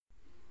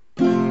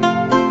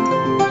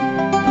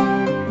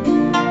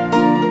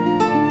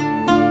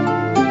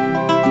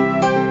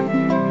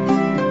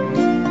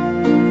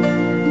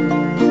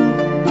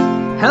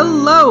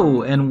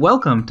and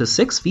welcome to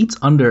 6 Feet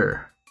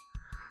Under.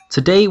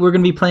 Today we're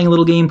going to be playing a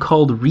little game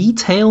called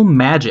Retail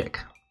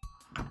Magic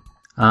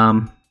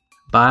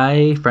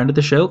by friend of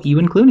the show,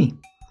 Ewan Clooney.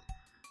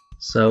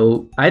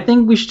 So I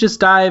think we should just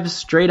dive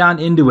straight on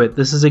into it.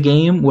 This is a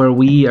game where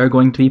we are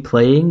going to be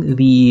playing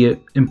the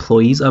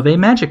employees of a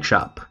magic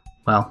shop.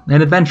 Well,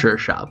 an adventure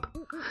shop.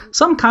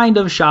 Some kind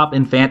of shop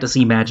in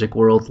fantasy magic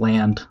world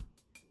land.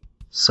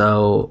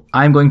 So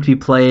I'm going to be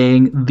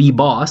playing the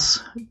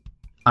boss.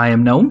 I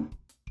am Gnome.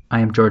 I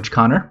am George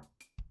Connor.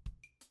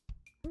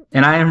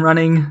 And I am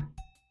running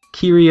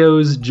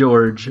Kyrios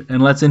George.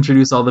 And let's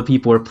introduce all the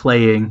people we're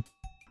playing.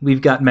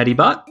 We've got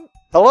Medibot.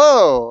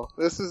 Hello,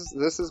 this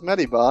is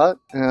Medibot,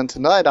 and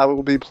tonight I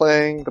will be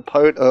playing the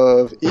part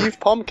of Eve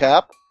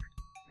Pomcap,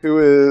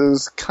 who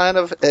is kind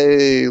of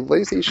a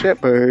lazy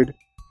shitbird,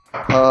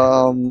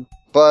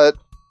 but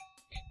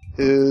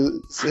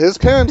his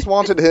parents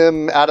wanted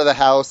him out of the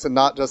house and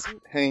not just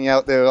hanging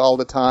out there all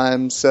the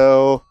time,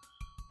 so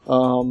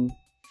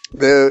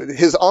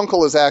his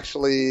uncle is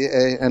actually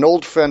an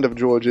old friend of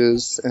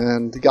George's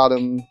and got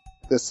him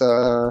this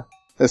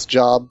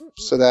job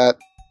so that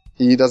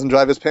he doesn't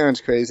drive his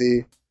parents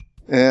crazy.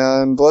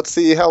 And let's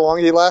see how long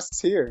he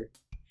lasts here.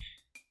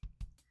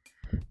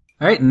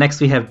 Alright,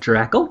 next we have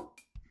Drackle.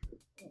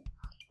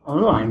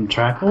 Hello, I'm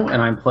Drackle,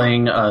 and I'm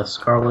playing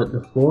Scarlet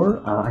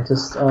DeFleur. I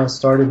just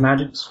started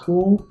magic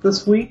school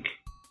this week,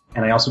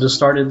 and I also just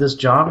started this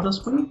job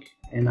this week,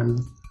 and I'm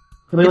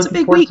really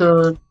looking forward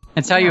to...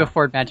 It's how you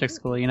afford magic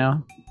school, you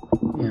know?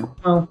 Yeah,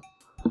 well,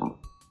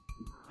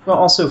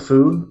 also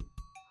food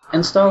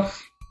and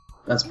stuff.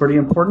 That's pretty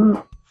important.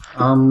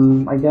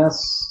 I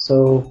guess,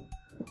 so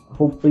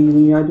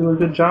hopefully I do a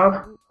good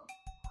job.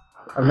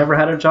 I've never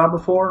had a job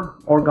before,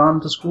 or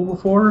gone to school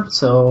before,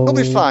 so... You'll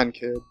be fine,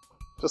 kid.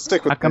 Just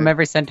stick with me. How come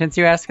every sentence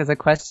you ask is a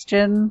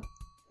question?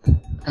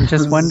 I'm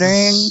just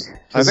wondering.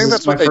 I think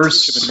that's what they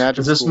teach in magic school.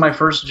 Is this school. my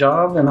first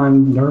job, and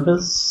I'm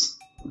nervous?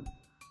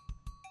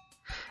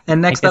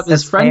 And next up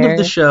is friend of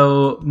the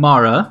show,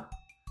 Mara.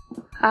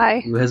 Hi.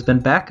 Who has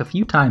been back a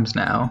few times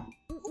now.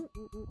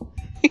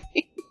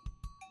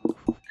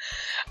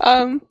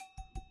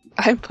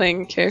 I'm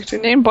playing a character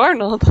named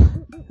Barnold.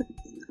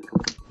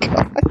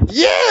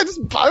 Yeah, it's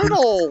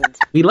Barnold!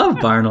 We love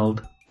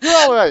Barnold. You're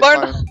alright,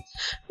 Barnold.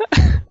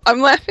 I'm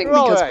laughing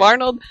You're because right.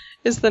 Barnold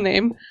is the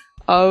name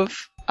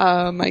of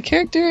my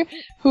character,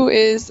 who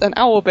is an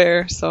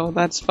owlbear, so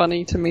that's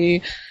funny to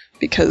me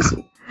because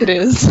it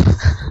is.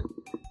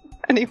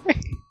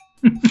 Anyway.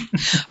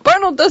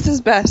 Barnold does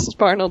his best.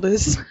 Barnold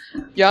is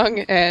young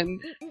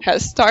and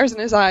has stars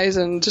in his eyes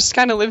and just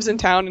kind of lives in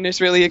town and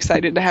is really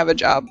excited to have a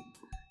job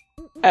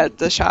at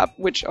the shop,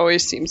 which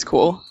always seems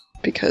cool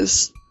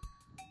because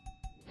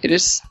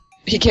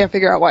he can't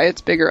figure out why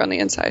it's bigger on the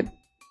inside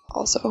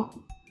also.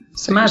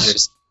 So Magic. he's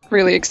just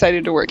really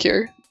excited to work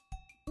here.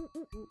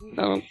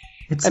 So,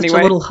 It's anyway. such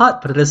a little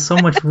hut, but it has so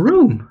much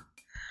room.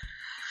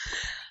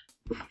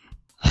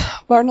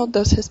 Barnold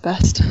does his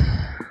best.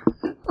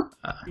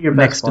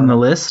 Next in the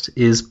list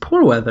is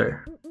Poor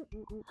Weather.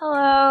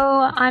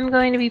 Hello, I'm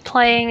going to be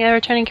playing a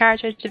returning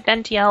character,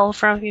 Deventiel,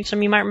 from some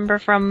of you might remember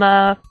from,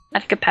 I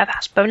think a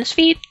past bonus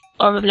feat,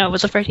 or no, it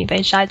was a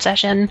 13th side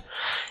session.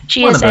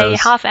 She One is of a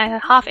those.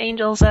 half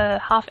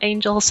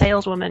angel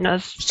saleswoman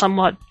of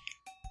somewhat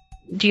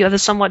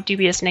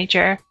dubious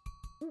nature.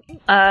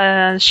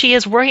 She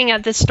is working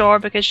at this store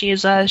because she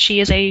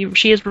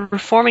is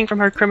reforming from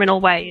her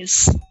criminal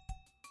ways,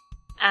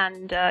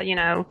 and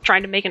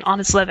trying to make an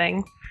honest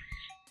living.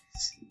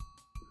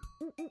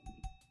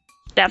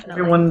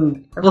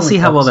 Definitely. We'll see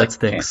how well that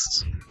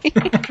sticks.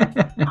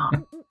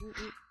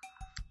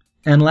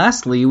 And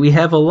lastly, we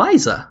have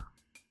Eliza.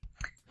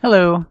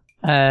 Hello.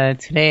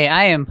 Today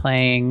I am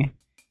playing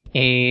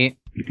a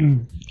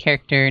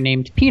character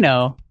named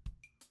Pino,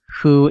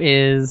 who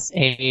is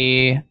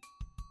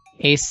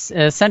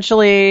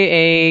essentially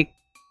a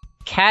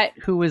cat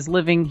who was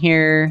living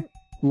here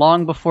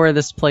long before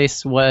this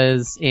place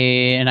was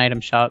an item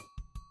shop,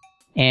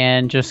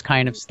 and just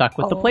kind of stuck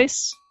with the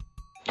place.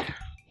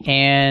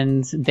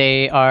 And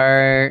they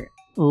are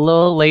a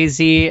little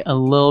lazy, a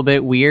little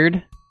bit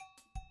weird,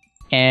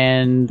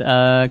 and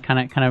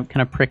kind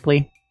of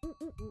prickly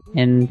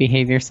in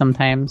behavior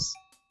sometimes.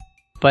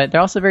 But they're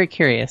also very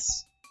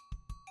curious.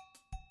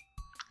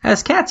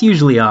 As cats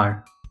usually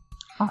are.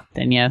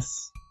 Often,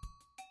 yes.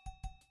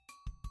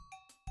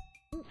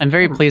 I'm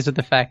very pleased with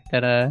the fact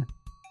that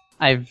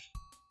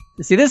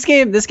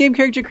this game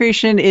character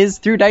creation is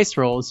through dice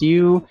rolls.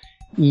 You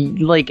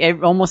like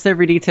almost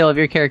every detail of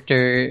your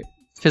character,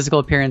 physical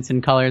appearance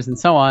and colors and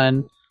so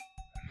on,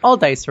 all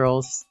dice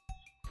rolls.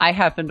 I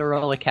happen to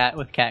roll a cat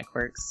with cat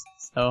quirks,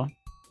 so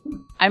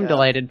I'm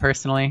delighted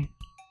personally.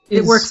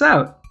 It works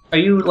out. Are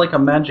you like a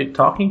magic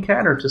talking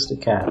cat or just a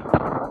cat?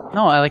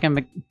 No, I'm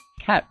a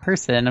cat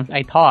person.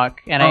 I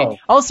talk, and I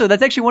also,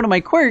 that's actually one of my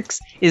quirks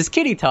is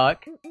kitty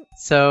talk.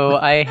 So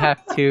I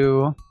have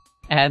to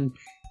add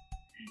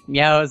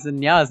meows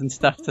and yaws and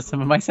stuff to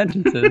some of my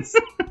sentences.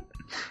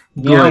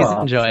 You always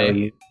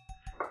enjoy.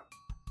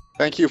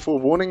 Thank you for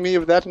warning me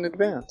of that in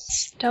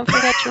advance. Don't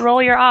forget to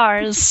roll your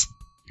R's.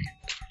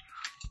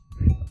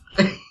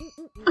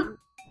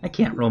 I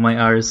can't roll my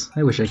R's.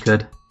 I wish I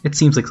could. It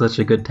seems like such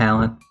a good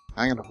talent.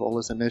 I'm gonna roll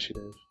his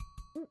initiative.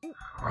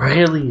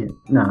 Really?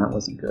 No, that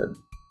wasn't good.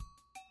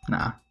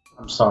 Nah.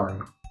 I'm sorry.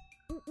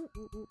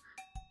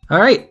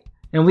 Alright,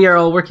 and we are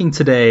all working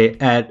today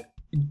at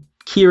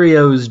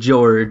Kyrios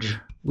George,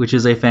 which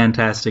is a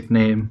fantastic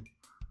name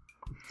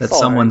that Sorry.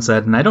 someone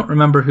said, and I don't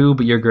remember who,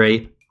 but you're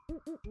great.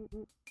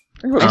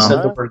 I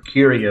said the word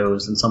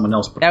curios and someone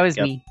else. That was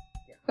Yep. me.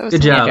 That was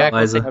Good me. job, Jack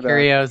was Liza. like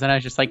Curios, and I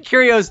was just like,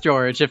 Curios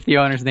George, if the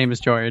owner's name is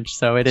George,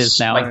 so it is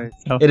now. Right.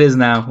 So It is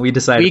now. We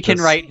decided we can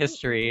this. write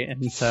history,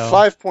 and so...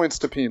 5 points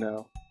to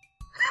Pino.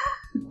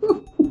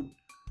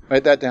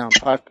 Write that down.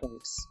 5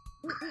 points.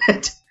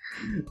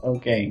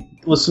 Okay.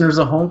 Listeners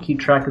at home,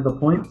 keep track of the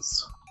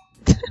points.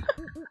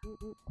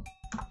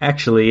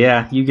 Actually,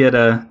 yeah, you get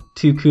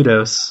 2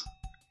 kudos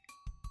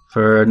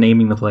for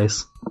naming the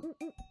place.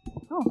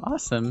 Oh,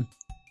 awesome.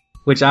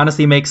 Which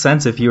honestly makes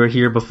sense if you were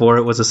here before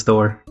it was a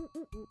store.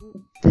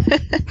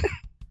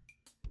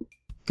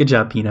 Good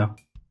job, Pino.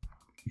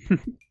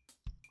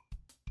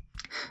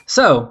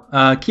 So,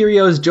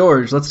 Kyrios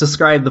George, let's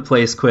describe the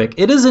place quick.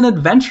 It is an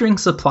adventuring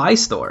supply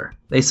store.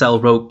 They sell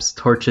ropes,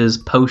 torches,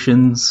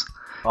 potions,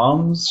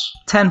 Bombs.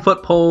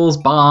 10-foot poles,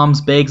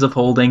 bombs, bags of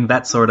holding,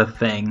 that sort of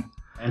thing.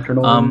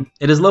 Lantern.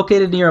 It is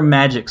located near a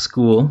magic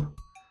school,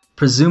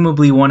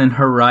 presumably one in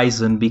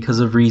Horizon because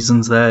of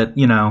reasons that,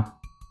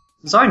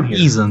 Since I'm here.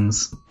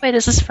 reasons. Wait,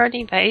 is this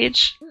 13th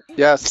page?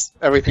 Yes,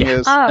 everything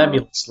is. Oh.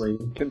 Nebulously.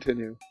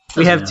 Continue.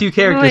 We have Yeah. 2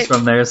 characters Wait.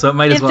 from there, so it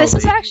might as If well this be.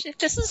 is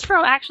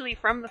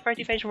from the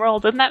 13th page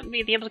world, wouldn't that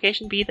be the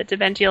implication be that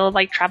Deventiel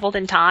traveled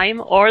in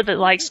time, or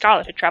that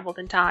Scarlet had traveled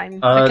in time?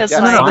 Because yeah,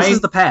 no, like, this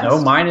is the past.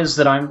 No, mine is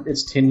that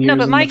it's 10 years. no,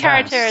 but in my the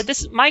past.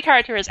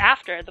 character is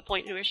after the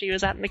point where she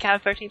was at in the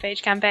 13th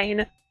page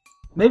campaign.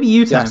 Maybe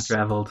you time Yes.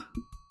 traveled.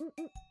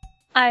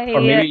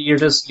 Or maybe you're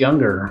just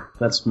younger.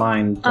 That's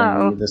mine.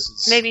 Oh, This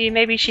is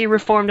maybe she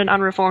reformed and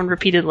unreformed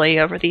repeatedly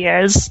over the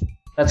years.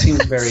 That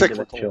seems very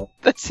Cyclical. chill.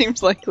 That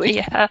seems likely.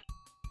 Yeah.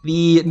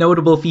 The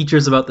notable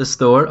features about this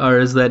store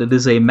is that it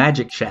is a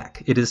magic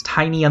shack. It is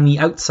tiny on the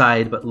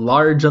outside, but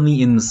large on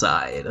the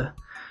inside.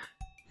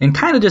 And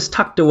kind of just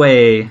tucked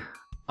away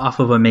off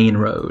of a main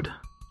road.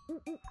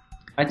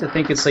 I like to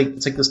think it's like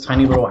this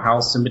tiny little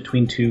house in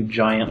between 2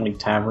 giant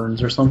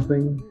taverns or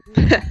something.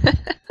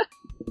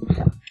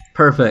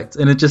 Perfect.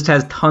 And it just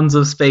has tons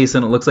of space,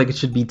 and it looks like it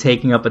should be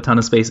taking up a ton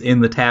of space in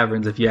the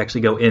taverns if you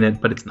actually go in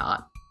it, but it's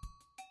not.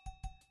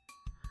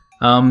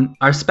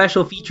 Our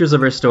special features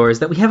of our store is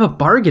that we have a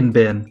bargain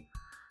bin.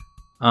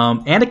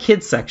 And a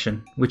kids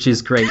section, which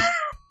is great.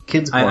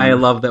 Kids. I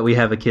love that we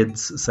have a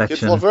kids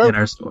section love rope. in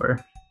our store.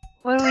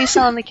 What do we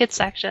sell in the kids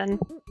section?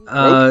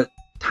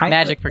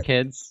 Magic for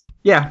kids.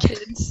 Yeah.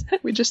 Kids.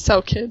 We just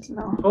sell kids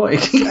now. Boy.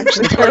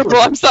 Actually terrible,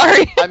 I'm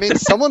sorry. I mean,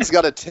 someone's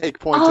got to take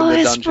points in the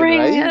Always dungeon, bring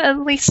right? at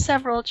least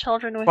several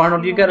children with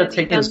Arnold, you gotta when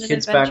take you those dungeon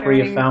kids back where you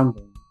adventuring. found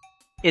them.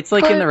 It's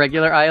like in the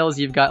regular aisles,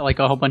 you've got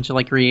a whole bunch of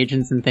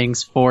reagents and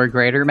things for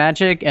greater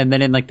magic, and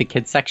then in the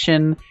kids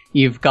section,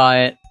 you've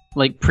got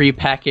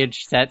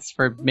pre-packaged sets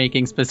for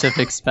making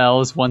specific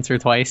spells once or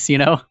twice,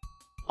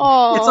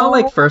 Oh, It's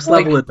all first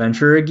level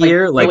adventurer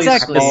gear, like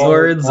exactly.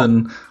 swords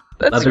and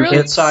that's leather really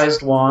kits.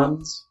 Sized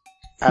wands.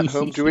 At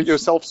home,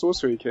 do-it-yourself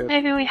sorcery kit.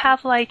 Maybe we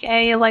have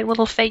a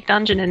little fake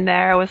dungeon in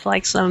there with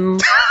some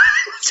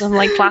plastic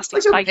Like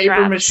a spike paper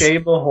traps.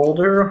 mache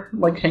beholder,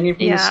 hanging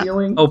from Yeah. the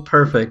ceiling. Oh,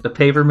 perfect. The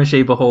paper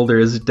mache beholder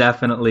is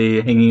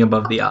definitely hanging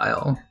above the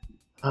aisle.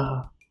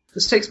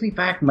 This takes me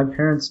back. My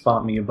parents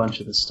bought me a bunch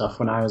of this stuff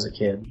when I was a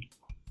kid.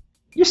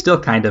 You're still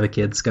kind of a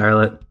kid,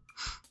 Scarlet.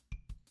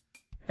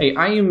 Hey,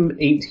 I am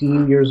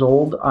 18 years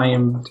old. I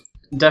am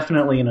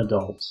definitely an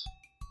adult.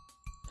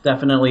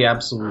 Definitely,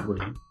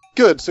 absolutely.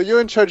 Good, so you're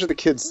in charge of the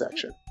kids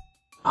section.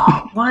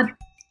 Oh, what?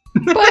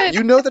 But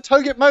You know the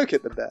Toget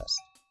Moket the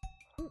best.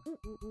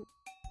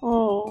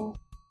 oh,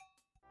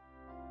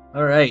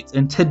 Alright,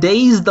 and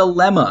today's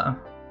dilemma.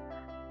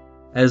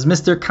 As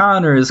Mr.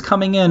 Connor is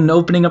coming in,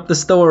 opening up the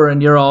store,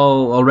 and you're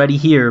all already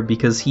here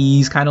because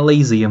he's kind of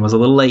lazy and was a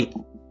little late.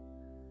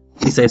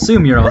 At least I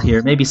assume you're all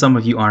here. Maybe some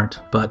of you aren't,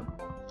 but...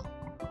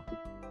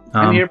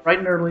 I'm here bright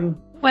and early.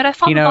 Wait, I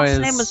thought the Pino boss's is-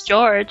 name was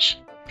George.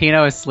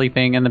 Pino is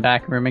sleeping in the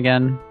back room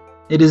again.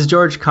 It is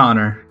George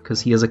Connor,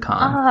 because he is a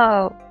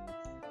con.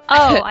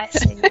 Oh, I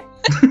see.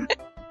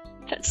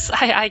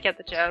 I get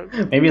the joke.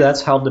 Maybe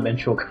that's how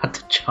Demential got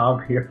the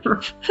job here.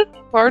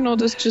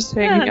 Arnold is just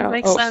hanging Yeah, out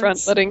makes out front,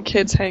 sense. letting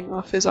kids hang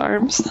off his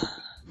arms.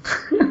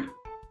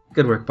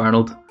 Good work,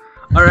 Barnold.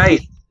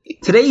 Alright,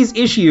 today's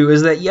issue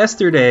is that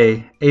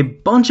yesterday, a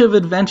bunch of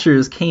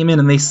adventurers came in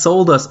and they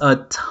sold us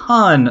a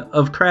ton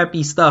of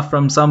crappy stuff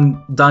from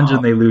some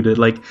dungeon they looted.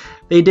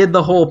 They did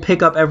the whole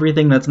pick up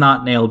everything that's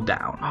not nailed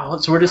down. Oh,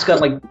 so we just got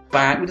we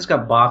just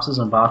got boxes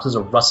and boxes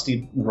of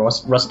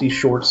rusty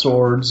short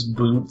swords,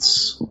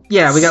 boots.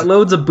 Yeah, we got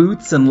loads of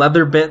boots and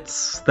leather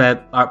bits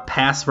that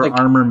pass for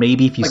armor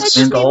maybe if you like I just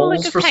spin. need a lick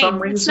skulls of for paint.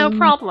 some It's no reason.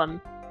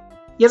 problem.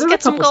 Yeah, Let's there's get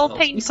a some couple gold spells.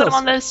 paint We and put sell them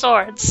on those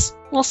swords.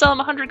 We'll sell them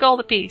 100 gold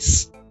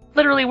apiece.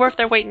 Literally worth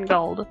their weight in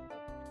gold.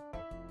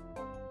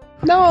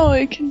 No,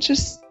 it can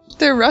just.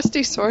 They're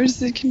rusty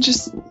swords.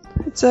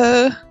 It's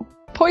a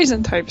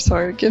poison type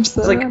sword. It gives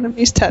the It's like-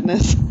 enemies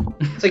tetanus.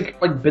 It's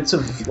like bits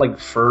of like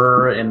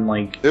fur and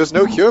like. There's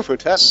no cure for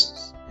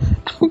tetanus.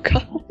 Oh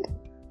god.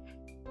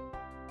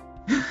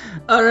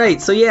 All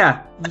right, so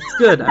yeah, it's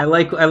good. I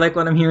like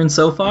what I'm hearing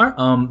so far.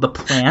 The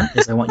plan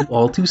is I want you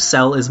all to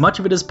sell as much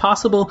of it as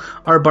possible.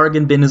 Our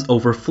bargain bin is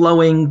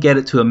overflowing. Get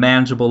it to a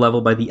manageable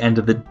level by the end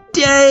of the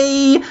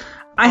day.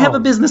 I have a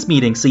business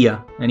meeting. See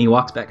ya. And he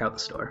walks back out the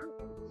store.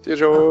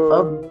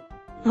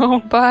 Oh,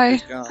 bye.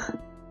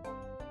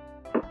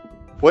 Wait,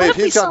 What if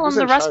we he's gone. sell Who's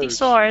them in the rusty charge?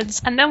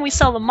 swords, and then we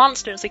sell the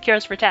monsters that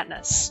cures for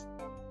tetanus?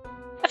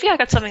 I think I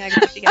got something I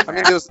can put together. I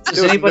mean, there's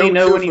anybody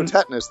no know cure any- for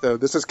tetanus, though.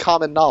 This is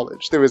common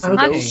knowledge. There is no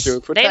Okay. cure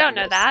for They tetanus. don't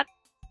know that.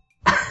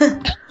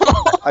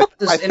 I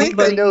think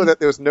anybody- they know that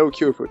there's no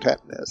cure for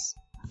tetanus.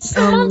 It's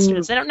the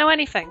monsters. They don't know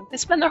anything. They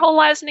spend their whole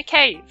lives in a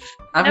cave.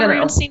 I've Never got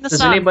even seen the Does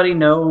sun. anybody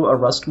know a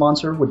rust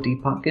monster with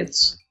deep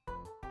pockets?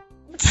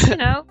 You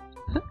know.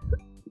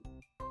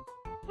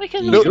 We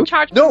can No,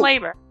 charge no. for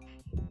labor.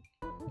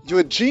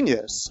 You're a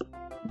genius.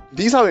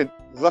 These aren't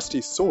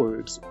rusty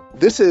swords.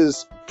 This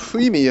is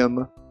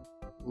premium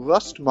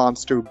rust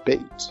monster bait.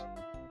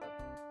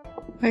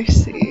 I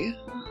see.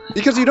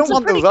 Because you don't It's a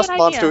want the pretty rust good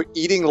monster idea.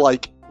 eating,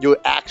 like, your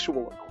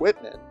actual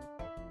equipment.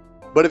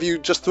 But if you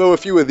just throw a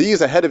few of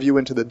these ahead of you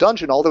into the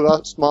dungeon, all the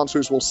rust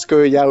monsters will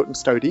scurry out and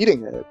start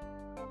eating it.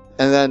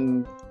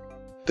 And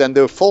then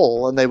they're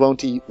full, and they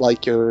won't eat,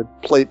 like, your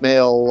plate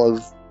mail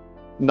of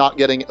not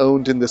getting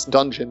owned in this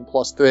dungeon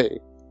 +3.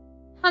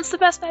 That's the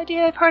best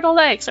idea I've heard all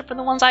day, except for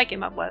the ones I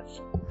came up with.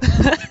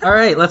 All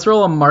right, let's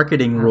roll a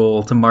marketing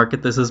roll to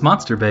market this as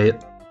monster bait.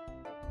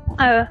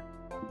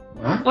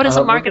 What is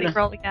a we're marketing gonna-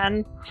 roll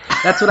again?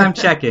 That's what I'm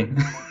checking.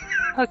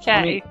 Okay.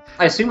 I mean,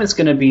 I assume it's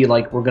gonna be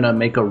like we're gonna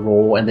make a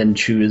roll and then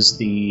choose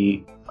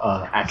the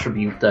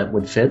attribute that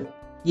would fit.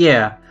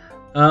 Yeah.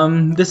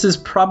 This is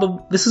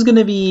going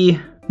to be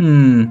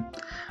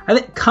I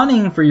think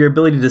cunning for your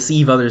ability to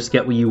deceive others to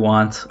get what you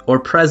want, or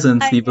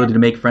presence, the ability to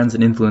make friends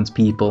and influence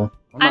people.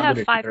 I'm I not have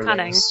good at 5 either of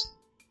cunning. those.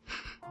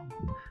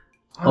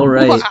 All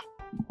right. Wow.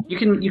 You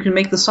can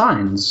make the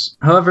signs.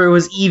 However, it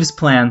was Eve's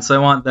plan, so I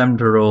want them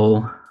to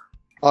roll.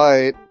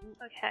 Alright,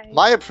 Okay.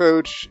 my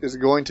approach is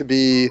going to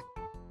be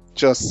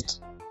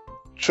just,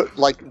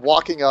 like,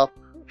 walking up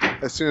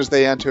as soon as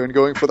they enter and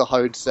going for the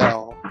hard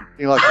sell.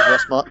 You know, like the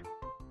rust monster.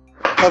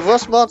 Have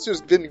rust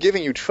monsters been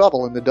giving you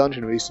trouble in the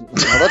dungeon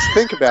recently? Now, let's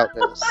think about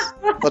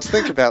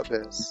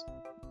this.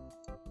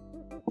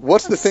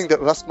 What's the thing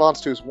that rust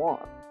monsters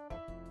want?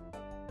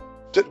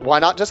 Why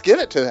not just give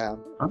it to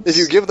them? If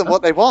you give them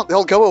what they want,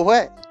 they'll go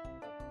away.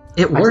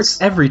 It I works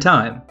just- every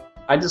time.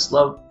 I just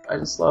love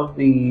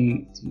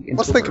the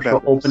Let's think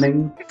about infomercial this.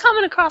 opening. You're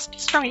coming across too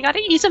strong. You gotta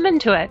ease them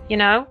into it, you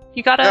know?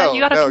 You gotta No,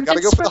 convince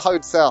gotta go for the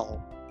hard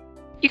sell.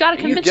 You gotta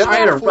You convince get them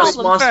tired of of the rust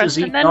problem monsters first,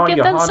 and eating then all give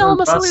your them sell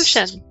them a hard rust.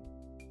 solution.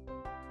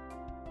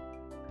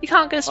 You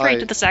can't go straight Alright.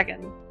 to the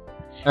second.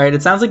 All right,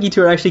 it sounds like you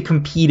two are actually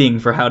competing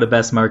for how to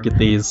best market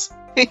these.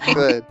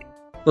 Good.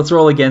 Let's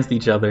roll against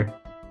each other.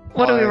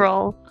 What do we Alright.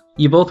 roll?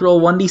 You both roll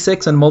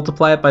 1d6 and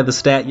multiply it by the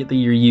stat that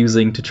you're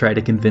using to try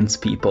to convince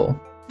people.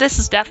 This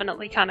is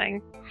definitely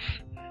cunning.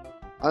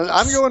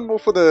 I'm going more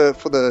for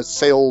the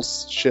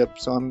sales ship,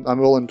 so I'm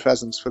rolling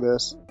presents for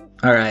this.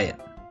 All right.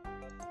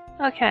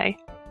 Okay.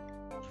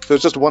 So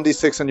it's just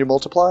 1d6 and you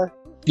multiply?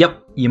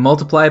 Yep, you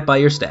multiply it by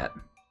your stat.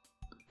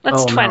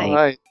 That's Oh, no. 20.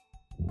 Alright.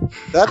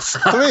 That's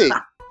 3.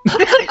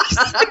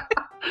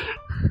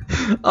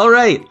 All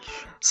right.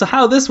 So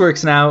how this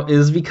works now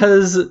is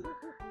because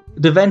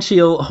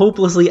Deventiel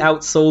hopelessly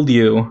outsold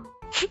you.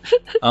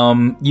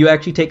 You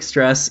actually take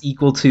stress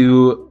equal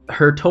to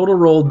her total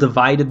roll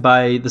divided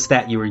by the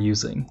stat you were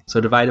using.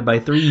 So divided by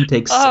 3, you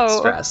take 6 Oh.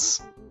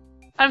 stress.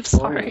 I'm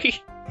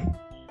sorry. Oh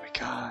my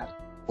god.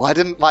 Why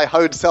didn't my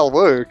hard sell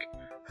work?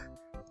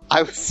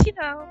 I was... You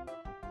know,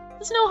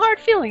 there's no hard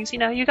feelings. You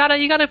know, you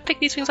gotta pick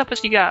these things up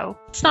as you go.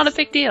 It's not a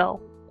big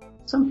deal.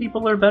 Some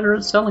people are better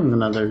at selling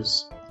than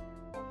others.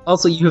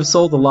 Also, you have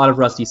sold a lot of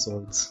rusty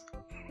swords.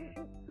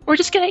 We're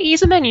just gonna ease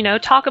them in. You know,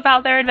 talk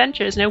about their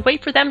adventures. You know,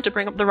 wait for them to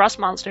bring up the rust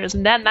monsters,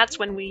 and then that's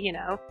when we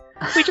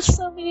just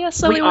slowly lean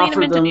them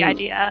offer into the them-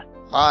 idea.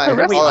 Fine. The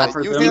rest Alright,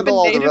 of you them- handle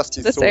all the native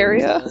rusty to this swords.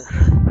 area.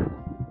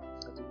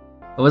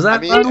 What was I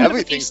that? mean, Well, look at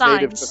everything's these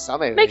native to signs.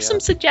 some area. Make some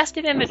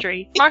suggestive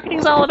imagery.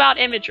 Marketing's all about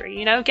imagery.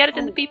 You know, get it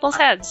into people's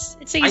heads.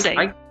 It's easy.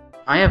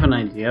 I have an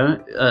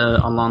idea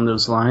along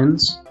those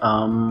lines.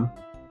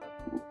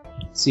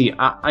 See,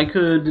 I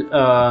could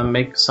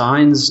make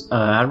signs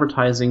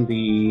advertising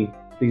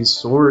these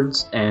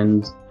swords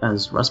and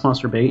as rust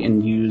monster bait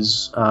and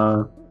use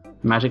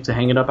magic to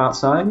hang it up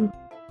outside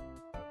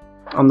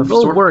on the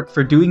Roll sword. work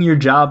for doing your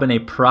job in a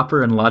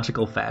proper and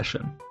logical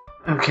fashion.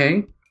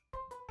 Okay.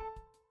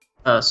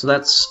 So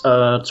that's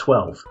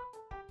 12.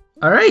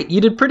 All right,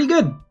 you did pretty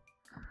good.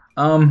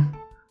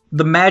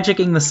 the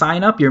magicking the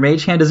sign up, your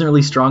mage hand isn't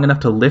really strong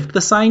enough to lift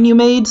the sign you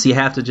made, so you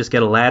have to just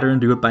get a ladder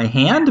and do it by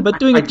hand, but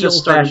doing it the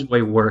old-fashioned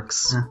way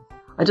works.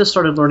 I just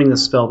started learning the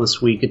spell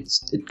this week. It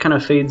kind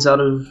of fades out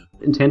of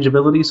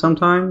intangibility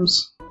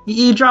sometimes.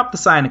 You drop the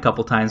sign a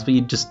couple times, but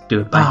you just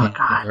do it by hand.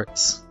 God. It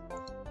works.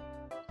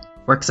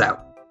 Works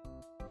out.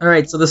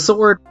 Alright, so the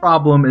sword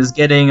problem is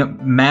getting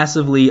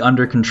massively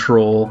under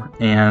control,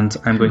 and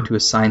I'm going to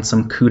assign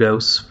some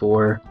kudos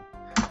for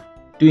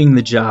doing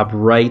the job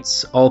right.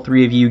 All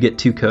three of you get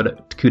 2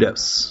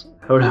 kudos.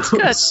 That's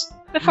good.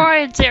 Before I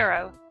had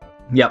 0.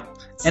 Yep.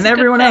 It's And a good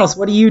everyone thing. else,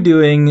 what are you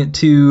doing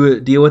to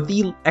deal with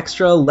the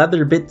extra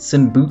leather bits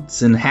and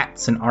boots and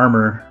hats and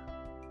armor?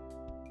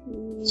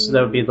 So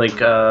that would be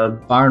like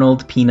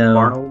Arnold, Pino.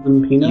 Arnold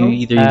and Pino? You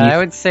either I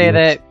would say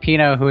that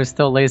Pino, who is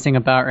still lazing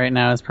about right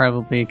now, is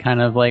probably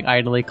kind of like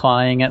idly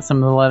clawing at some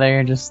of the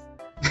leather, just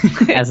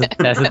as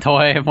a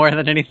toy more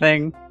than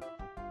anything.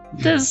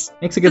 Does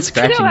makes a good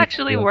scratching. Pino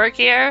actually work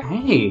here?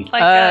 Hey.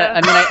 Like,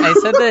 I mean, I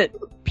said that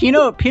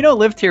Pino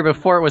lived here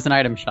before it was an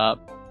item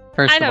shop.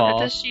 First I know, of all,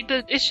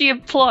 but is she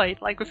employed,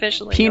 like,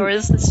 officially? Pino- or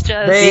is this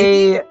just...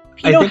 I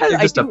Pino think has- they're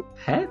just I a do-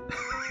 pet.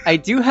 I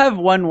do have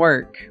one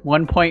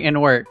point in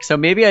work, so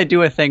maybe I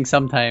do a thing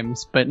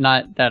sometimes, but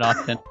not that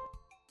often.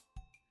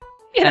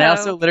 you And I know,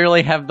 also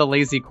literally have the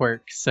lazy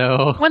quirk,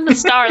 so when the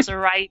stars are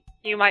right,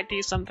 you might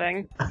do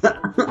something.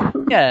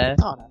 yeah.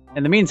 Oh, no.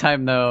 In the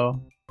meantime,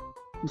 though,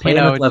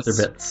 Playing with leather just-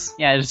 bits.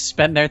 Yeah, just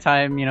spend their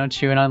time,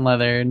 chewing on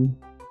leather. And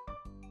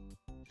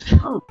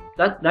Oh,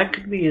 that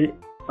could be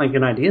like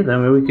an idea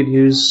then. Maybe we could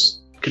use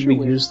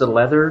the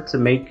leather to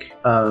make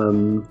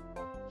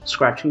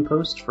scratching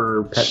posts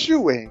for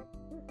Shoeing.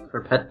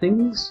 pet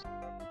things?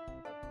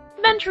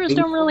 Adventurers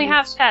don't really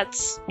have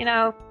pets,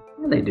 Yeah,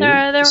 they do.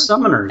 They're-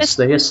 Summoners, it's-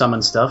 they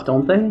summon stuff,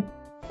 don't they?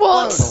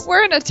 Well, Oh.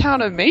 we're in a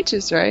town of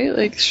mages, right?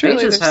 Like, surely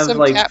Mages there's have, some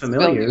like, cat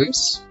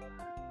familiars.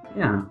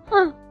 Yeah.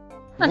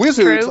 That's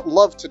Wizards true.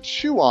 love to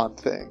chew on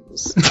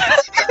things.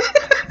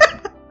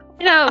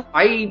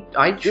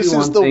 I chew This is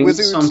on the things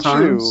wizard's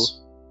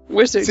sometimes.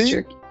 wizard See?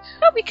 jerky.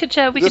 Well, we could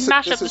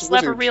mash up this this is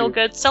leather wizard real chew.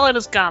 good, sell it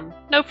as gum.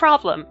 No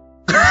problem.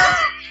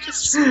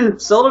 Just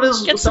Sell it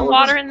as get some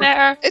water in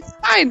there. It's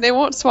fine. They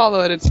won't swallow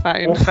it. It's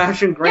fine.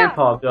 Old-fashioned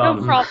grandpa No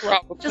gum. problem.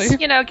 Probably. Just,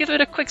 give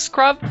it a quick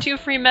scrub, 2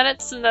 free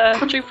minutes in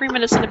the 2 free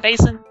minutes in the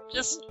basin.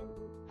 Just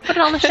put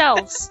it on the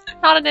shelves.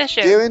 Not an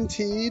issue.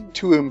 Guaranteed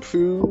to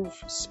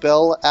improve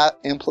spell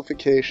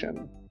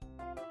amplification.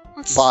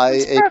 It's- by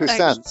it's a perfect.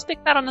 percent. Stick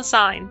that on the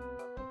sign.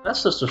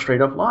 That's just a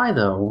straight up lie,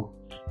 though.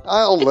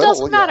 A It little,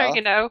 doesn't matter,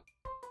 yeah.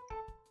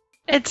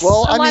 It's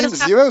Well, a I lie mean, doesn't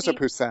have to zero's a be-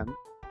 percent.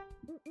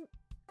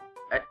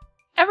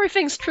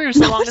 Everything's true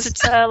so long as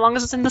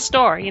it's in the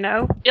store. It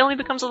only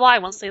becomes a lie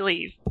once they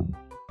leave.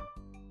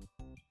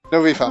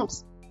 No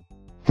refunds.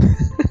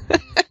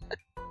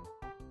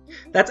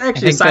 That's I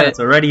actually a think sign that- that's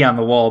already on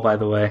the wall, by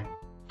the way.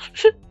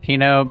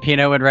 Pino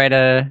would write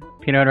a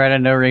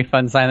no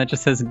refund sign that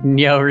just says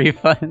no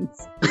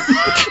refunds.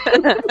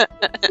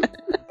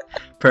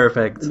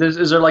 Perfect.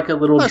 Is there like a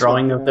little That's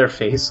drawing what- of their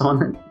face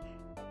on it?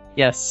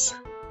 Yes,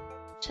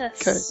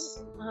 Just.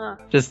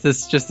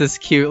 just this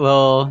cute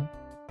little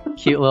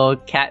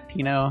cat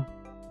Pino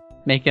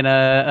making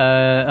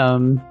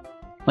a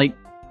like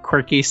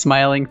quirky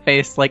smiling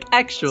face. Like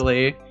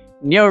actually,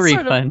 no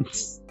Sort of.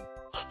 refunds.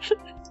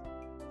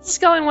 This is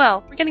going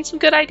well. We're getting some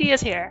good ideas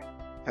here.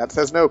 Cat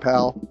says no,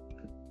 pal.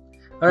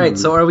 Alright,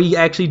 so are we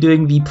actually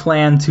doing the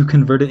plan to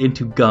convert it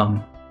into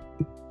gum?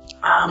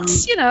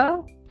 It's,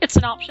 it's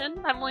an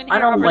option. I'm willing to I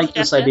hear don't other like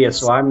this idea,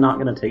 suggestions. so I'm not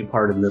going to take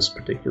part in this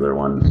particular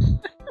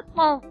one.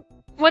 Well,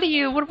 what are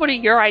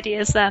your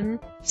ideas then,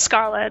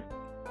 Scarlet?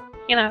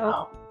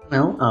 Well,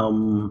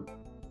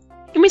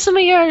 Give me see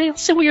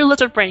what your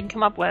lizard brain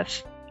come up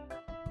with.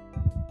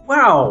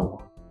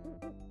 wow.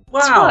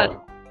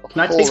 Wow.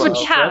 Can I take Hold some up.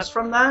 stress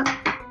from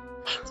that?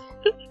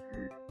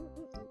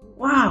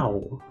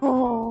 Wow.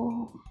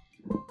 Oh.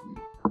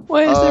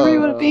 Why is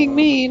everyone being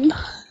mean?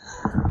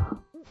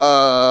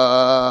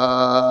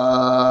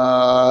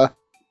 Uh,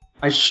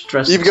 I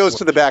stress. Eve goes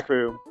to the back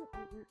room.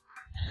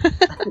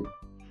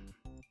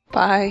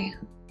 Bye.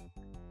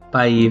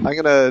 By Eve. I'm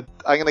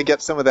gonna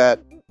get some of that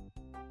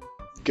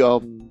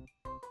gum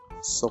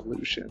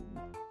solution.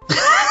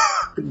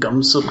 the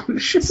gum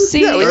solution.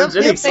 See, Yeah, we have Turns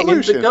good anything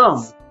into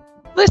solutions.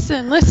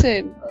 gum.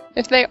 listen.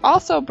 If they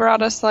also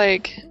brought us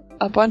like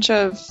a bunch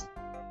of,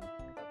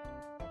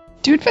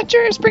 do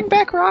adventurers bring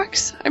back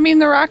rocks? I mean,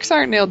 the rocks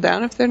aren't nailed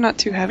down. If they're not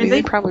too heavy,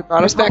 they probably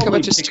brought us back a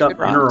bunch of pick up stupid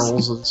rocks.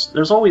 minerals.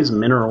 There's always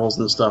minerals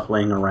and stuff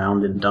laying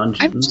around in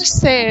dungeons. I'm just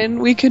saying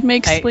we could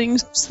make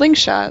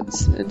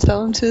slingshots and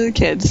sell them to the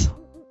kids,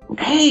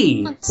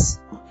 Hey,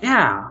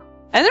 yeah,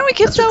 and then we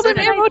could That's sell a them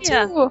good ammo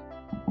idea. too.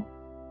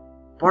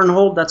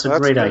 Barnhold, that's a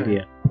That's great good.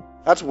 idea.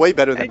 That's way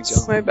better I than do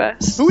gum. my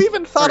best. Who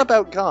even thought Right.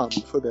 about gum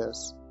for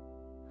this?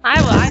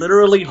 I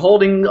Literally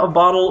holding a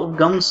bottle of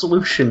gum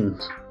solution.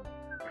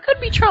 could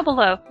be trouble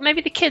though.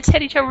 Maybe the kids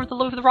hit each other with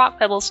the rock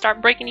pebbles,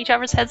 start breaking each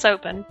other's heads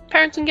open.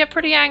 Parents can get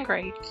pretty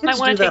angry. Might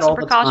want do to take that some all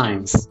the time.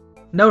 precautions.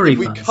 No If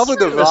we refunds. cover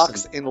the Listen.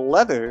 rocks in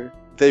leather,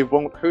 they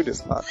won't hurt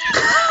as much.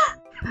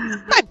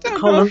 I don't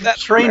Call know them if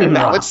that's training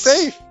Now rocks. it's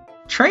safe.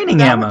 Training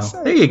Now ammo. it's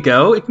safe. There you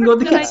go. It can go in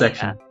the Good kids idea.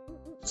 section.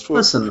 It's for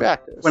Listen,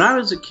 practice. When I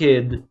was a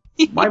kid,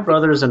 my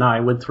brothers and I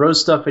would throw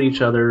stuff at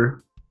each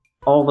other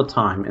all the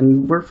time,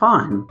 and we're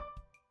fine.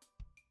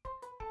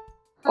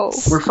 Oh.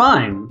 We're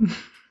fine.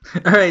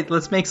 All right,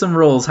 let's make some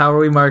rolls. How are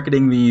we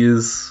marketing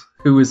these?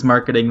 Who is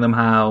marketing them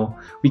how?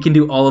 We can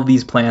do all of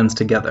these plans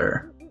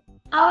together.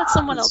 I'll let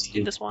someone Let's else do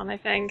see. this one, I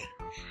think.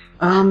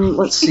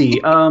 Let's see.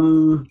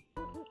 Well,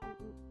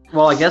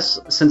 I guess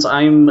since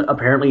I'm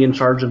apparently in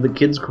charge of the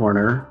kids'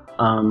 corner,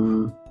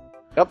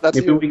 Yep, that's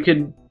maybe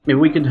you.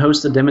 we could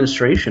host a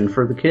demonstration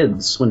for the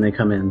kids when they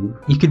come in.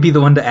 You could be the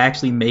one to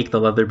actually make the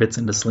leather bits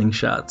into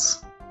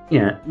slingshots.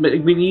 Yeah,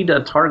 but we need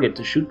a target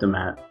to shoot them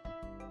at.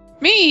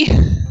 Me!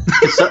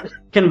 So,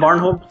 can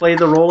Barnhold play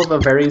the role of a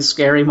very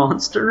scary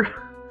monster?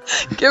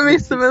 Give me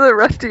some of the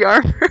rusty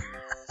armor.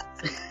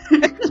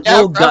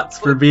 Roll guts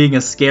for being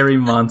a scary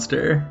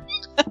monster.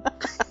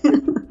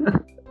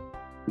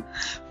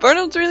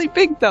 Barnold's really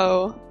big,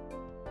 though.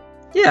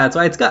 Yeah, that's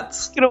why it's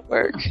guts. It'll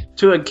work.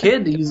 To a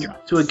kid,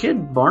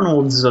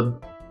 Barnhold's a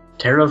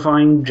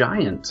terrifying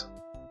giant.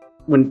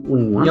 When he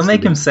wants You'll to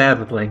make be. him sad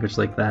with language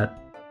like that.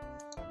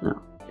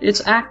 No,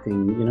 it's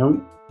acting, you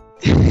know.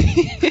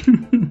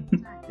 Acting.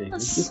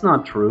 It's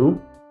not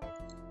true.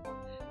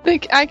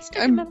 Like,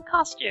 Give him I'm a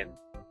costume.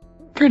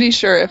 pretty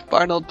sure if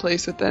Barnold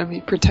plays with them,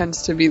 he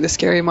pretends to be the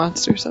scary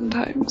monster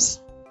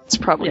sometimes. It's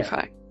probably Yeah.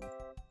 fine.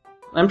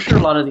 I'm sure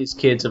a lot of these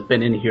kids have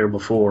been in here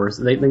before,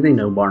 so they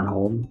know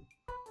Barnhold.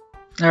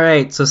 All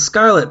right, so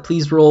Scarlet,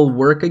 please roll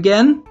work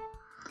again,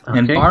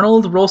 and Okay.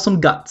 Barnold, roll some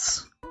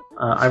guts.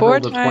 I 4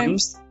 rolled a 20.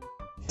 times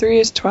 3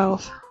 is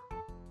 12.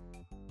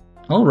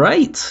 All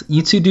right,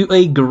 you two do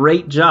a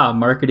great job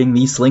marketing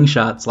these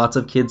slingshots. Lots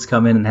of kids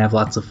come in and have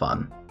lots of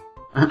fun.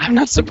 I'm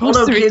not Oh supposed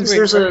no, to be kids! doing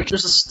There's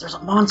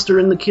work. a monster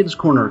in the kids'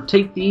 corner.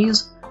 Take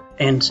these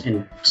and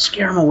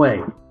scare them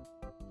away.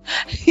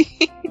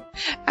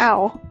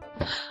 Ow.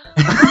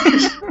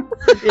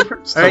 It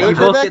hurts All right, so you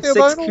Go both back get there,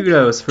 6 Barnold.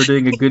 kudos for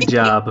doing a good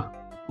job.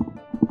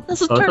 This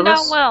has Both turned of out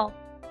us? well.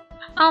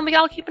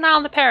 I'll keep an eye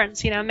on the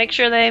parents. You know, make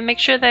sure their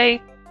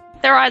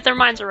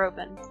minds are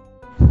open.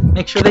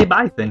 Make sure they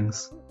buy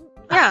things.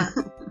 Yeah.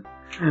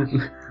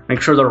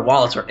 Make sure their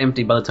wallets are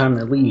empty by the time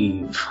they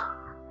leave.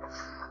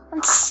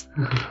 Let's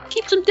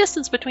keep some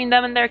distance between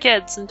them and their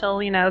kids until,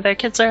 their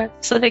kids are,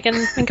 so they can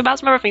think about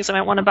some other things they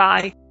might want to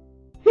buy.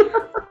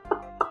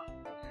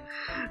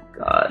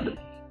 God.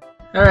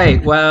 All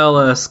right,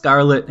 while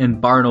Scarlet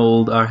and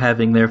Barnold are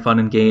having their fun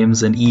and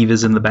games, and Eve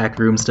is in the back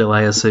room still,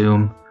 I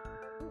assume.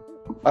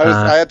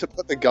 I had to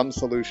put the gum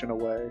solution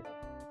away.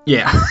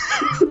 Yeah.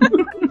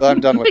 But I'm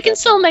done with We can it.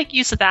 still make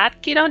use of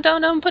that.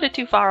 Don't put it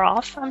too far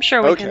off. I'm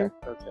sure we Okay, can.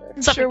 okay.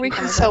 I'm something sure we come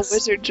can of sell this.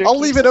 wizard jerky. I'll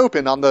leave it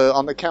open on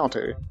the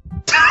counter.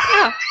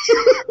 Yeah,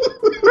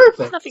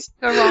 Perfect. nothing can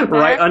go wrong there.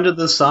 Right under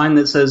the sign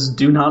that says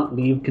 "Do not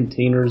leave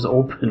containers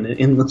open"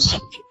 in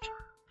the.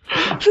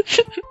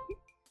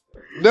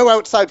 No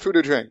outside food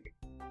or drink.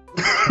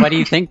 Why do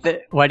you think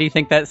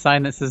that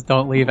sign that says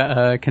 "Don't leave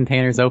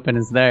containers open"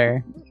 is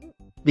there?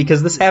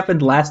 Because this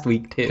happened last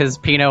week, too. Because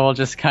Pino will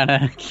just kind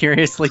of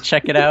curiously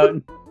check it out.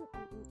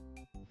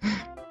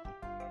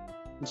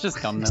 It's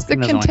just dumb. Is the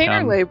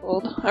container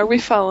labeled? Are we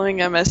following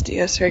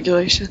MSDS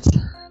regulations?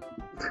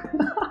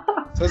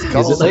 Says Is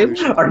gum it labeled?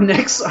 solution. Our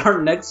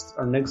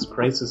next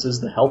crisis is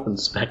the health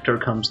inspector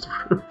comes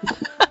through.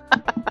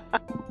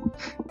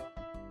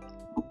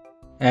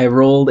 I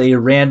rolled a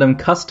random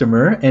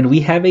customer, and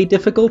we have a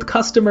difficult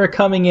customer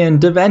coming in,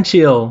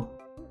 Devential.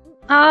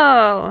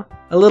 Oh,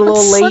 A little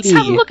old lady. let's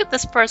have a look at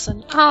this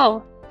person.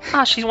 Oh,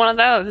 she's one of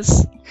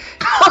those.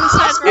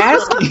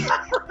 Asking.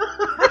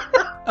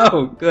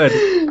 Oh, good.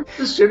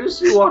 As soon as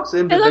she walks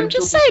in, And I'm Devential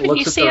just saying, if you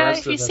looks at see the a, rest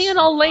if you of see us. an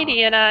old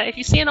lady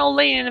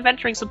in a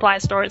venturing supply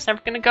store, it's never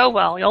going to go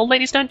well. The old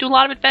ladies don't do a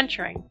lot of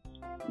adventuring.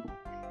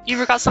 You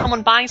ever got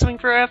someone buying something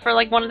for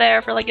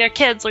their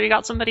kids, or you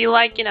got somebody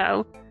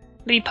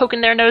maybe poking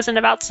their nose in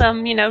about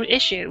some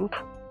issue.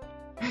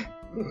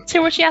 Let's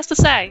hear what she has to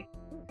say.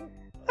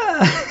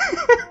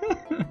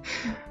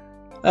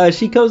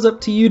 She goes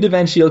up to you,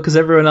 Devential, because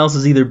everyone else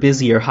is either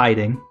busy or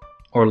hiding,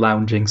 or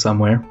lounging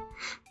somewhere.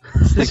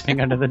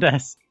 Sleeping under the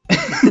desk.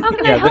 How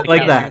can I Yeah, help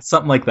like you? that.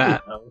 Something like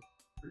that.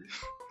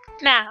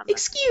 Ma'am.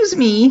 Excuse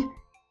me,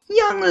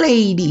 young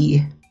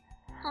lady.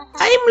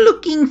 I'm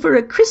looking for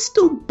a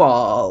crystal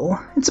ball.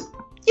 It's,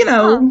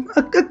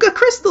 a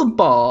crystal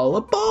ball.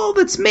 A ball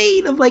that's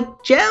made of,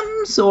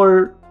 gems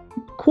or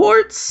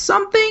quartz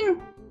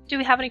something. Do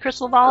we have any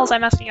crystal balls?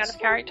 I'm asking out of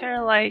character.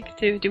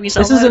 Do we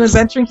sell This is an those?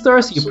 adventuring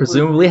store, so you Absolutely.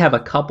 presumably have a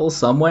couple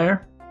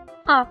somewhere.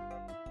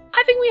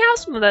 I think we have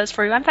some of those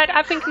for you. In fact,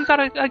 I think we've got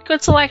a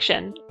good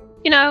selection.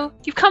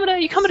 You've come at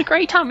a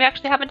great time. We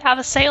actually happen to have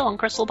a sale on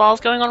crystal balls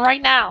going on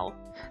right now.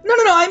 No,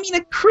 I mean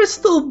a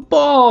crystal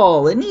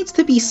ball. It needs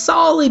to be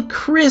solid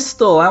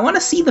crystal. I want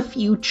to see the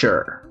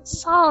future.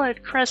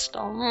 Solid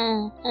crystal.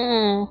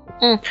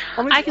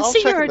 I can I'll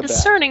see check you're in a the back.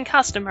 discerning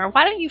customer.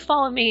 Why don't you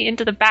follow me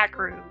into the back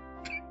room?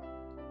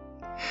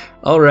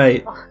 All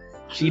right.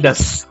 She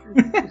does.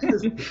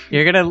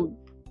 You're gonna.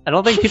 I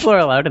don't think people are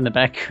allowed in the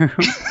back room.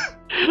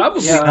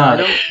 Probably Yeah, not. I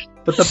don't-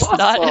 But the boss.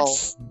 Not, Well,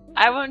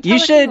 I won't You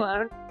tell should-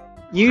 anyone.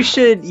 You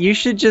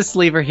should just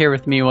leave her here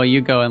with me while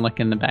you go and look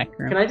in the back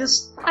room. Can I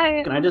just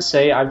I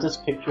say I've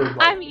just pictured?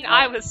 Like,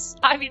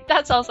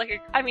 that sounds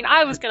like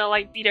I was gonna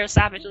like beat her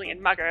savagely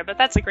and mug her, but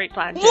that's a great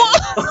plan too.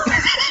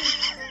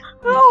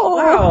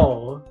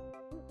 Wow.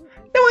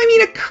 No, I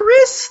mean a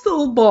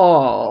crystal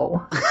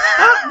ball.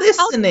 Stop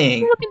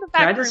listening. Look in the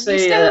Can I back room. just You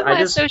say, stay with I my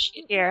just-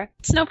 associate here.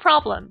 It's no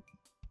problem.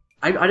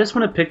 I just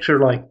want to picture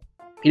like,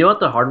 you know, at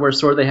the hardware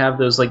store they have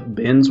those like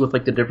bins with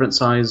like the different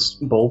size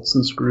bolts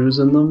and screws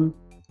in them.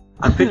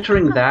 I'm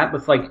picturing that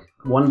with like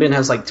one bin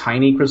has like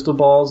tiny crystal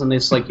balls, and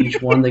it's like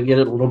each one they get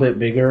it a little bit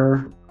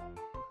bigger.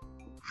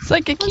 It's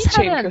like a Let's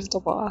have keychain him. crystal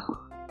ball. All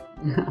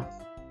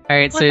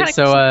right, What kind of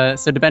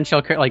so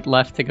DaBenchiel like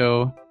left to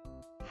go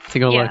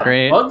Yeah. look,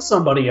 right? Bug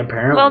somebody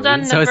apparently. Well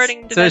done. So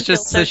Averting it's, so it's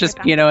DaBenchiel's just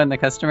sociopath. Pino and the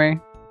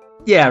customer.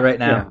 Yeah, right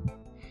now.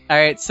 All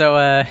right,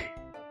 so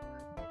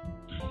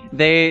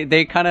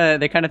they kind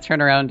of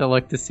turn around to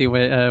look to see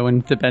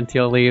when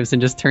DaBenchiel leaves,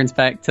 and just turns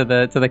back to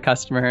the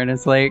customer and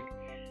is like,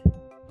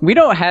 "We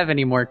don't have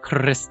any more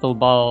crystal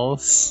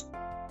balls.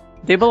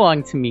 They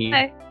belong to me."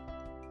 Hey.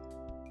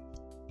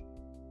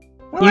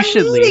 Well, You I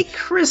should need leave. a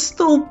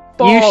crystal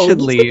ball. You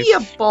should It needs to leave. be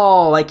a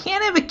ball. I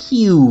can't have a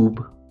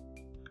cube.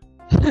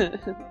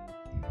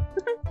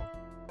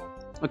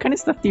 What kind of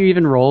stuff do you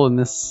even roll in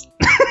this?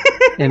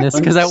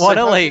 Because I want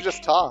to Sometimes you like,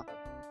 just talk.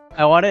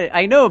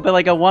 I know, but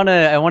like I want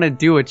to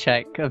do a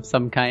check of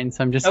some kind.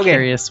 So I'm just Okay.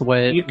 curious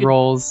what You could-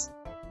 rolls.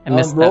 I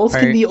missed that Rolls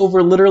part. can be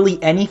over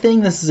literally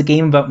anything. This is a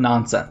game about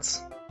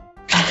nonsense.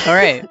 All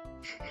right.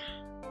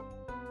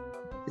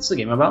 It's a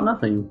game about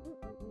nothing.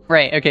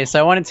 Right. Okay. So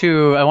I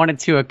wanted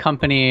to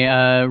accompany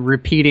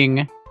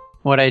repeating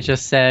what I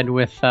just said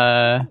with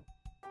I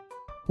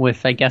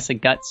guess a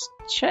guts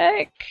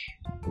check.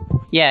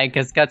 Yeah,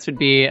 because guts would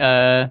be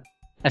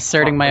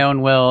asserting my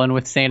own will and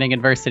withstanding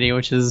adversity,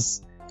 which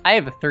is I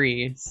have a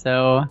 3.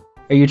 So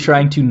Are you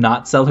trying to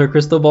not sell her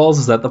crystal balls?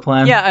 Is that the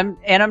plan? yeah,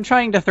 I'm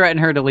trying to threaten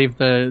her to leave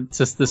the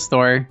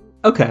store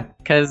Okay.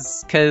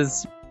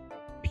 because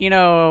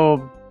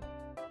Pino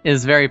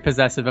is very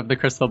possessive of the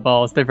crystal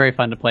balls. They're very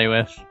fun to play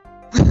with.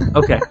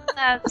 Okay.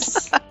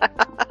 That's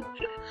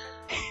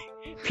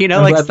Pino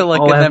I'm likes glad to look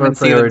all at have them our and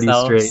see priorities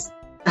themselves.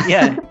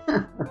 Yeah.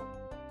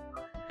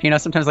 Pino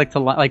sometimes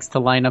likes to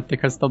line up the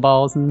crystal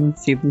balls and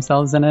see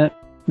themselves in it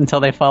until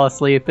they fall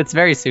asleep. It's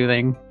very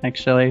soothing,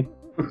 actually.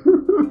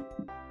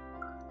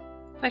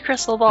 my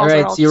crystal All balls. are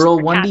right, all so you just roll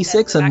for 1d6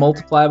 catnip and back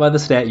multiply by the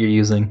stat you're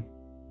using.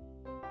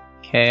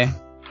 Okay.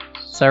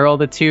 So I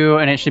rolled a 2,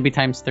 and it should be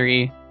times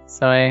 3.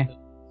 So I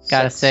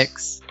got a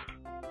 6.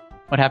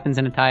 What happens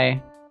in a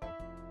tie?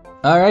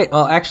 All right.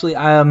 Well, actually,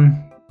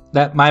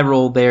 that my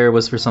roll there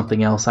was for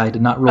something else. I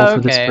did not roll for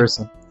this Okay.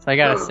 person. So I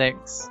got a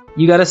 6.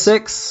 You got a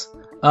 6.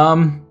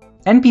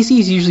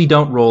 NPCs usually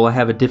don't roll. I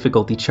have a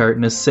difficulty chart,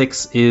 and a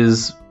 6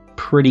 is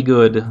pretty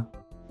good.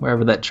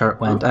 Wherever that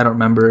chart went, I don't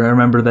remember. I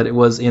remember that it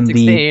was in 6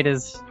 to the 8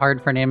 is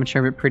hard for an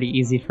amateur, but pretty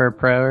easy for a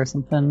pro or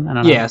something. I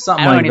don't know. yeah,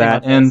 something I don't know like anything that.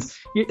 about And this.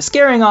 you're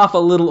scaring off a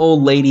little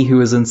old lady who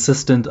is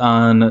insistent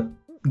on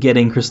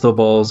getting crystal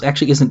balls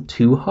actually isn't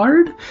too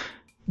hard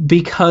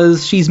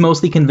because she's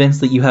mostly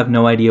convinced that you have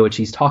no idea what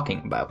she's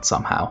talking about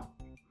somehow.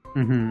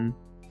 Mhm.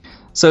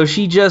 So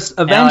she just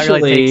And all it really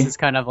eventually, takes is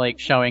kind of like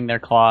showing their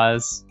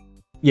claws.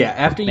 yeah,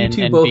 after you and-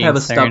 two and both being have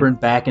a stern. stubborn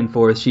back and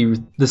forth, she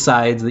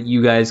decides that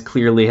you guys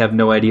clearly have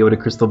no idea what a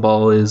crystal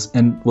ball is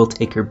and will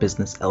take her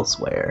business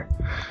elsewhere.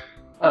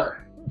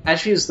 As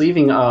she's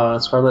leaving,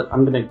 Scarlet,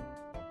 I'm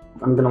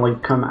gonna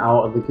like come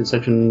out of the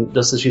concession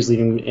just as she's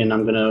leaving, and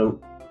I'm gonna,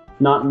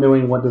 not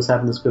knowing what just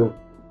happened, just go,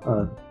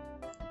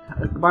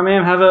 goodbye,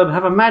 ma'am. Have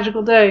a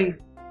magical day.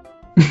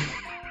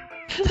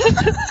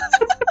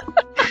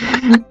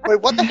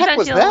 Wait, what the heck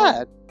was Potential.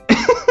 that?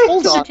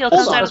 Hold on, Potential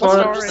hold on. comes out That's what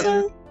of I'm the just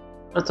story. saying.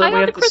 That's I all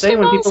we got the have to say crystal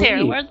when balls people here.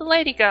 leave. Where'd the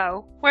lady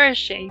go? Where is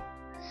she?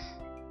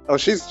 Oh,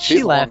 she's She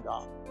long left.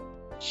 gone.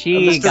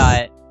 She Mr.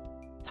 got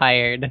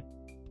tired.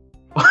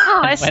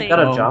 Oh, I Went see. Got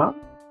a home. job?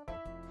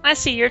 I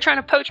see. You're trying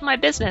to poach my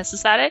business.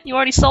 Is that it? You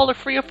already sold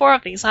 3 or 4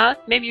 of these, huh?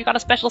 Maybe you got a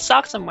special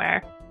stock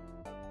somewhere.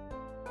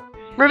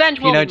 Revenge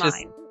will be just-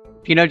 mine.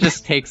 Pino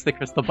just takes the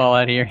crystal ball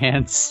out of your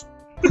hands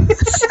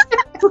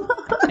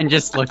and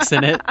just looks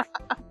in it.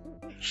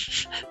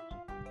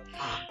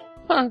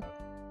 Huh.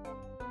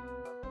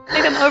 I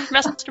think I'm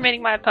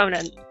overestimating my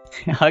opponent.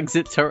 hugs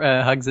it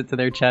to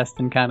their chest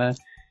and kind of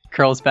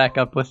curls back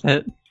up with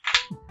it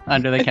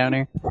under the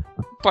counter.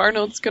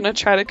 Barnold's gonna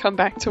try to come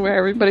back to where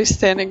everybody's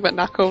standing, but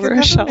knock You over can a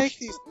never shelf. make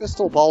these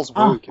crystal balls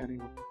Oh. work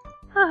anymore.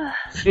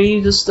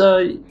 You just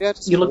Yeah,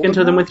 just you look hold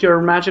into them up. with your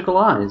magical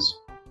eyes.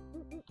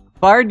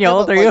 Barnyard,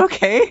 Yeah, but, are you like-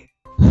 okay?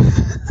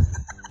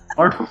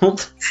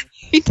 Arnold.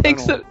 He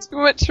takes up too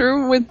much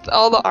room with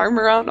all the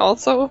armor on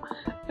also,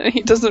 and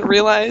he doesn't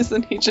realize,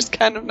 and he just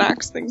kind of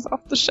knocks things off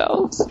the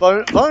shelves.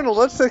 Arnold,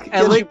 let's get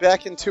you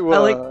back into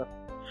I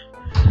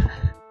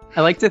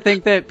like to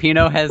think that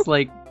Pino has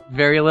like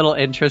very little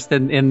interest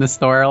in the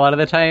store a lot of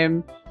the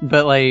time,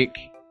 but like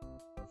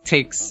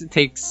takes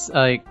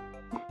like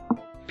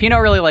Pino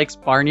really likes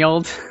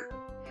Barnyard.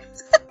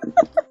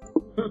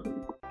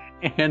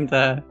 And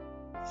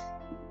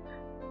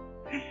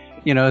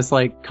it's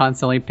like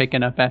constantly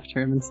picking up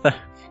after him and stuff.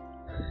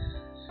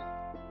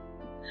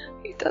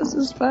 He does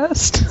his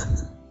best.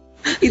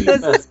 He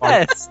does his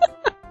best.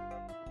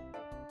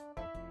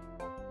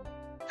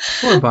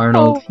 Poor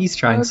Barnold. Oh, He's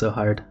trying God. so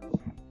hard.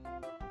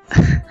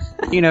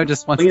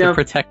 Just wants Clean to up.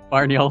 protect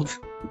Barnyard.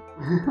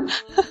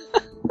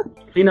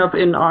 Clean up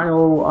in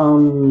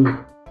aisle,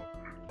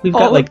 We've All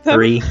got of like them?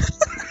 3.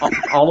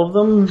 all of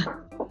them.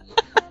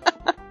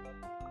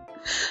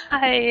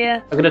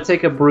 I I'm gonna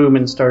take a broom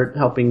and start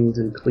helping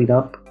to clean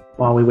up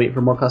while we wait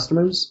for more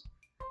customers.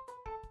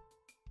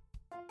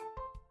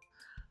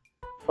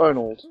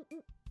 Arnold.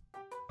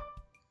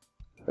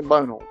 Hey,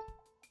 Arnold.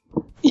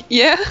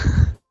 Yeah.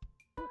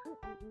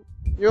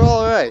 You're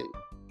alright.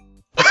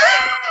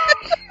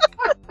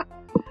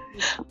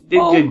 Did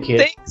Oh, good, kid.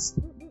 Thanks.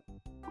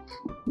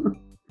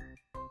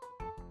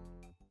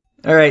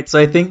 Alright, so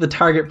I think the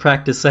target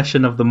practice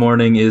session of the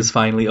morning is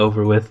finally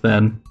over with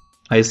then.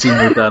 I assume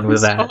we're done with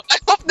So, that. I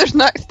hope there's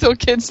not still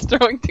kids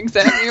throwing things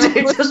at me.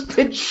 They've just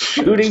been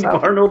shooting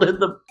Arnold in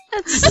the.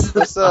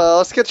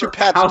 Let's get you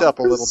patched up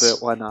a little bit,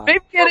 why not?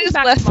 Maybe it is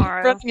Back less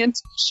tomorrow. running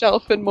into the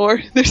shelf and more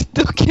there's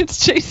still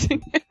kids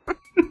chasing him.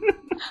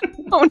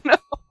 Oh no.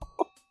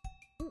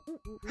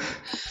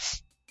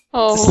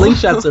 Oh.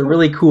 Slingshots are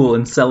really cool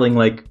and selling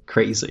like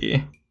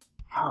crazy.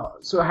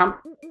 So how?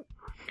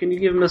 Can you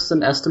give us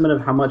an estimate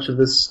of how much of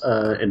this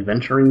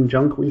adventuring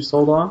junk we've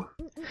sold off?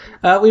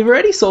 We've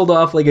already sold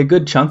off like a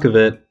good chunk of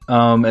it.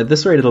 At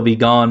this rate, it'll be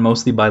gone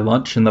mostly by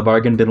lunch, and the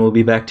bargain bin will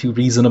be back to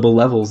reasonable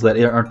levels that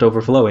aren't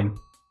overflowing.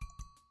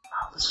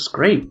 Oh, this is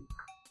great.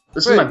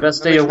 This Great, is my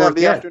best then day we of can have work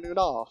the yet. afternoon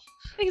off.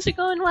 things are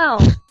going well.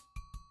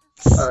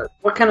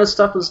 What kind of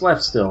stuff is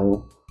left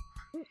still?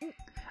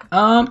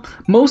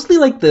 Mostly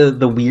like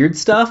the weird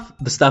stuff,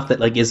 the stuff that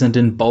like isn't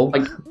in bulk.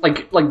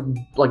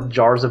 Like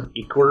jars of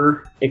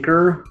ichor.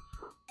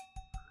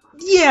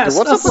 Yeah, Dude,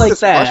 what's stuff up with like this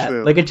that.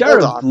 mushroom? Like a jar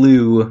Hold of on.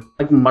 glue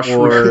Like or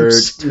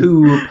mushrooms.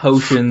 2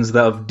 potions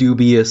of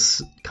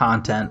dubious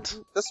content.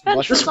 This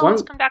Adventure mushroom. one-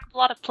 zones come back with a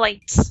lot of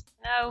plates.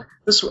 No.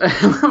 This like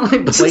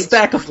It's a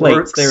stack of plates.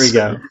 works. There we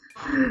go.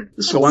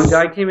 This one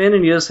guy came in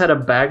and he just had a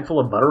bag full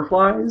of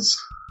butterflies.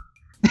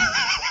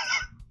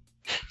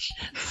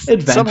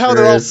 Adventurers. Somehow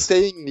they're all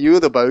staying near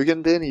the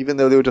bargain bin, even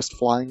though they were just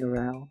flying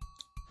around.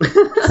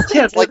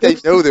 Yeah, it's like they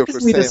know they're for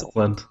reasonably sale.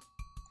 disciplined.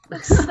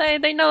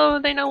 They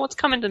know what's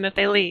coming to them if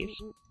they leave.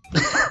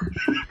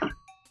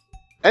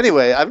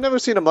 Anyway, I've never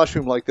seen a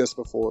mushroom like this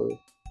before.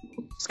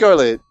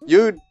 Scarlet,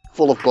 you're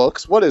full of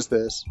books. What is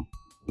this?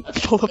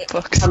 Full of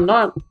books. I'm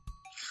not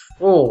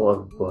full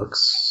of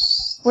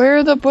books. Where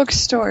are the books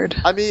stored?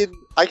 I mean,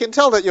 I can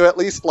tell that you're at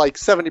least like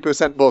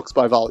 70% books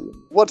by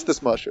volume. What's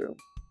this mushroom?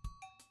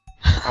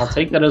 I'll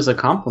take that as a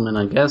compliment,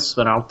 I guess,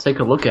 but I'll take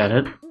a look at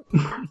it.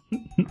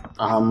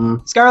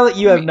 Scarlet,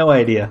 you have no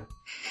idea.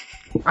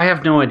 I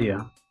have no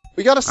idea.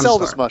 We gotta sell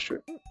this sorry.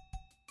 mushroom.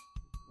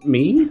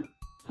 Me?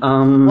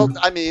 Well,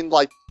 I mean,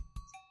 like...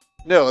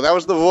 No, that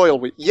was the royal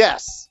we.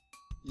 Yes!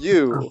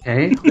 You.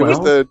 Okay, It was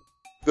well,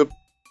 the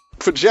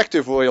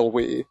projective royal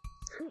we.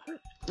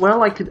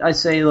 well, I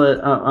say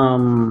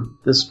that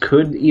this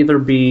could either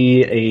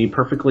be a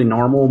perfectly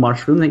normal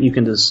mushroom that you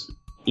can just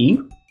eat,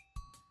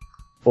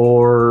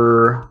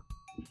 or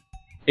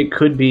it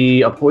could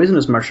be a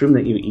poisonous mushroom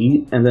that you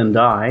eat and then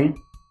die,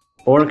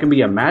 or it can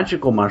be a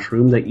magical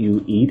mushroom that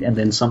you eat and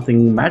then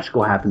something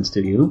magical happens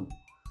to you.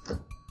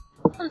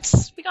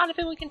 We got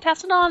anything we can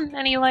test it on?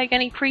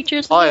 Any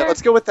creatures in Alright, here?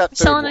 let's go with that third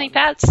Selling one. any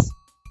pets?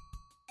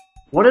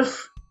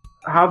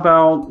 How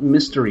about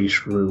mystery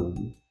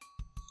shroom?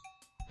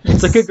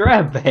 It's like a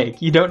grab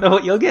bag. You don't know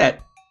what you'll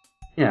get.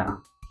 Yeah.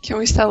 Can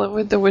we sell it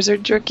with the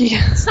wizard jerky?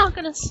 It's not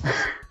gonna.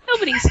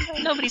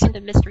 Nobody's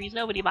into mysteries.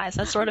 Nobody buys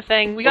that sort of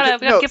thing. We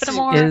gotta No, give it a see-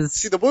 more.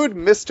 See, the word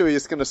mystery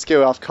is gonna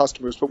scare off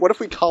customers, but what if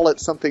we call it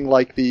something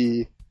like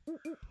the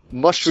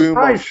mushroom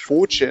of Surprise.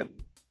 fortune?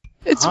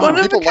 It's Oh. one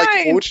of a People like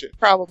kind, fortune.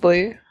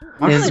 probably. Is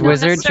Not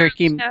wizard necessarily,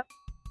 jerky you know.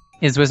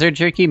 is wizard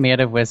jerky made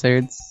of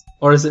wizards?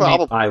 Or is it Probably.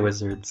 made by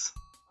wizards?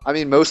 I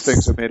mean, most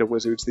things are made of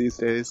wizards these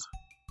days.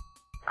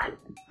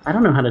 I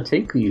don't know how to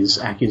take these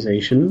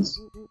accusations.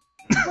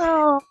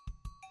 Well,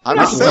 I'm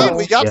Not just saying, well.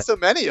 we got Yeah. so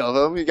many of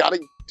them, we gotta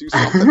do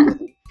something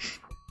with it.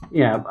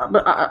 Yeah,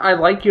 but I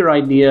like your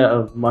idea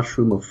of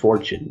mushroom of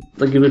fortune.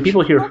 Like when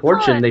people hear Oh,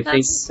 fortune, God,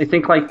 they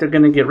think like they're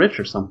gonna get rich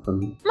or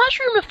something.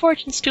 mushroom of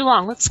fortune's too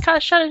long. Let's kind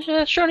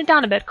of shorten it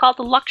down a bit. Call it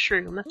the luck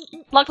shroom.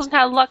 Luck doesn't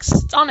have luck's.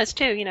 It's honest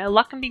too.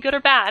 Luck can be good or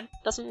bad.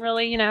 Doesn't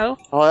really,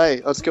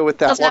 Alright, let's go with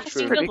that Doesn't have to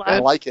luxury. seem good I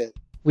luck. like it.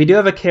 We do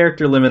have a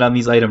character limit on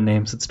these item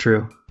names, it's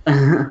true.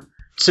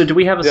 So do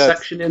we have a Yes.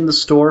 section in the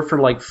store for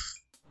like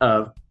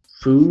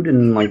food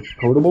and like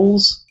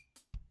potables?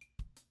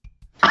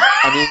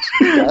 I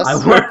mean,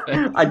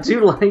 yes. I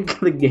do like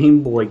the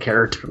Game Boy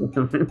character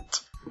limit.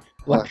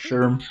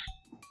 Luxury.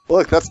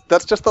 Look,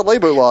 that's just the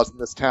labor laws in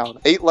this town.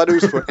 8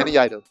 letters for any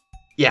item.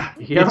 Yeah,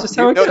 Yeah. it's just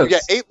how it No, goes. you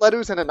get 8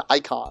 letters and an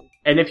icon.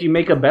 And if you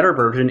make a better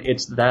version,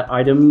 it's that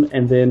item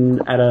and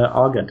then add a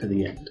aga to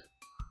the end.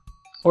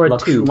 Or a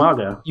 2.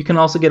 Lakshmaga. You can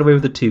also get away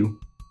with a 2.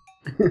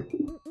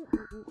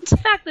 It's the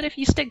fact that if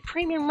you stick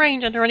premium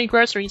range under any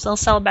groceries, they'll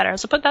sell better.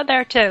 So put that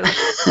there too.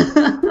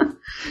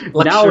 Now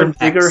Luxury in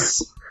bigger.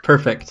 X.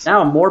 Perfect.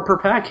 Now more per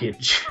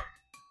package.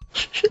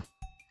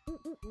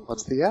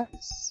 What's the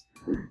X?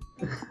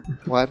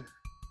 What?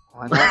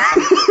 Why not?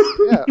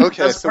 Yeah,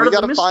 okay, That's so part we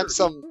of the gotta find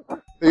mystery. some...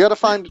 We gotta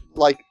find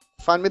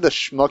me the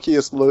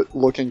schmuckiest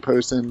looking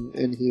person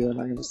in here, and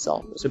I'm gonna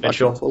sell this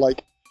Eventual. fucker for,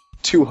 like,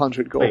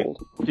 200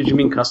 gold. Wait, did you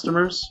mean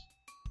customers?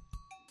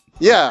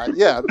 Yeah,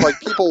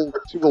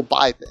 people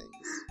buy things.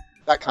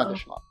 That kind of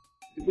schmuck.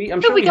 I'm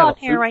Who sure we have got a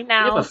here food- right we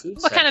have now? a food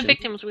What kind of section.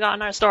 victims we got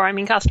in our store? I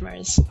mean,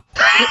 customers.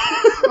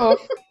 Oh,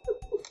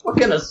 What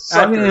kind of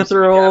I'm going to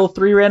throw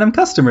 3 random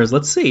customers.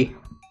 Let's see.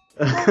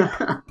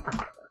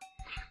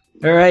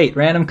 All right,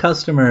 random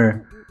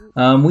customer.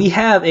 We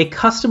have a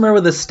customer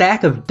with a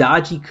stack of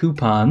dodgy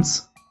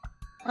coupons.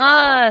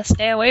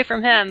 Stay away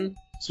from him.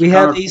 We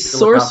have a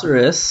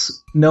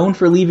sorceress known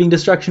for leaving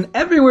destruction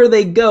everywhere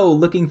they go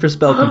looking for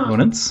spell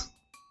components.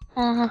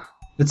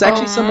 It's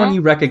actually someone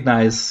you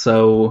recognize,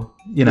 so,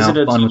 you know, Is it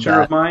a fun with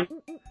teacher of that.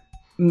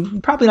 mine?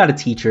 Probably not a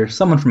teacher,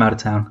 someone from out of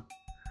town.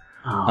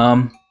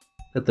 Oh,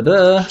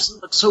 Da-da-da. that's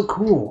so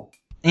cool.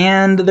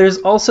 And there's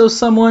also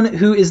someone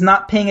who is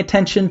not paying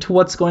attention to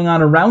what's going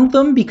on around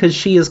them because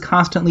she is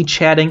constantly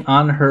chatting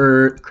on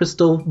her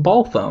crystal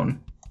ball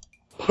phone.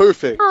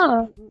 Perfect.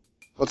 Huh.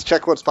 Let's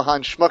check what's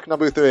behind schmuck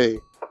number 3.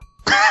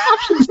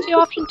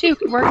 Option two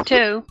could work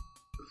too.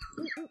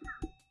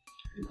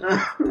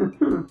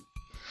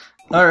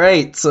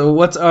 Alright, so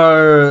what's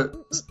our...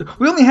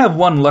 We only have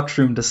one Lux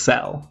Room to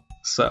sell,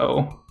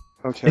 so...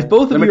 Okay. If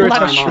both of Let me you are go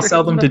trying time to off.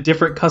 sell them to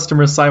different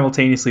customers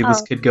simultaneously,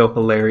 this Oh. could go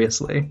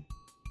hilariously.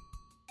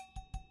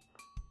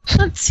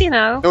 Let's,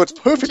 No, it's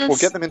perfect. We'll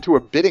Just- get them into a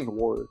bidding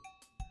war.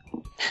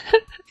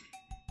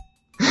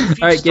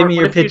 Alright, give me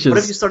your pitches. What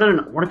if you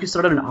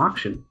started an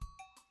auction?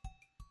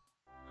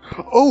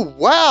 Oh,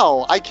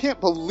 wow! I can't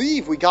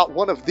believe we got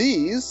one of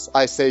these,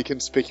 I say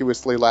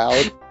conspicuously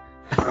loud.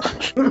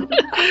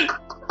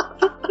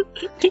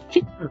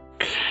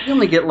 You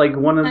only get like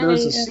one of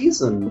those a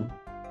season.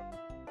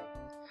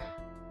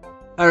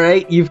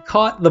 Alright, you've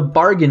caught the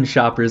bargain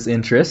shopper's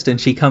interest, and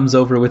she comes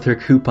over with her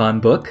coupon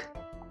book.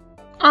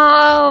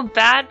 Oh,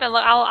 bad, but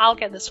I'll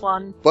get this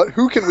one. But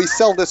who can we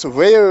sell this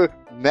rare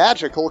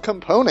magical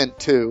component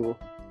to?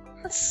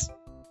 Let's,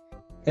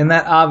 And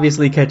that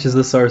obviously catches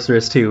the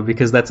sorceress too,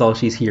 because that's all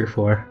she's here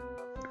for.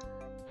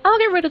 I'll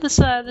get rid of this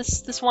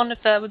this one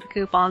with the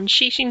coupon.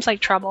 She seems like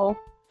trouble.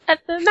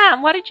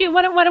 Ma'am,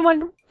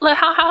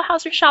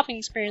 how's your shopping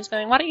experience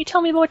going? Why don't you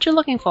tell me what you're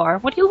looking for?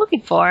 What are you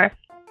looking for?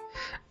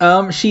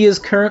 She is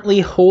currently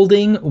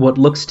holding what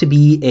looks to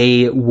be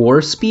a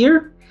war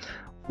spear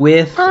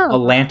with Oh. a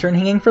lantern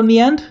hanging from the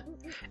end,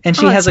 and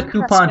she Oh, has a that's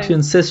coupon to interesting.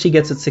 insist she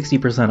gets it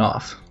 60%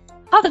 off.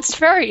 Oh, that's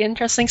very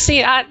interesting.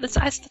 See, that's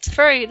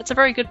a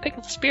very good pick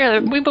of the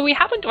spear. But we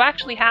happen to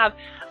actually have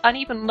an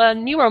even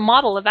newer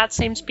model of that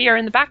same spear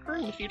in the back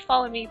room. If you'd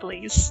follow me,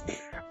 please.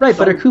 Right,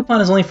 but her coupon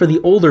is only for the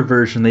older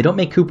version. They don't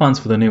make coupons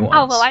for the new ones.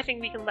 Oh well, I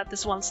think we can let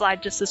this one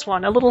slide. Just this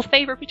one. A little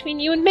favor between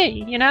you and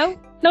me. You know,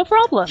 no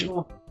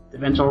problem.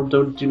 Eventual,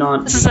 do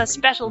not. This is a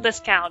special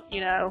discount.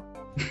 You know,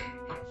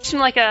 seem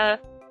like a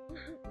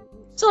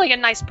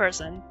nice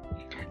person.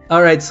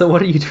 All right, so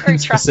what are you Very doing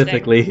trusting.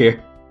 specifically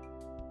here?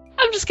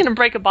 I'm just gonna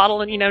break a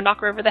bottle and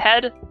knock her over the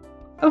head.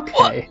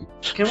 Okay.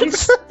 Can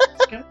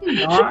we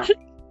not?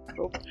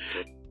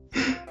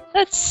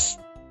 That's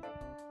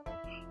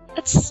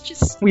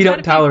just. We gotta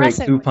don't be tolerate aggressive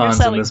when you're coupons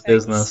in selling this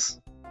things. business.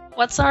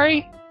 What?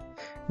 Sorry.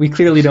 We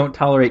clearly don't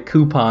tolerate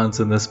coupons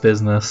in this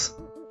business.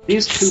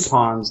 These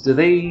coupons, do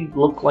they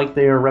look like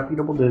they are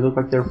reputable? Do they look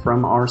like they're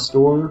from our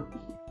store?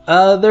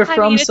 They're I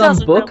from mean, it some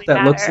doesn't book really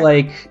that looks matter.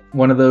 like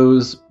one of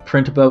those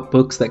print-about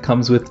books that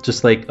comes with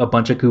just like a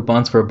bunch of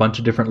coupons for a bunch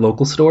of different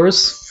local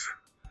stores.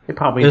 They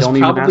probably There's don't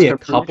even probably ask a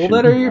for couple permission.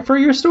 that are for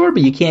your store,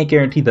 but you can't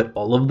guarantee that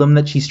all of them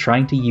that she's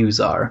trying to use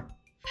are.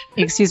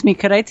 Excuse me,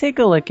 could I take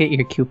a look at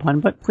your coupon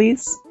book,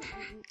 please?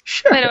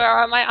 Sure. Wait,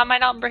 am I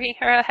not breaking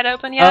her head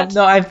open yet?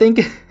 No, I think.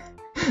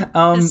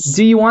 This-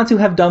 Do you want to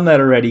have done that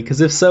already?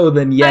 Because if so,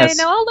 then yes,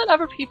 I know. I'll let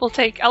other people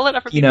could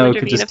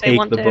intervene just if they take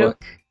want the to.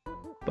 book.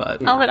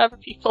 But I'll let other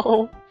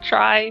people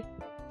try.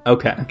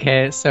 okay.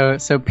 Okay, so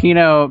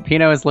Pino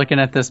is looking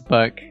at this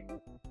book,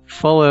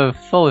 full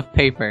of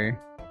paper.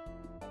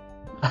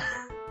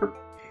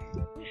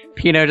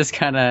 Pino just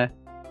kind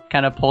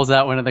of pulls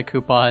out one of the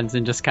coupons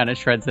and just kind of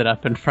shreds it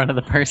up in front of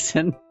the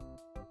person,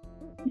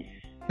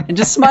 and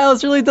just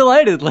smiles really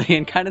delightedly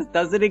and kind of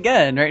does it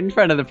again right in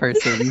front of the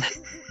person.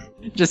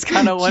 Just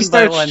kind of one She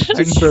by starts one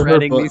shooting starts for her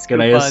shredding book, these and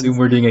coupons. I assume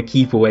we're doing a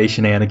keep away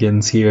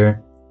shenanigans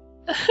here.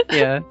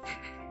 Yeah.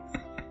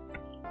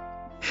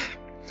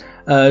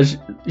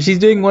 She's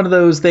doing one of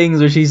those things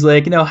where she's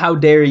like, how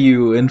dare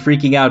you, and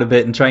freaking out a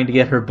bit and trying to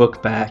get her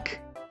book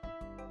back.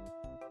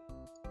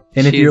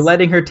 And if you're She's-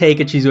 letting her take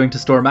it, she's going to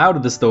storm out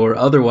of the store.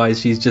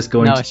 Otherwise, she's just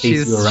going No, to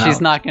chase you around. she's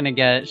not gonna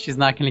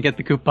get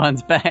the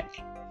coupons back.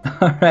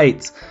 All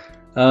right.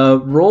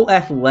 Roll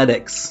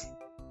athletics.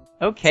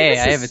 Okay,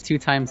 So I this have a is- 2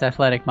 times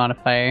athletic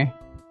modifier.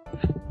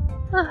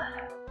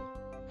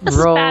 This is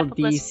Roll bad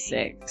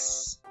publicity.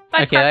 d6.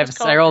 By Okay, I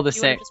practice I rolled a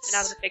you would've 6. just been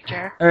out of the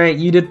picture. All right,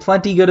 you did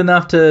plenty good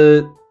enough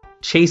to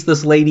chase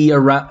this lady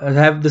around,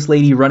 have this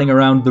lady running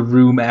around the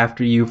room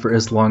after you for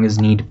as long as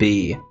need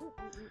be.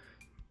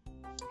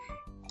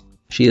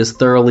 She is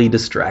thoroughly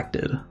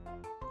distracted.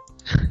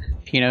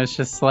 Pino's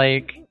just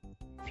like,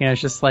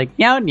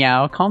 meow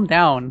meow, calm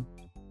down.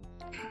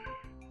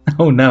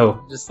 Oh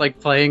no. Just like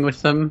playing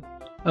with them.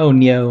 Oh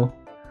no.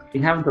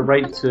 You have the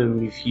right to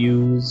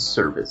refuse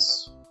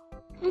service.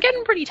 I'm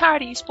getting pretty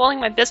tired of you spoiling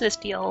my business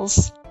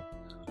deals.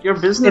 Your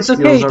business It's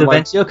okay, deals are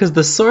like... Daventio, because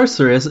the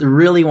sorceress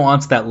really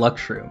wants that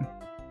Lux Room.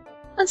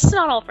 That's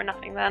not all for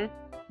nothing then.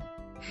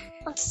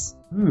 That's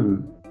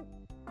Now,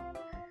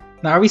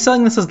 are we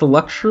selling this as the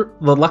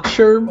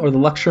Luxurm or the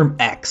Luxurm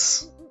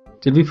X?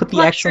 Did we put the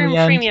X on Luxury the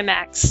end? Premium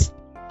X.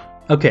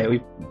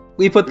 Okay,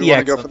 we put We the wanna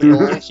X go on for the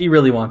there. gold? She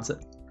really wants it.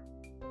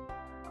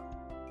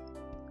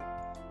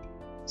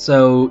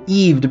 So,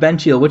 Eve,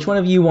 Daventio, which one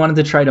of you wanted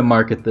to try to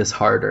market this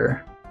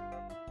harder?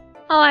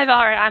 Oh,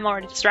 I'm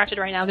already distracted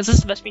right now because this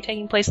is supposed to be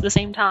taking place at the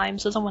same time,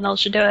 so someone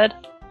else should do it.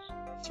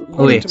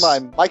 According Wait. to my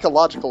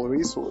mycological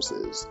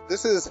resources,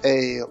 this is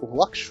a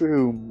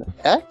Luxroom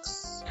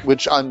X,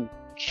 which I'm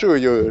sure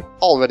you're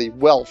already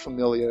well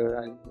familiar.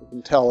 I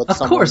can tell it's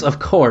Of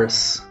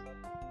course.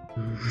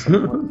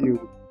 someone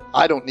you.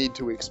 I don't need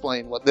to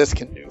explain what this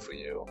can do for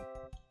you.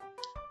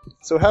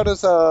 So how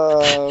does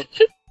I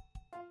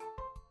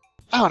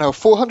don't know,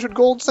 400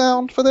 gold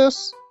sound for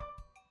this?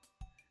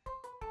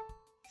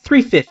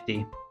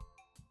 350.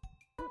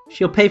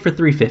 She'll pay for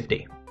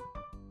 350.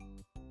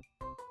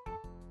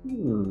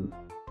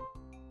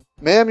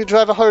 Ma'am, you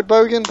drive a hard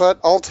bargain, but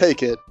I'll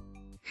take it.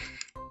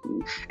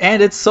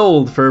 And it's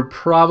sold for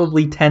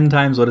probably 10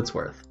 times what it's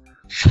worth.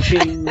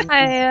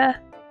 That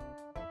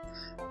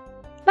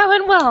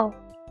went well.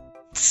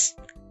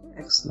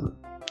 Excellent.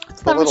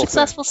 It's not a little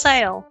successful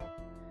sale.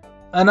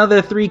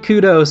 Another 3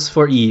 kudos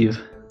for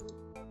Eve.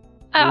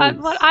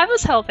 What I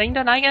was helping,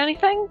 didn't I get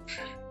anything?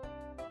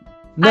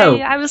 No.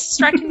 I was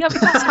distracting the other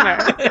customer.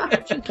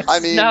 I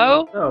mean,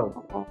 No,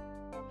 Oh,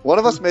 one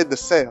of us made the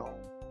sale.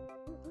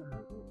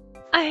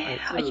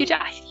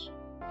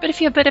 But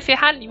if you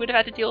hadn't, you would have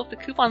had to deal with the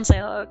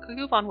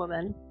coupon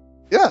woman.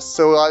 Yes,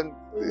 so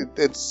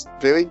it's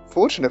very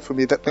fortunate for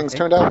me that things Okay.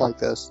 turned out like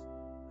this.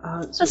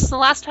 so This is the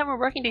last time we're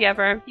working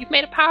together. You've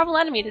made a powerful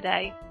enemy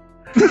today.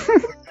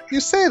 You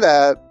say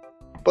that,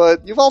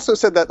 but you've also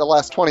said that the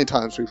last 20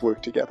 times we've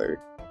worked together.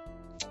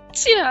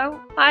 So,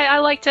 I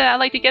like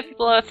to give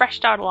people a fresh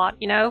start a lot.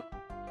 I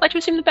like to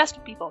assume the best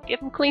of people. Give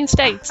them clean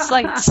states.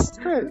 That's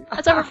great.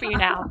 That's over for you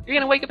now. You're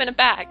gonna wake up in a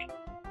bag.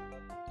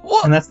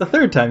 And that's the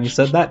third time you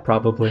said that,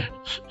 probably.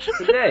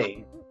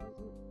 today.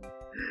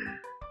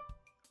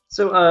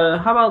 So,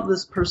 how about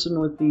this person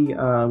with the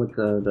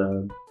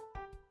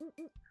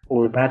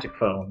magic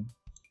phone?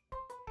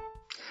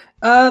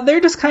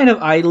 They're just kind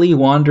of idly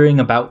wandering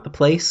about the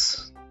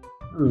place.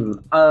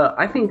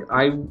 I think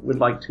I would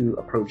like to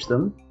approach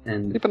them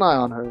and. Keep an eye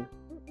on her.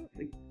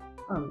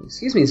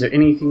 Excuse me, is there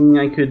anything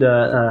I could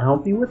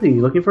help you with? Are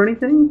you looking for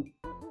anything?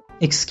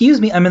 Excuse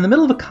me, I'm in the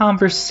middle of a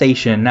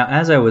conversation. Now,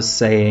 as I was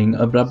saying...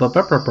 That's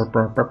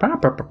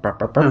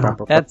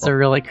a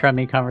really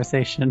crummy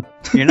conversation.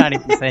 You're not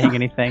even saying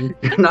anything.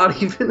 You're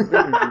not even.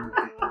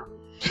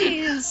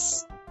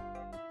 She's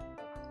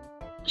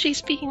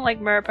speaking like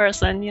mer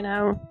person.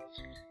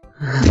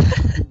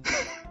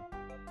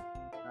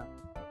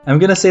 I'm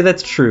gonna say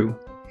that's true.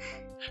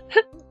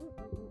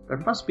 There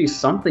must be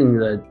something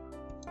that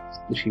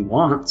she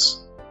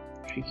wants.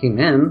 She came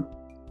in.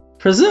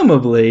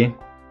 Presumably.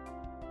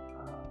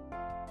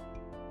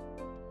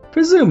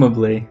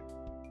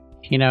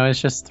 Pino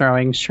is just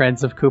throwing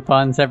shreds of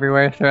coupons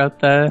everywhere throughout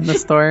the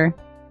store,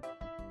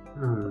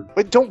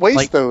 Wait, don't waste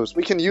Like- those.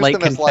 We can use like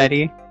them as like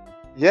confetti.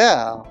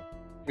 yeah.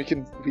 We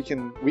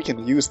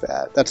can use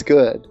that. That's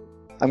good.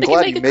 I'm We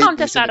glad can you make a made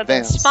contest these in out of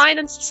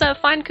advance. this.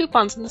 Find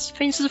coupons and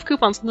pieces of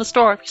coupons in the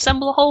store. If you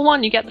assemble a whole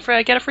one, you get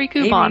a free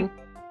coupon.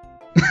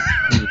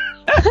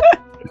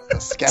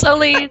 It's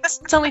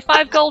only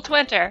 5 gold to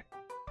enter.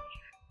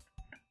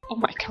 Oh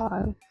my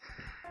god.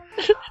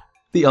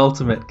 The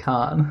ultimate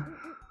con.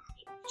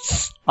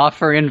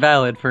 Offer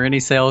invalid for any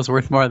sales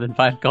worth more than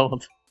 5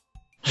 gold.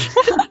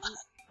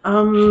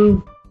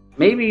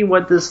 Maybe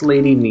what this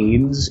lady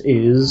needs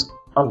is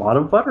a lot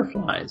of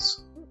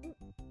butterflies.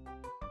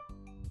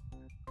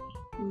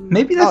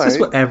 Maybe that's just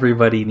Alright. what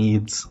everybody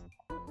needs.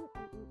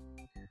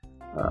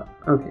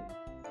 Okay.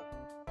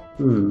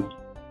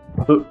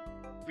 But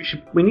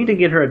we need to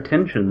get her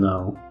attention,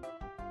 though.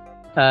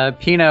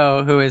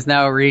 Pino, who has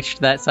now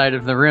reached that side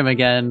of the room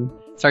again,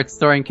 starts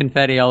throwing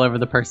confetti all over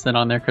the person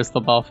on their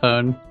crystal ball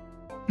phone.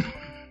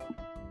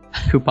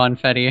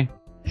 Coupon-fetti.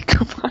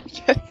 Coupon.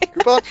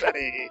 Coupon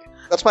Fetty.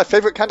 That's my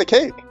favorite kind of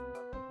cake.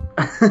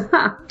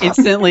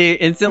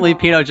 Instantly,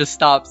 Pino just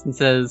stops and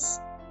says,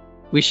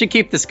 "We should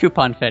keep this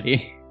coupon,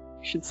 Fetty.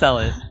 We should sell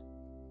it."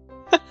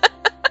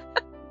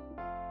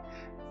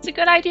 It's a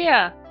good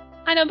idea.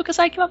 I know because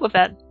I came up with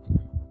it.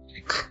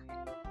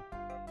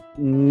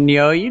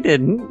 No, you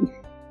didn't.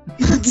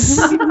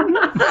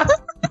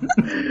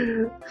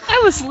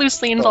 I was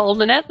loosely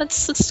involved in it.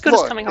 That's as good as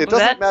Look, coming up it with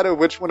doesn't it. matter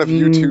which one of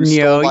you two No,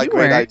 stole my you great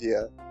weren't.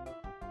 idea.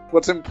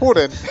 What's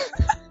important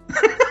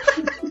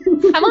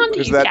I'm on to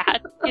Is you, that-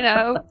 Cat. You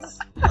know.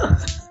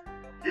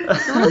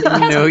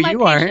 No,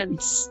 you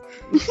aren't. So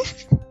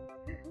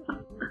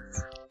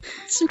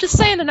I'm just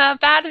saying that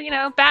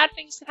bad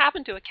things can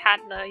happen to a cat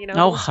in a,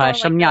 Oh, little store hush!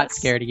 like I'm not this.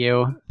 scared of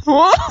you.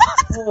 What?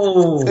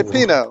 Oh. Hey,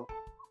 Pino.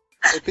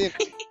 Hey,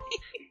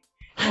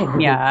 Pino.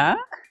 Yeah.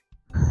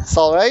 It's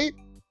alright?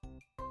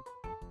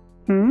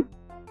 Hmm.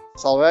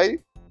 It's alright?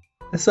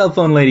 The cell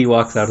phone lady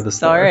walks out of the It's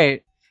store. all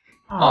right.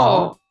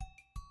 Oh.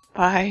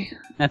 Bye.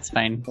 That's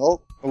fine.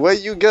 Well, away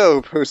you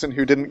go, person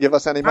who didn't give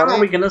us any How are we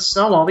money. gonna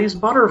sell all these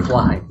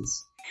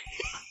butterflies?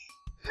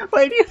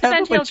 Why do you have a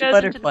Sentinel bunch of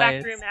goes into the back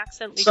butterflies? room and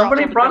accidentally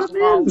Somebody drops brought all the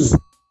them in. crystal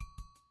balls.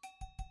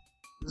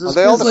 Is Are this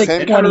they all because, the like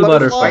same 20 kind of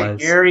butterflies. butterfly?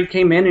 Gary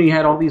came in and he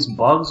had all these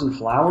bugs and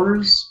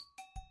flowers?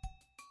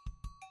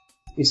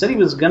 He said he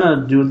was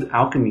gonna do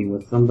alchemy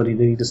with them, but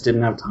he just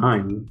didn't have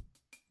time.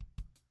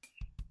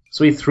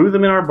 So he threw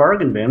them in our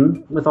bargain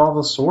bin with all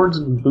the swords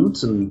and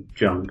boots and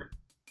junk.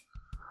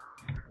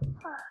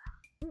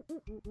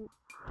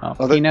 Oh,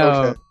 Oh,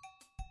 okay.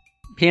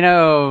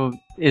 Pino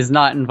is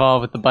not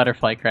involved with the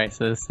butterfly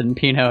crisis, and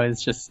Pino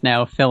is just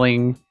now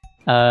filling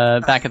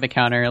back at the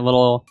counter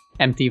little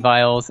empty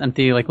vials,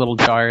 empty like little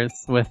jars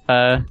with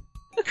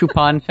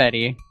coupon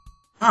Fetty.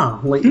 Ah,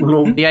 like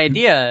little... The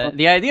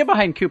idea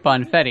behind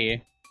coupon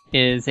Fetty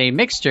is a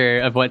mixture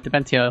of what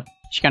Deventio.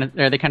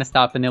 They kind of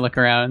stop and they look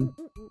around,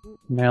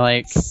 and they're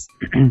like,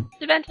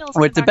 Deventiel's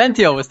what the back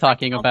Deventio room was with all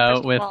talking the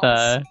about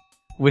crystal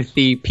with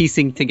the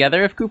piecing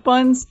together of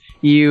coupons.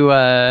 You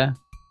buy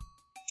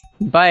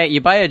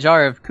a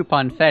jar of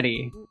coupon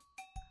Fetty,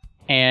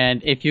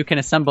 and if you can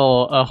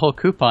assemble a whole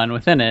coupon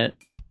within it,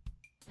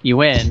 you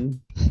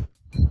win.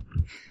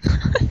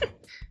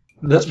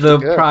 That's The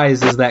pretty good.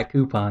 prize is that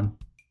coupon.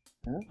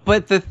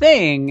 But the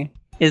thing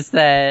is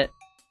that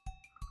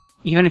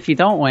even if you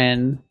don't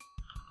win,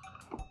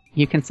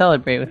 you can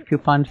celebrate with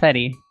coupon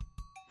Fetty.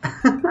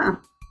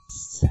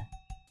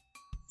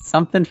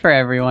 Something for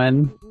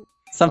everyone.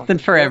 Something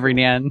for every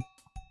Nan.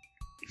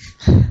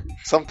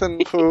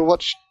 Something for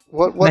what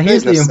Now they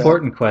here's the just said.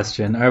 important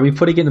question. Are we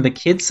putting it in the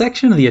kids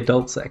section or the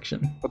adult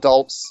section?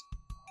 Adults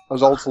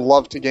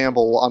love to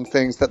gamble on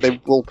things that they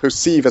will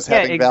perceive as Yeah,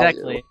 having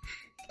exactly. value.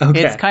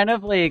 Okay.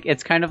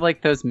 It's kind of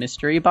like those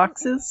mystery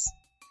boxes.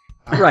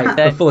 Right, that-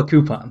 they're full of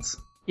coupons.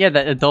 Yeah,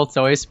 that adults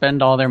always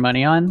spend all their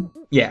money on.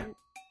 Yeah.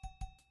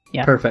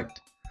 Yeah. Perfect.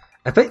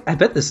 I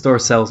bet the store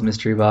sells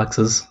mystery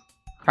boxes.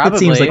 Probably. It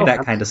seems like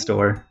that kind of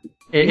store.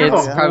 It's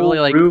Yeah. probably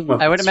like Room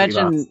of I would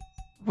mystery imagine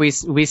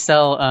we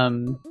sell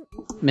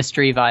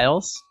mystery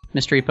vials,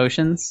 mystery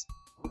potions,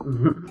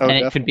 Mhm. Oh, and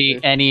it could be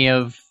definitely. any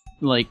of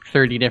like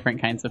 30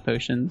 different kinds of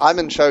potions. I'm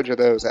in charge of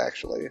those,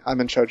 actually.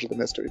 I'm in charge of the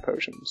mystery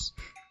potions.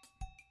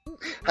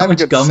 How Have a much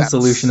good gum sense.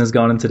 solution has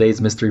gone in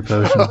today's mystery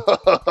potion?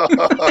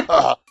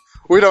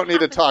 We don't need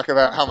to talk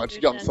about how much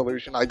gum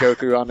solution I go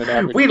through on an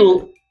average.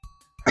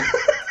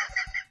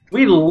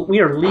 We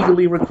are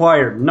legally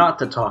required not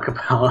to talk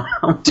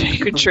about Do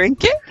you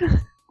drink it?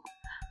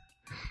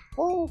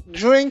 Well,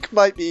 drink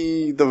might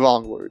be the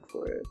wrong word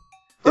for it.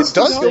 Let's It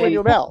does just go say- in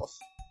your mouth.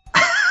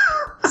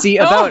 See,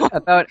 about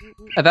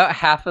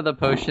half of the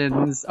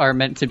potions are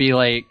meant to be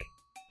like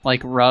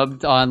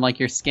rubbed on like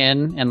your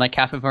skin, and like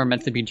half of them are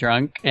meant to be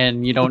drunk,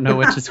 and you don't know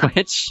which is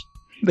which.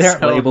 They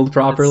aren't So, labeled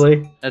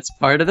properly. That's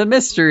part of the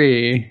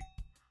mystery.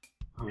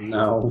 Oh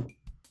no.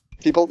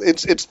 People,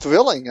 it's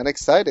thrilling and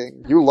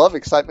exciting. You love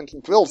excitement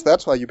and thrills.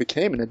 That's why you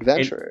became an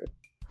adventurer.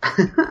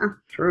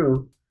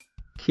 True.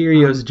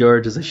 Curios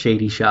George is a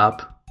shady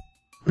shop.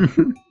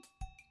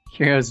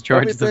 Heroes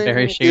George is a very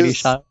Everything shady is-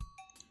 shop.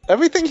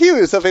 Everything here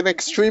is of an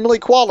extremely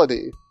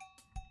quality.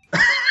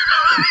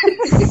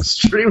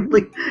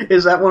 Extremely.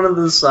 Is that one of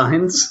the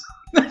signs?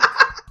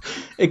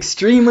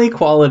 Extremely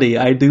quality.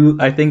 I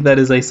think that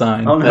is a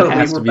sign. Oh no, that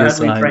has we to were be a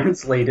badly sign.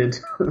 translated.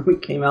 We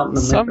came out in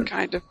the Some middle.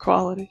 kind of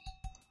quality.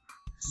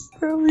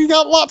 We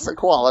got lots of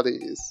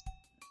qualities.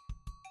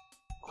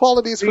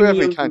 Qualities for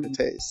every kind of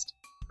taste.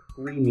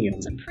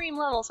 Premium. Supreme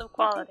levels of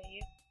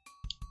quality.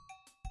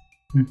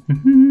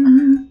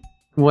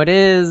 What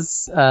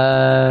is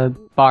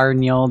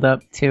Barnyald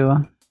up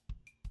to?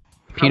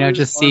 Pino Probably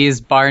just fun.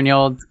 sees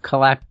Barnyald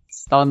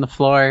collapsed on the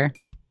floor.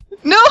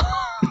 No!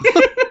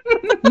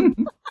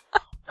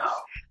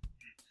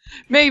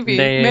 Maybe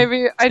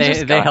I they-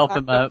 just they got help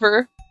him knocked up.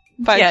 over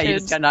by Yeah, you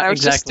kids. just got and knocked- I was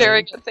just exactly.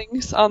 staring at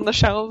things on the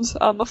shelves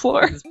on the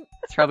floor.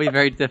 It's probably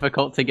very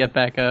difficult to get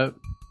back up.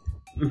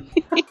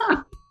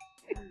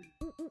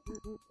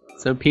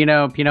 So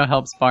Pino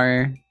helps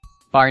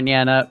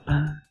Barnyan up.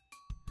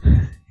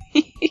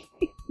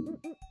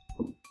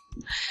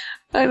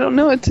 I don't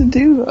know what to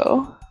do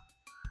though.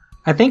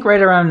 I think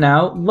right around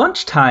now,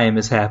 lunchtime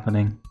is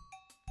happening.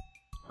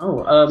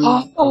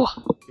 Oh,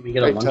 can we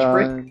get a Break lunch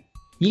break? time.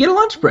 You get a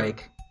lunch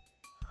break.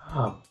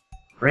 Oh,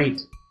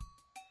 great.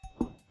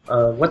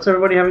 What's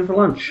everybody having for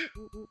lunch?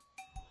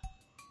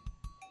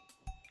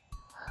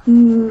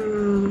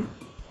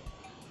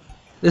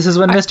 This is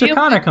when I Mr. feel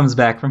Connor comes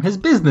back from his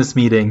business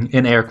meeting,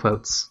 in air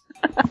quotes.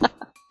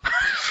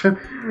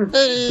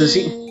 Does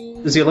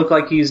he look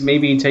like he's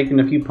maybe taken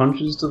a few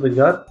punches to the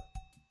gut?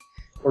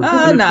 Or given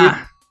a Nah.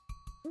 few-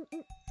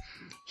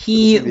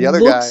 He The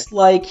other looks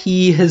like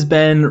he has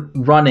been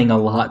running a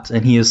lot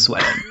and he is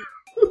sweating.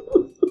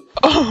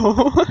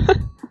 Oh.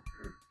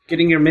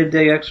 Getting your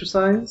midday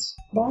exercise,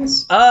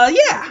 boss?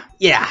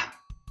 Yeah.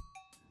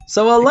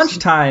 So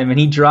lunchtime, and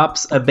he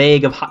drops a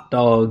bag of hot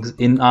dogs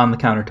on the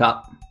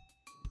countertop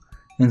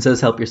and says,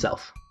 "Help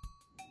yourself."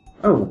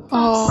 Oh,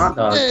 Oh. hot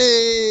dogs.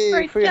 Hey,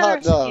 Very free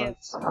hot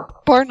generous dogs.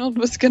 Barnold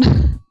was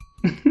gonna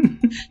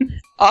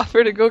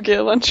offer to go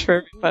get lunch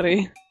for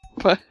everybody,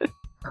 but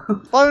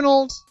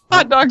Arnold!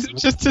 hot dogs are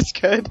just as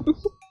good.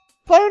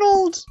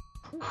 Arnold!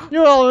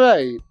 You're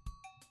alright.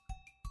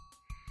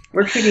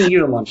 We're treating you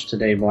to lunch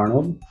today,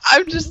 Arnold.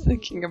 I'm just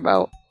thinking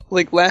about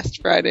like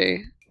last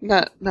Friday,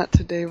 not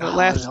today, but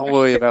last. Don't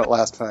worry about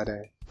last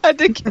Friday. I had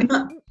to get.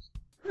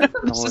 This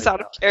worry is out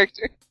of about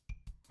character.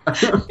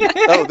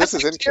 Oh, this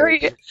is in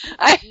character.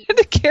 I had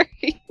to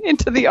carry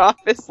into the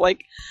office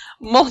like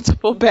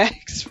multiple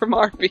bags from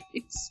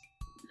Arby's.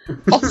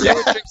 Also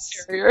a drink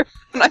carrier.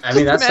 And I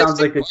mean, that just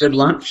sounds like a good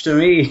lunch to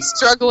me.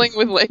 struggling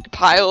with like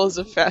piles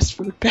of fast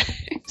food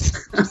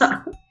bags.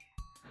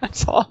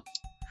 That's all.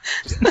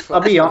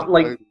 I'll be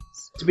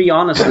to be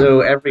honest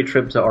though, every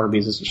trip to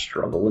Arby's is a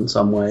struggle in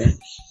some way.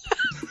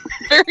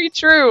 Very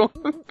true.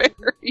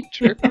 Very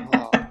true.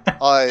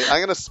 Alright,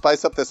 I'm gonna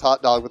spice up this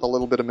hot dog with a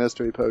little bit of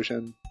mystery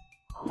potion.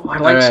 Oh, I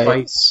like Alright.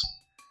 spice.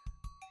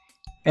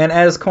 And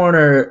as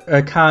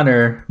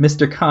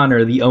Mr.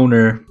 Connor, the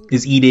owner,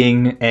 is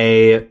eating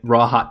a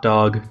raw hot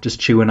dog, just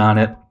chewing on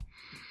it,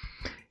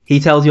 he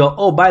tells you,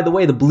 "Oh, by the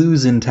way, the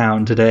Blue's in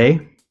town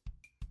today.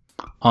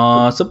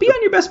 So be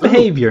on your best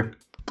behavior.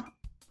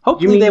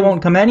 Hopefully they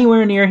won't come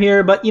anywhere near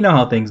here, but you know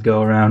how things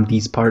go around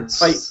these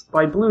parts."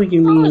 By blue,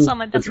 you Oh, mean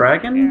someone the doesn't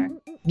dragon?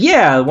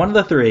 Yeah, one of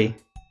the three.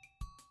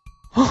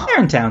 They're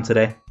in town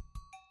today.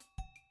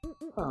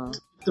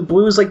 The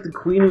blue is like the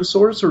queen of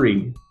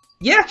sorcery.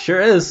 Yeah,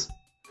 sure is.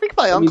 I think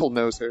my uncle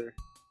knows her.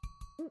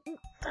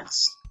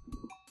 That's...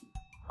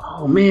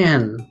 Oh,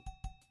 man.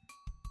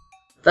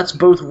 That's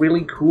both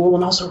really cool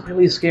and also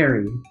really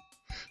scary.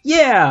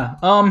 Yeah,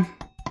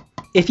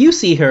 if you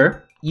see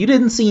her, you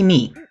didn't see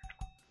me.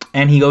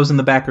 And he goes in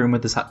the back room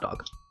with his hot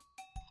dog.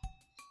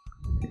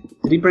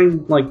 Did he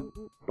bring, like,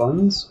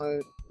 buns? Right.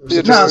 Or was it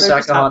Yeah, just No, a they're sack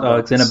just of hot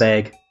dogs in a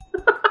bag.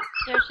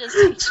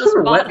 It's just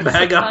A wet bought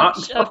bag of hot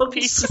bunch of dogs.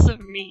 pieces of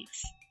meat.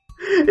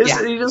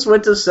 Yeah. He just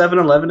went to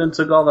 7-Eleven and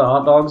took all the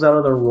hot dogs out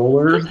of the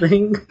roller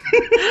thing?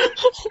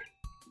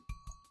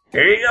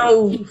 Here you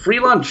go! Free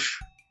lunch!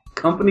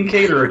 Company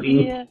catering.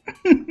 Yeah.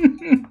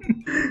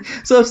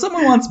 So if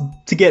someone wants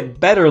to get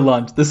better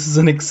lunch, this is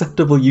an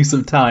acceptable use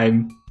of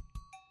time.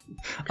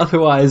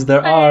 Otherwise,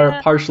 there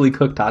are partially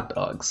cooked hot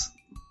dogs.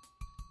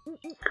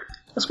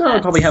 That's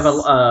gonna probably have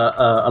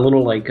a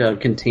little like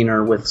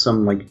container with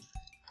some like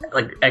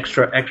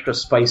extra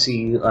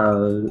spicy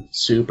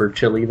soup or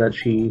chili that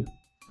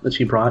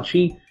she brought.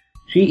 She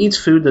eats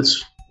food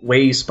that's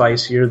way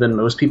spicier than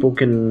most people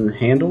can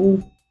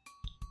handle,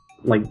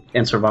 like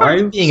and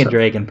survive. Being a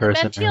dragon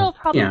person. Ventiel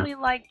probably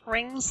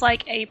brings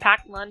like a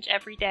packed lunch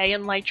every day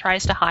and like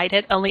tries to hide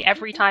it. Only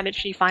every time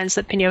she finds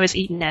that Pinot has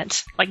eaten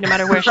it, like no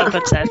matter where she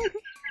puts it.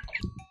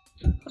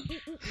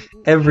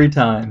 Every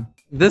time.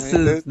 This I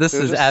mean, is they're this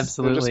is just,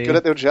 absolutely. They're just good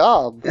at their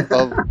job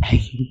of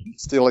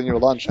stealing your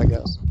lunch, I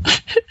guess.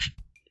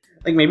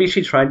 Like maybe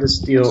she tried to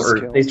steal, or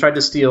Skills. they tried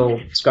to steal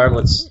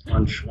Scarlett's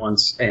lunch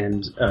once,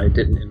 and it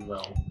didn't end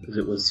well because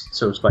it was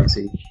so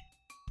spicy,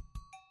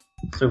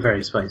 so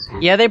very spicy.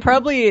 Yeah, they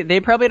probably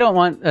don't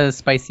want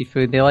spicy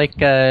food. They like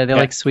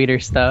like sweeter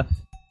stuff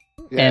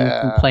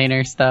Yeah. and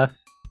plainer stuff.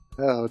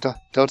 No,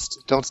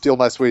 don't steal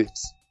my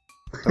sweets.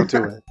 Don't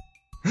do it.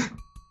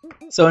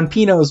 So in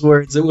Pinot's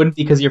words, it wouldn't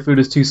be because your food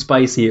is too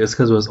spicy, it was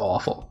because it was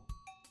awful.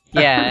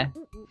 Yeah. So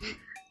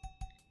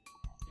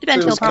it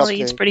Ventiel was probably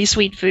cupcake. eats pretty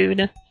sweet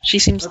food. She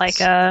seems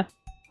like a.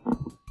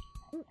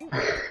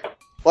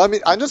 Well, I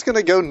mean, I'm just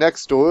gonna go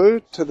next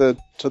door to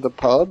the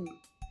pub,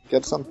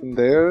 get something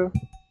there.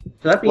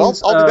 So that Well,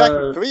 means I'll be back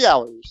in 3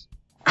 hours.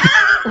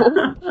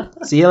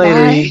 See you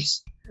later, Bye. Eve.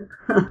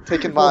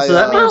 Taking Well, my so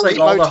that means, like,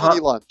 all the martini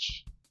hot-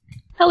 lunch.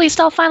 At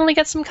least I'll finally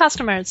get some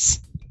customers.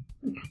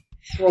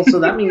 Well, so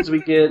that means we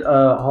get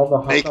all the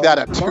hot Make dogs that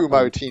a and 2 waffles.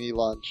 martini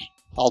lunch.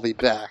 I'll be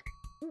back.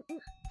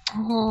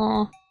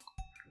 Oh,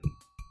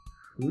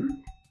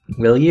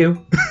 Will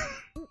you?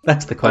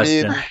 That's the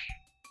question.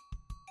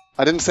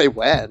 I didn't say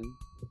when.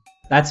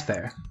 That's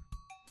fair.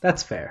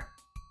 That's fair.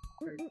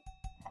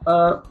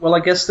 Well, I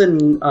guess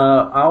then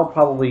I'll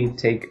probably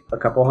take a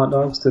couple hot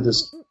dogs to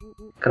just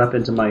cut up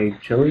into my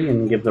chili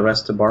and give the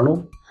rest to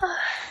Barnold.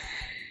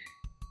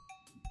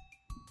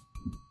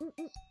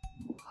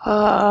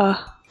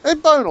 Hey,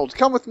 Bonald,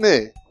 come with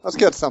me. Let's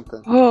get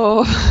something.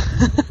 Oh.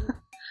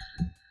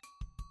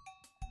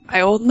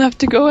 I old enough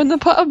to go in the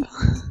pub?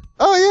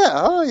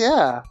 Oh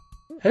yeah.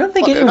 I don't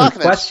think Well, they're anyone not would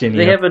gonna- question Do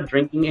they you. have a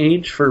drinking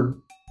age for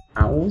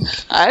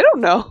owls? I don't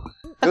know.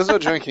 There's no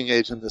drinking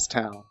age in this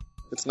town.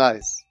 It's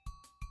nice.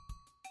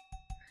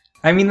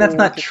 I mean, that's Well,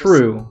 not look at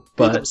true, Be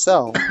but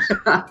themselves.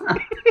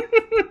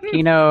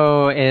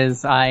 Pino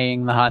is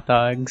eyeing the hot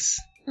dogs.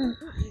 Go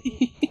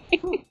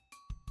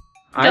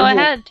I will-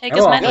 ahead, take I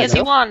as will many offer as you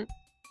them. want.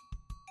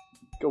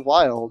 Go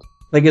wild.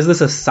 like, is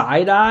this a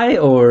side eye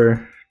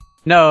or?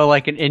 No,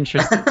 like an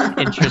interest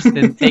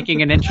in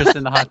taking an interest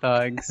in the hot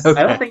dogs.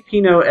 Okay. I don't think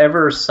Pino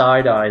ever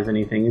side eyes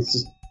anything. It's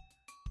just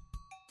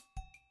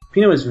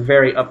Pino is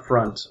very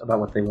upfront about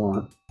what they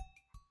want.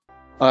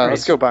 Alright,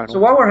 let's go, Bonald. So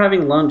while we're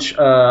having lunch,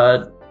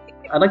 I'd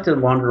like to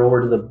wander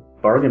over to the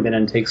bargain bin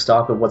and take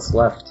stock of what's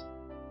left.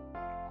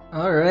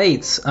 All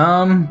right.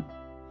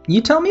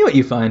 You tell me what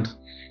you find.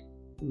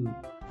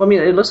 Well, I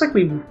mean, it looks like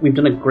we've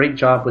done a great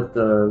job with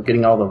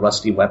getting all the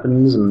rusty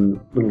weapons and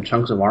little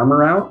chunks of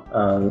armor out.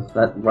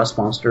 That rust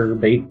monster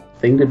bait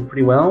thing did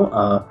pretty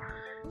well.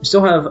 We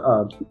still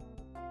have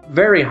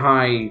very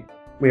high.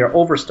 We are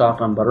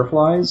overstocked on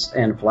butterflies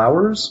and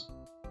flowers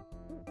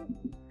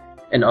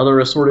and other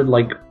assorted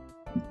like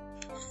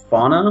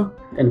fauna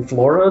and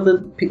flora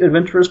that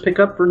adventurers pick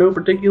up for no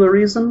particular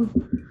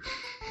reason.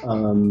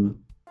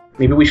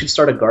 Maybe we should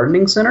start a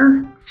gardening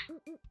center.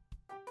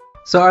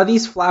 So are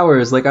these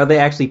flowers, like, are they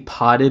actually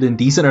potted and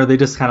decent, or are they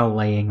just kind of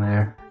laying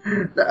there?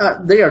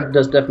 They are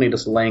just definitely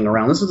just laying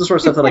around. This is the sort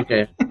of stuff that like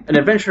an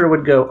adventurer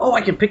would go, "Oh,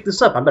 I can pick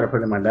this up. I better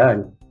put it in my bag."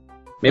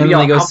 And then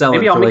they go sell it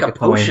maybe I'll for, make like, a a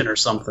coin. potion or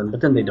something.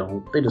 But then they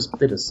don't. They just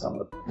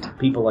sell it to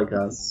people like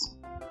us.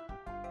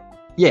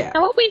 Yeah.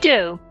 Now what we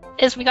do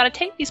is we gotta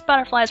take these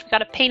butterflies, we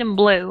gotta paint them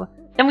blue,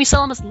 then we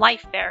sell them as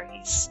life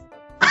berries.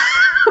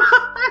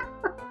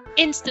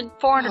 Instant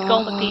 400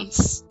 gold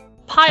apiece.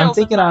 Piles I'm of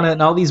thinking on it, money.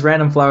 and all these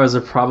random flowers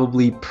are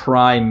probably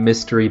prime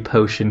mystery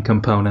potion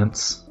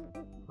components.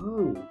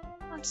 Oh,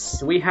 That's-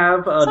 do we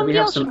have Somebody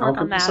else some should work on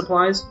alchemy that.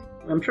 supplies?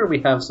 I'm sure we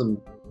have some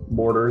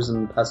mortars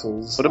and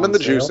pestles. Put them in on the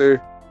sale.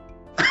 juicer.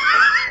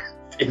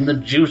 In the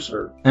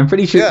juicer. I'm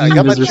pretty sure Yeah, I Eve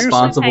got my is juice.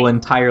 responsible Hey.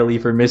 entirely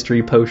for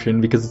mystery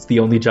potion because it's the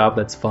only job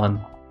that's fun.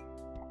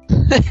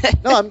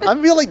 No,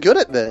 I'm really good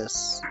at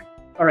this.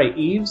 All right,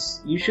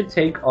 Eves, you should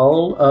take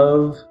all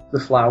of the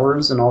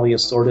flowers and all the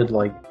assorted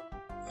like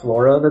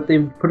flora that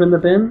they've put in the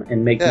bin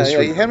and make Yeah,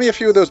 mystery. you hand me a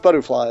few of those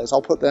butterflies.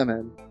 I'll put them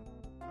in.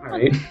 All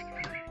right,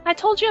 I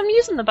told you I'm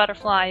using the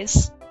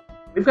butterflies.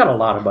 we've got a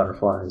lot of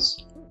butterflies.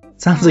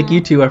 Sounds like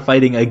you two are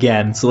fighting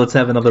again, so let's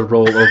have another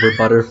roll over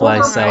butterfly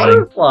Over selling.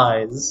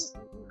 Butterflies.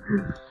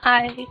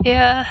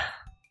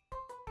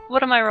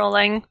 What am I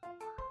rolling?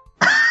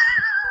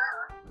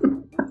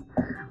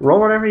 Roll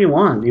whatever you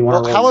want. Do you want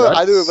Well, to how roll are guts?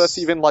 either of us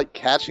even like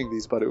catching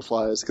these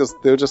butterflies? Because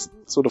they're just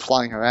sort of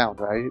flying around,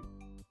 right?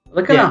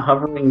 Look at Yeah. them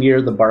hovering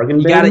near the bargain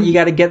You bin.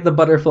 gotta get the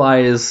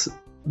butterflies,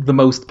 the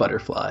most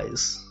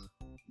butterflies,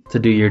 to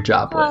do your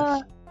job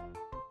with.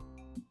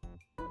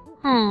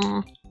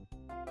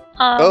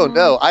 Oh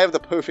no, I have the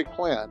perfect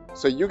plan.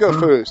 So you go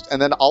first,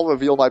 and then I'll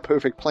reveal my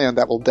perfect plan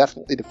that will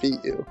definitely defeat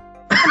you.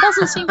 That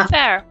doesn't seem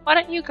fair. Why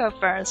don't you go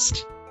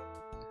first?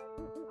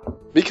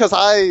 Because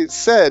I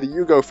said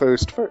you go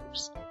first.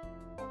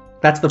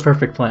 That's the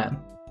perfect plan.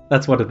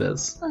 That's what it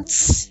is.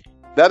 That's...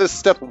 That is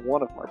step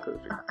one of my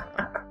perfect.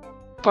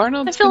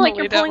 Barnold's I feel gonna like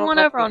you're lay down pulling one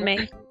that over on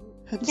letter me.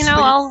 and You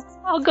know, say,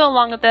 I'll go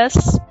along with this,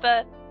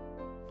 but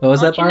What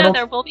was I'll that, let you know Barnold?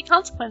 there will be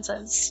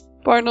consequences.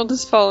 Barnold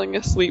is falling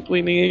asleep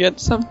leaning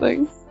against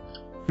something.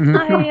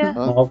 I,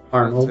 Oh,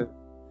 Arnold.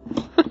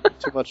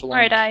 Too much alone.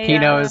 Alright, I...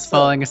 Pino is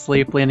falling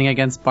asleep leaning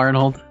against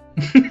Barnold.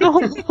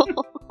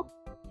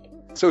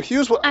 So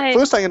here's what.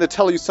 First, I'm going to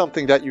tell you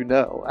something that you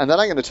know, and then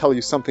I'm going to tell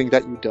you something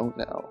that you don't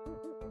know.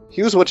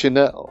 Here's what you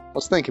know.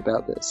 Let's think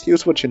about this.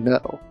 Here's what you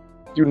know.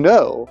 You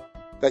know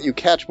that you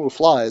catch more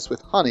flies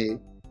with honey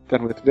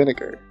than with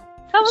vinegar.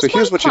 That was So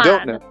here's one what you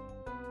don't plan. know.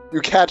 You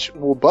catch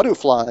more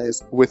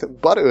butterflies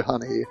with butter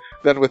honey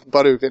than with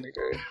butter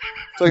vinegar.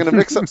 So I'm going to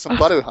mix up some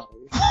butter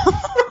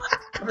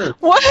honey.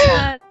 What?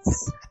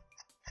 That's...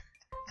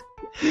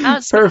 That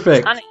was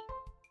Perfect. honey.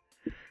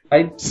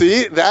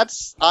 See,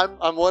 that's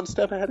I'm one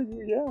step ahead of you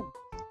again.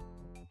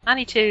 I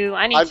need to,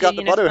 I've got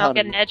the butter somehow honey.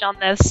 get an edge on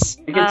this.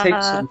 You can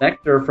take some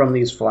nectar from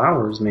these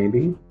flowers,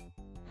 maybe.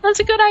 That's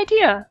a good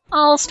idea.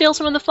 I'll steal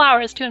some of the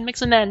flowers too and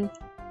mix them in.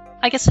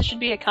 I guess this should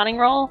be a cunning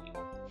roll.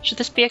 Should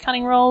this be a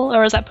cunning roll,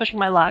 or is that pushing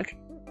my luck?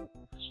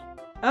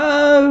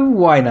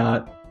 Why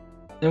not?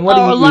 And what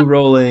Oh, are you luck-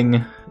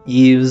 rolling,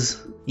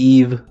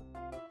 Eve?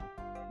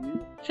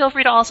 Feel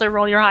free to also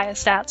roll your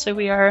highest stat, so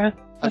we are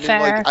I mean, fair.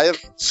 like, I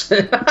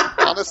have.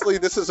 Honestly,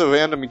 this is a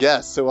random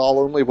guess, so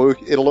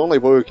it'll only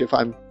work if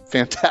I'm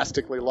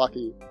fantastically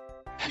lucky.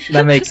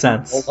 That makes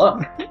sense.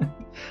 Hold up.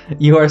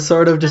 You are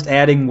sort of just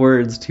adding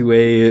words to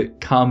a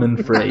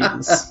common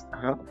phrase.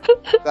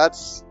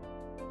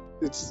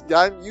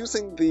 I'm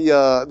using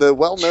the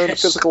well-known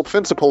Yes. physical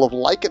principle of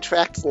like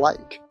attracts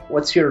like.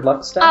 What's your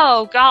luck stat?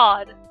 Oh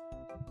God!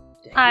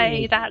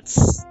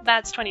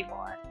 That's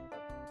 24.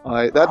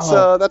 Alright,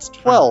 that's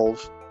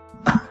 12.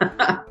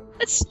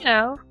 It's, you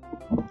know,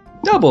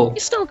 Double. you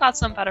still got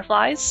some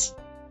butterflies.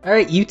 All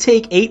right, you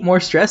take 8 more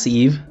stress,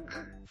 Eve,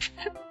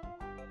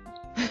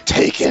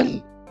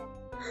 Taken!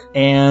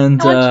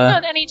 and I'll let you know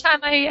at anytime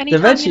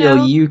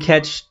eventually you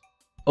catch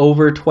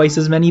over twice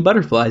as many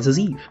butterflies as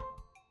Eve.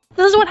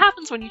 This is what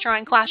happens when you try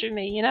and clash with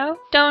me, you know?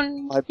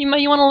 You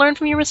want to learn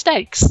from your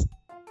mistakes.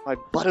 My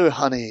butter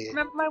honey.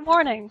 Remember my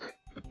warning.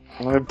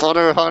 My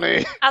butter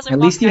honey. As I'm At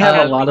least you walking have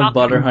a out lot the of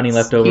butter office. honey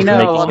left over You for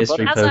know- making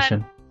mystery As I'm-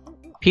 potion.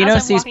 Pino I'm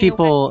sees walking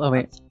people. Oh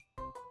wait,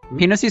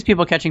 Pino sees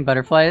people catching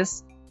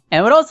butterflies,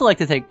 and would also like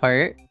to take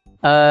part,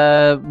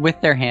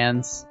 with their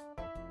hands.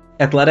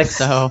 Athletics.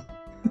 So,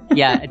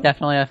 yeah,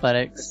 definitely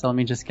athletics. So let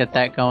me just get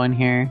that going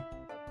here.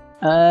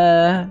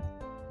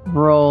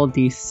 Roll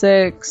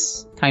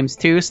d6 times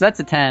 2, so that's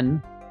a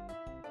 10.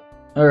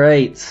 All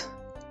right.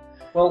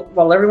 Well,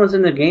 while everyone's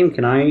in the game,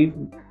 can I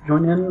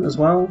join in as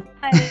well?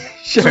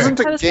 Sure. This isn't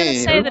a I was going to game.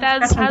 say that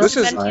as This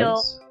is-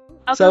 Deventiel...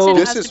 So-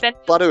 This is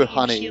butter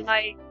honey.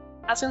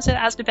 I was going to say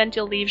that as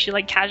Deventiel leaves, she,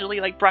 like, casually,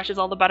 like, brushes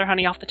all the butter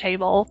honey off the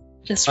table.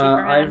 Just with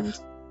her hand.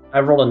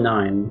 I've rolled a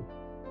 9.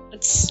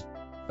 It's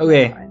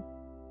Okay. fine.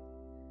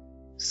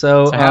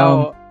 So,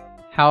 So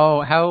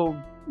how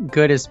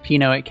good is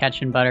Pino at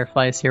catching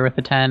butterflies here with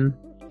a 10?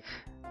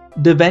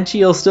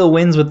 Deventiel still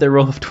wins with their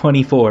roll of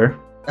 24.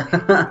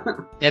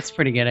 That's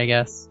pretty good, I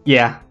guess.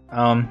 Yeah.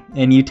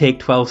 And you take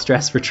 12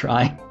 stress for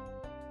trying.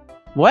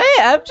 What?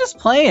 I'm just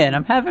playing.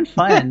 I'm having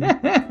fun.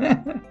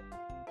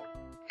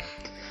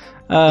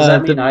 Does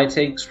that mean De- I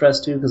take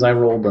stress too? Because I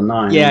rolled a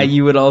 9. yeah,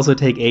 you would also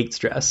take 8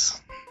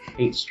 stress.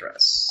 8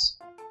 stress.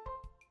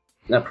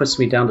 That puts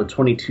me down to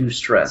 22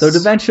 stress. So,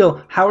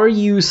 Deventiel, how are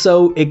you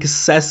so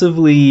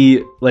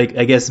excessively, like,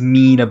 I guess,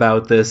 mean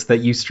about this that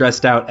you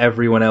stressed out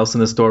everyone else in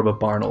the store but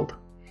Barnold?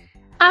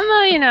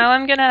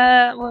 I'm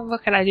gonna...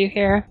 What can I do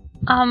here?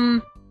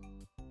 I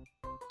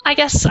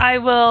guess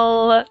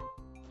I'll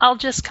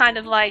just kind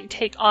of, like,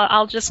 take...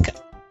 I'll just...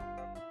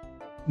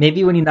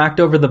 Maybe when you knocked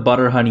over the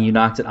butter honey, you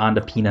knocked it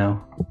onto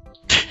Pino.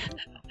 It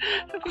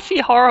would be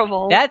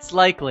horrible. That's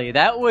likely.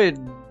 That would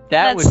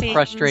seems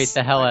frustrate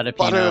the hell out of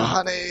Butter Pino.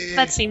 honey.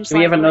 That seems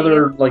Maybe likely.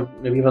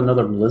 you have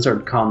another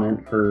Blizzard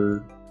comment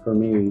for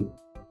me.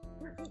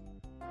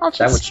 I'll That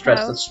just,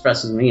 that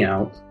stresses me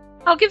out.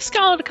 I'll give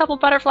Scarlet a couple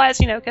butterflies,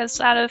 because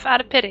out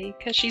of pity,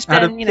 because she's been,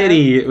 Out of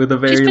pity, with a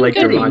she's very, been like,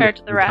 good compared derogatory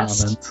to the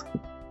rest.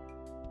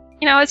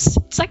 comment.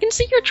 It's I can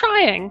see you're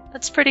trying.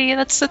 That's good,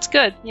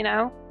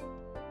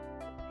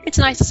 It's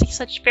nice to see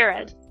such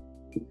spirit.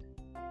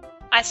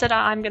 I said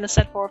I'm gonna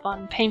set forth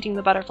on painting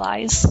the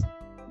butterflies.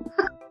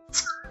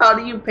 How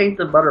do you paint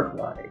the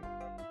butterfly?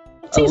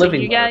 It's A easy.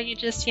 living You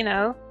just, you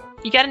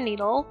get a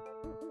needle,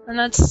 and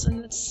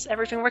that's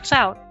everything works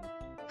out.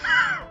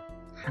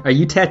 Are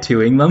you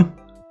tattooing them?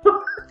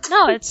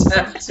 No, it's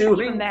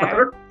Tattooing in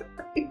there.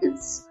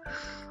 butterflies.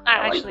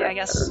 Actually, I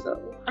guess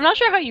I'm not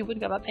sure how you would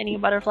go about painting a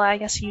butterfly. I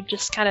guess you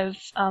just kind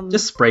of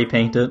Just spray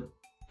paint it.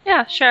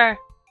 Yeah, sure,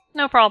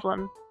 no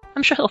problem.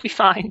 I'm sure it'll be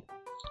fine.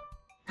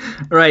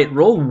 Alright,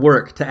 roll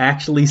work to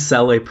actually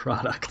sell a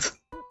product.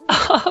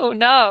 Oh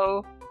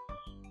no.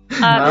 It's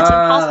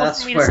impossible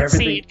that's for me to where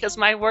succeed everything- because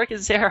my work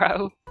is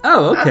 0.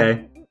 Oh,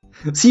 okay.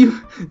 So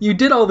you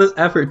did all this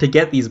effort to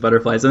get these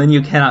butterflies, and then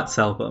you cannot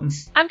sell them.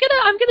 I'm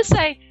gonna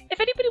say, if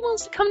anybody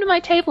wants to come to my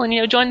table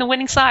and join the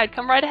winning side,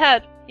 come right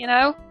ahead.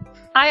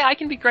 I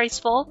can be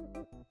graceful.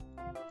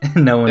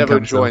 And no one Never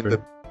comes joined over.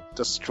 the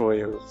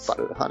destroyer of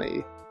butter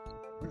honey.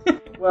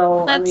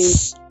 Well,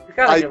 That's you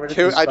gotta get rid of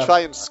these I try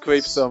and butterflies.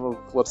 scrape some of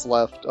what's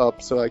left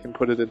up so I can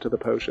put it into the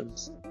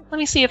potions. let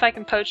me see if I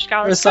can poach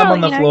Scarlet. There's some on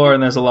Scarlet, the floor,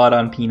 and there's a lot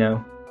on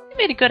Pino. You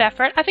made a good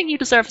effort. I think you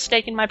deserve a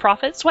stake in my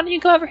profits. Why don't you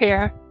go over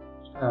here?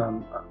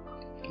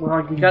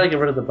 Well, you gotta get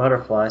rid of the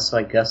butterfly, so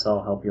I guess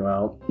I'll help you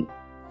out.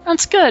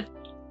 That's good.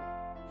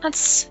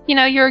 That's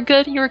you're a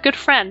good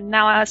friend.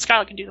 Now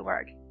Scarlet can do the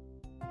work.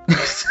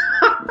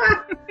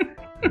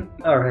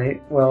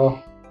 Alright,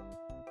 well...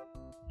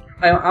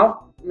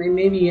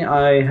 Maybe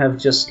I have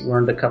just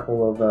learned a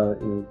couple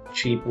of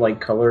cheap,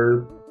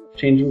 color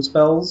changing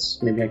spells.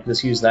 Maybe I can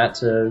just use that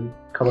to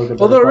color the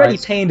Well, they're already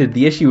butterflies. painted.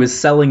 The issue is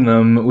selling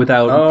them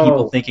without Oh.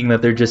 people thinking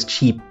that they're just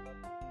cheap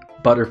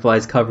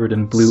butterflies covered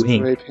in blue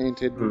ink. Spray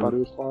painted Hmm.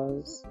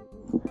 butterflies.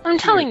 I'm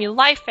telling you,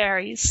 life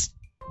fairies.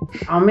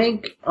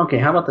 Okay,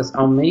 how about this?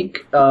 I'll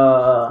make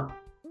a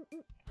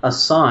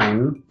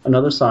sign,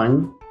 another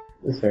sign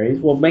with fairies.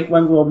 We'll make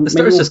one. The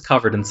store's just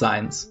covered in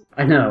signs.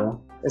 I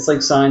know. It's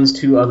like signs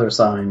to other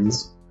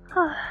signs.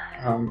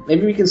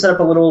 Maybe we can set up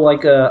a little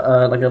like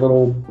a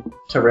little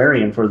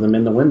terrarium for them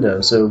in the window,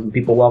 so when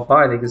people walk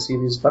by, they can see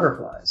these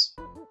butterflies.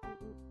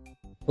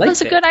 Like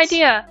That's a good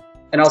idea.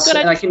 And It's good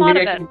I just thought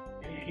of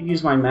I can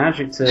use my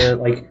magic to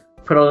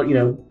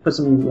put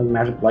some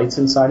magic lights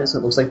inside it, so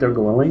it looks like they're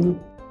glowing.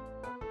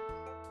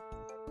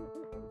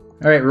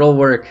 Alright, roll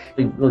work.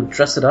 Like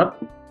dress it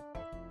up.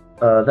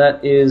 That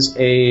is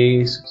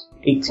a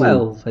 18.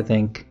 12, I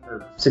think.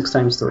 Or 6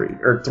 times 3.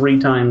 Or 3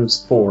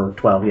 times 4,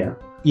 12, yeah.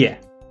 Yeah.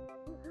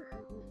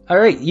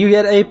 Alright, you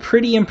get a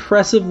pretty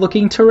impressive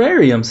looking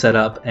terrarium set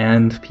up,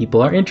 and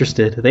people are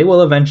interested. They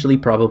will eventually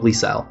probably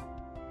sell.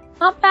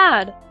 Not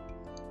bad.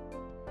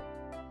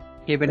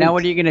 Okay, but now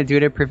what are you gonna do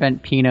to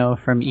prevent Pino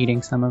from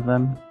eating some of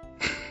them?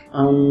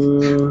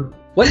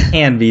 What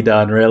can be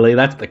done, really?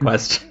 That's the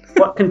question.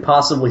 What can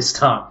possibly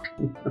stop?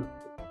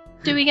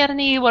 Do we get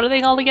any? What are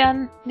they called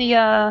again?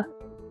 The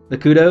The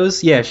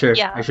kudos? Yeah, sure.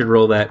 Yeah. I should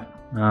roll that.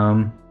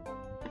 I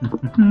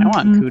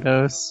want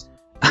kudos.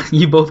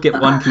 You both get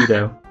one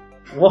kudo.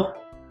 What?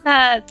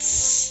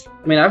 That's.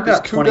 I mean, I've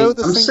got Is 20. kudo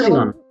the I'm sitting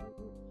singular? on.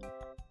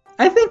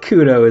 I think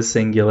kudo is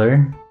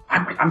singular.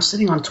 I'm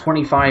sitting on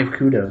 25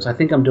 kudos. I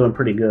think I'm doing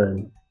pretty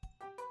good.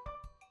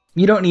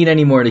 You don't need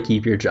any more to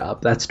keep your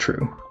job. That's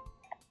true.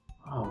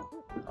 Oh,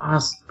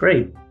 awesome.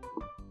 Great.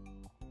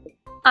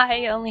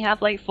 I only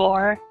have like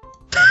 4.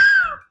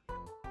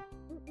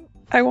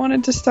 I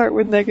wanted to start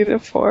with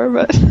 -4,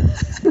 but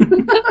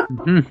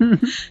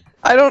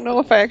I don't know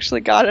if I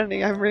actually got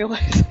any. I'm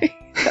realizing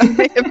I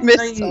may have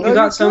missed You some.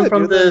 got some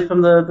from good.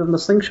 the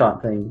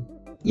slingshot thing.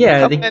 Yeah, I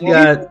How think you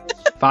many? got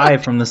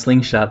 5 from the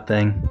slingshot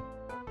thing.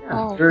 Yeah,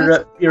 Oh,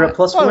 you're at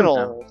plus 1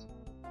 now.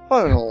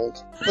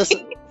 Bonhold.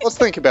 Listen, let's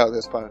think about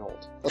this,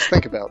 Bonhold. Let's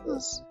think about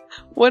this.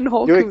 One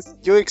whole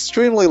You're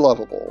extremely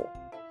lovable,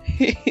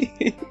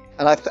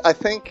 and I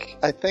think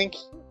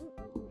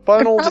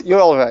Bonhold,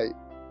 you're all right.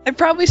 I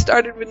probably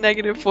started with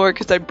 -4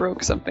 because I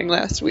broke something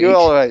last week. You're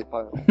all right,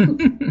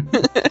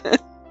 Bonhold.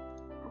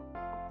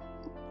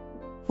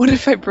 What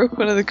if I broke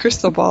one of the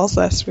crystal balls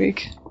last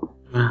week?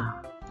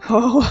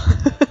 Oh,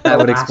 That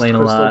would Last explain a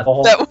crystal lot.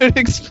 ball. that would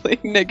explain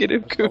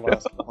negative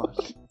kudos.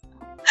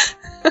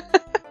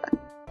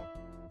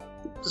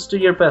 Just do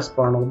your best,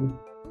 Barnold.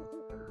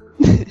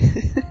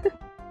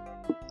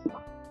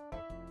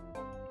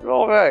 You're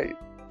all right.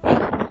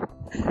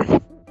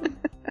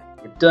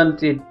 You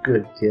did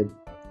good, kid.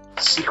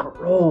 Secret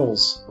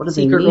rolls. What does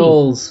he Secret mean?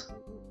 rolls.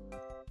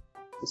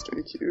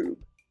 Mystery cube.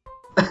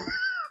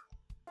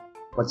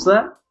 What's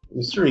that?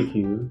 Mystery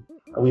cube.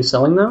 Are we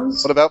selling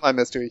those? What about my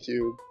mystery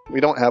cube? We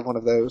don't have one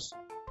of those.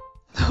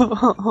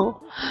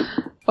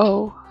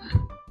 Oh.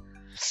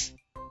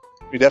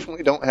 We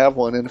definitely don't have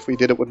one, and if we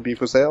did, it wouldn't be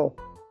for sale.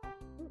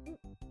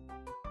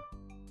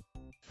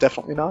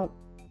 Definitely not.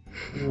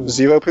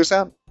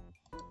 0%.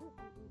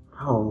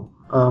 Oh.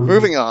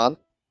 Moving on.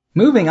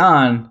 Moving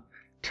on.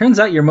 Turns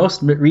out your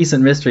most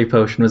recent mystery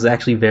potion was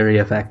actually very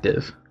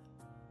effective.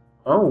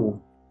 Oh.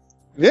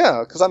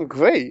 Yeah, because I'm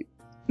great.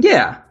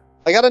 Yeah,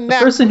 I got a the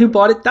nap. person who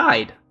bought it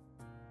died.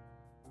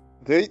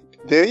 There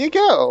you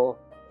go.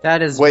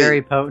 That is Wait.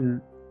 very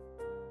potent.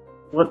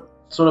 What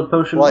sort of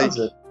potion Like- was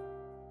it?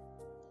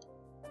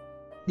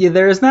 Yeah,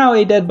 there is now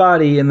a dead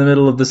body in the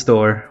middle of the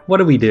store. What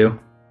do we do?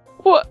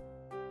 What?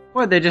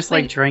 What, they just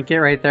like Wait. drank it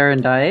right there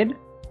and died?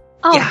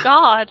 Oh Yeah.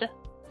 God,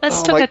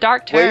 this Oh took my- a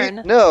dark turn.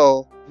 Wait,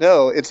 no,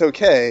 it's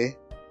okay.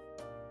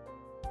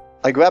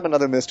 I grab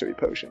another mystery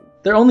potion.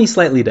 They're only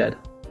slightly dead.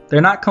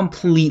 They're not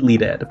completely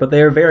dead, but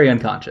they are very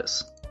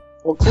unconscious.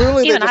 Well,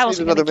 clearly Even they I just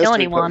need wasn't another gonna kill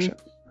mystery anyone. potion.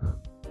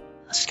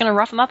 It's just gonna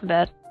rough him up a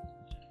bit.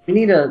 We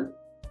need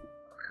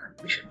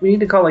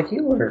to call a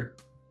healer.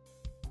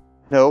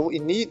 No, we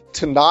need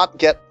to not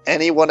get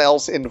anyone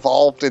else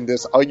involved in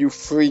this. Are you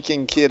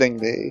freaking kidding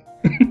me?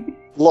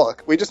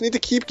 Look, we just need to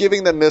keep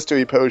giving them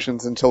mystery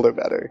potions until they're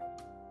better.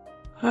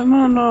 I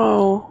don't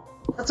know.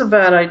 That's a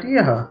bad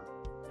idea. That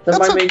That's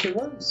might a- make it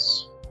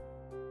worse.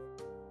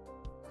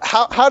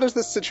 How does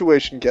this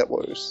situation get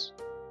worse?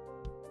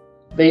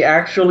 They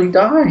actually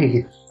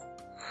die.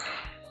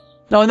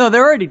 No,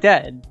 they're already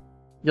dead.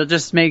 You'll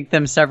just make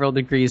them several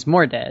degrees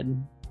more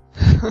dead.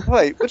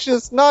 Right, which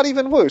is not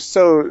even worse.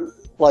 So,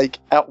 like,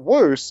 at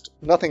worst,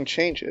 nothing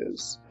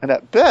changes. And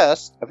at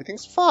best,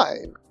 everything's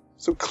fine.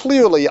 So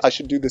clearly I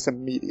should do this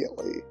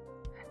immediately.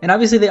 And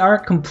obviously they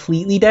aren't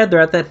completely dead. They're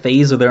at that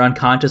phase where they're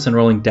unconscious and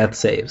rolling death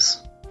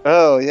saves.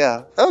 Oh,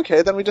 yeah.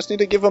 Okay, then we just need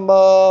to give them,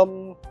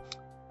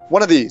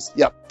 one of these.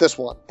 Yep, this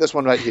one. This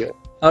one right here.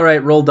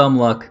 Alright, roll dumb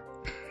luck.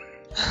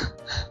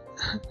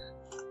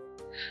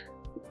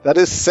 That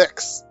is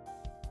 6.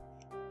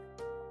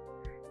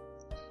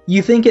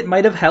 You think it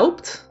might have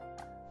helped?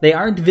 They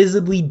aren't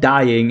visibly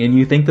dying, and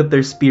you think that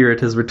their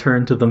spirit has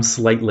returned to them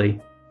slightly.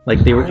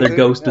 Like their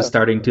ghost is Yeah.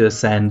 starting to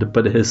ascend,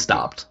 but it has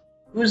stopped.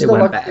 Who's It the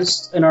went back.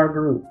 luckiest in our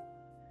group?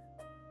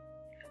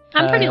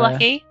 I'm pretty Uh,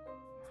 lucky.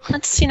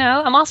 That's,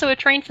 I'm also a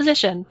trained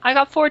physician. I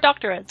got 4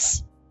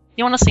 doctorates.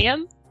 You want to see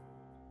him?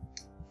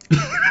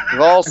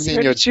 We've all seen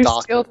Where your did you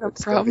steal doctor. them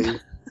from?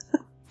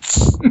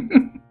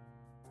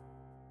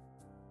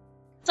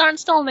 These aren't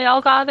stolen. They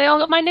all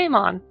got my name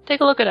on.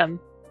 Take a look at him.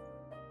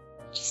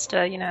 Just,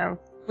 Where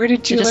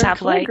did you You just learn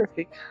have, like-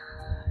 calligraphy?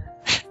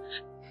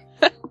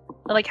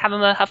 like have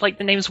him have like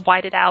the names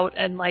whited out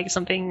and like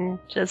something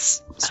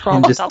just scrolled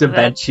And on just top of it.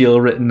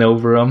 Daventiel written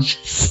over them.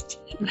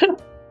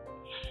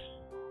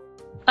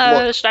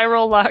 Look. Should I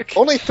roll luck?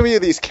 Only 3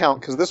 of these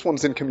count, because this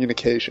one's in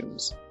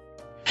communications.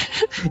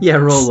 Yeah,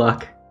 roll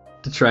luck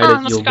to try I to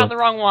must heal have got them. the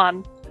wrong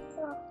one.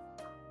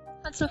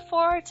 That's a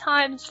 4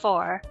 times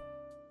 4.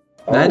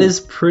 That is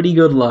pretty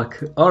good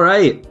luck.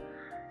 Alright.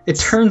 It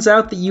turns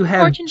out that you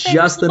have Fortune favors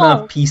just the enough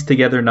bold. pieced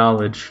together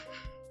knowledge.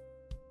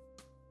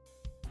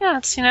 Yeah,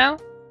 it's, you know.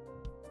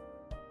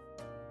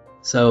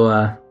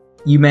 So,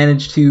 you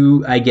managed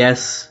to, I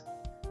guess,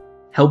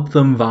 help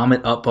them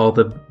vomit up all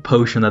the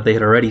potion that they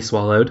had already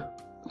swallowed.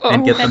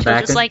 And get them Eventually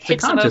back just like into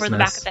hits them over the back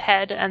consciousness. of the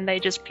head and they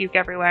just puke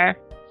everywhere.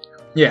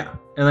 Yeah,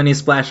 and then you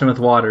splash them with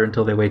water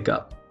until they wake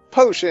up.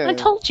 Potion. I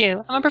told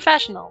you, I'm a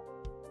professional.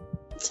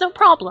 It's no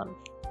problem.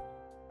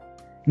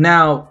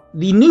 Now,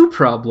 the new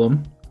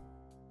problem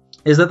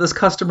is that this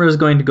customer is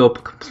going to go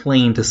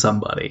complain to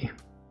somebody.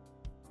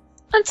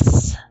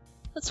 That's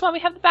why we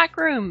have the back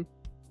room.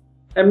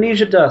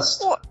 Amnesia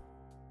dust.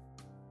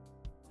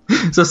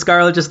 So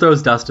Scarlet just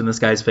throws dust in this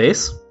guy's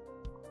face.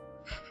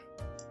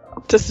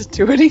 Does it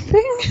do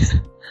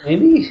anything?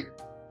 Maybe?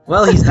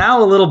 Well, he's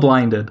now a little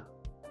blinded.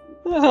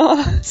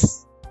 I'll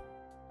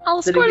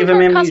Did it escort give him to him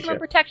our amnesia? customer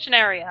protection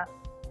area.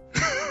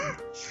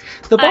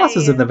 The boss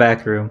is in the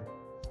back room.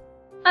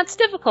 That's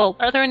difficult.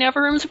 Are there any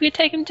other rooms we could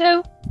take him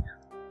to?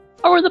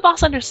 Or would the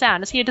boss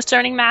understand? Is he a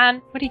discerning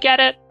man? Would he get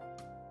it?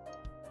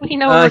 Would he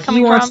know where we're He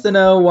coming wants from? to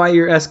know why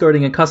you're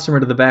escorting a customer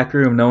to the back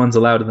room. No one's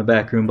allowed in the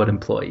back room but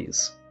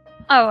employees.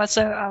 Oh,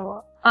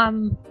 so,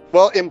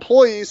 Well,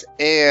 employees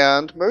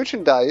and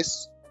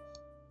merchandise.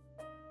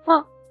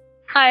 well,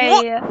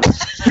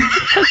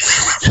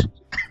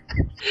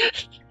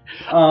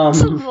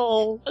 it's a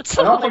little, it's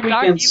a I don't little think we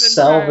dark can even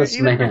sell for, this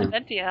even for man.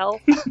 Ventiel.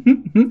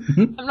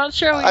 I'm not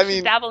sure we I should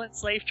mean- dabble in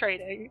slave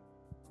trading.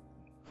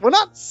 We're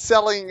not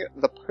selling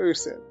the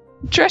person.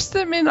 Dress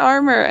them in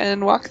armor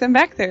and walk them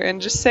back there,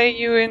 and just say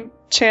you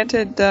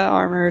enchanted the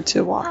armor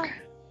to walk.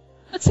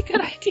 That's a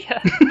good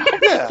idea.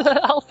 Yeah.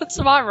 I'll put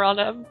some armor on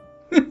him.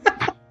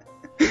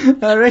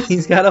 Alright,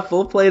 he's got a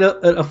full plate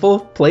of full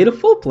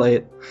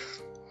plate.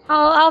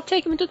 I'll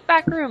take him to the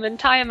back room and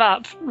tie him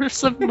up with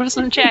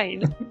some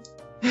chain.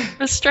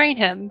 Restrain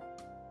him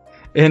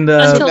And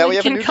until now we he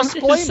have a can new come to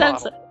display his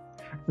senses. model.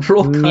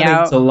 roll cunning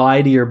Meow. to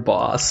lie to your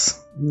boss.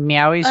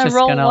 Meowie's just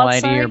roll gonna what, lie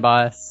to sorry? your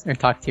boss or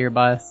talk to your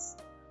boss.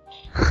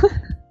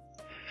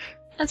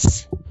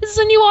 This is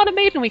a new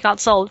automaton we got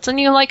sold. It's a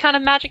new like kind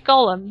of magic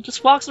golem.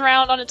 Just walks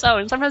around on its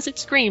own. Sometimes it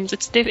screams.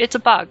 It's a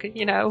bug.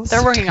 You know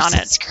they're working on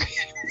it.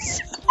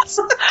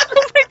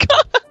 Oh my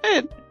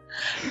god!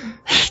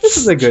 This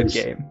is a good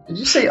game. Did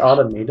you say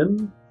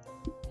automaton?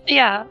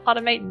 Yeah,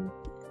 automaton.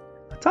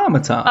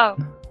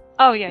 Automaton.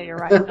 Oh yeah, you're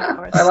right. Of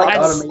course. I like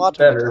That's- automate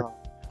better.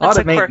 that's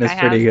a Automaton quirk is I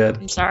pretty have.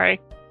 good. I'm sorry.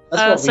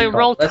 That's what we So call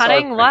roll it. That's our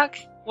cunning, thing. luck.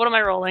 What am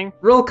I rolling?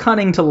 Roll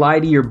cunning to lie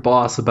to your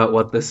boss about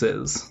what this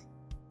is.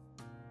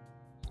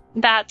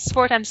 That's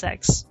 4 times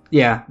 6.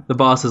 Yeah, the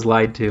boss is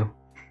lied to.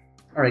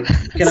 Alright,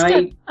 That's can I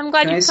good. I'm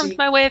glad can I you've come see- to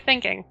my way of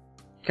thinking.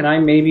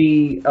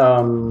 maybe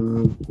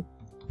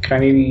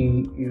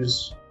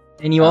use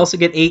And you also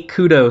get 8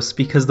 kudos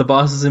because the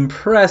boss is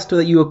impressed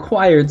that you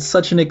acquired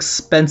such an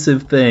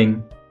expensive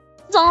thing.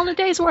 It's all in a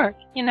day's work,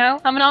 you know?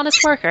 I'm an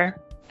honest worker.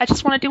 I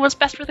just want to do what's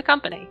best for the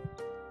company.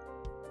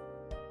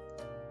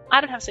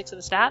 I don't have 6 of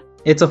the stat.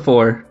 It's a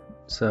 4.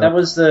 So that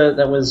was Yeah,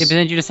 but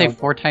didn't you just say Oh.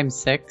 4 times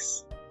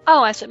 6?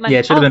 Oh, I said my. yeah,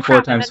 it should have oh, been 4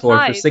 crap, I times meant 4 for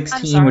five. I'm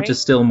 16, which sorry.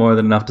 is still more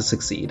than enough to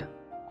succeed.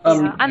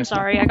 Yeah, I'm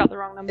sorry, I got the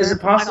wrong number. Is it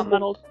I got possible-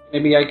 muddled.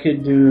 Maybe I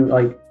could do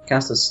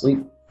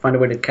find a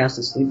way to cast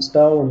a sleep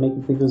spell and make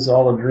him think this is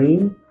all a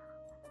dream.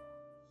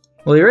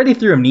 Well, he already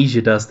threw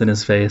amnesia dust in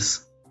his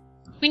face.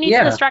 We need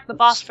Yeah, to distract the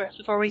boss first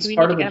before we it's need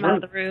part to of get the him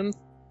out of the room.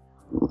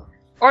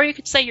 Or you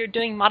could say you're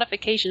doing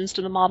modifications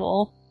to the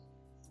model.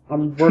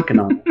 I'm working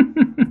on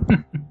it.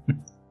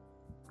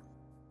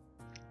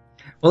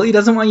 Well, he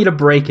doesn't want you to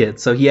break it,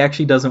 so he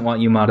actually doesn't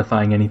want you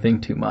modifying anything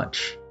too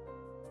much.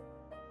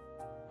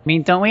 I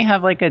mean, don't we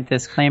have like a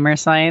disclaimer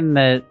sign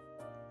that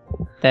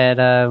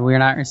we're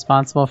not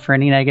responsible for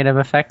any negative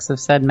effects of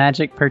said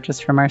magic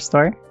purchased from our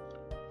store?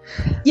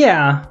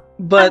 Yeah,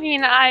 but I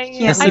mean, I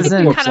this think isn't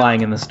we more kind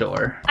flying in the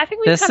store. I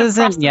think we This kind of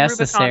isn't crossed the Rubicon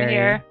necessary.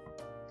 here.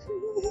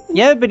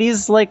 Yeah, but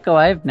he's like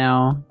alive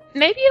now.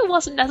 Maybe it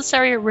wasn't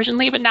necessary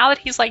originally, but now that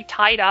he's like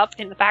tied up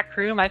in the back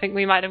room, I think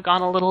we might have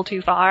gone a little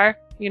too far.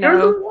 You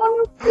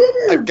know,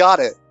 I've got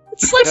it.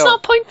 let's No.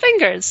 not point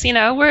fingers. You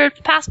know, we're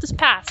past is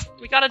past.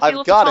 We gotta deal I've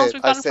with the got problems it.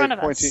 we've I got in say, front of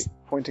us.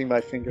 pointing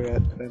my finger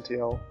at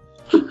Ventiel.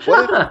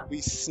 What if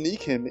we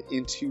sneak him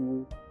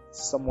into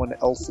someone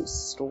else's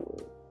store?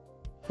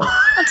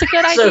 That's a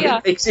good So idea.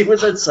 he thinks he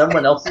was at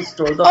someone else's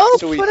store. Though. Oh,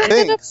 So he put it in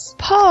a thinks.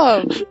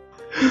 pub.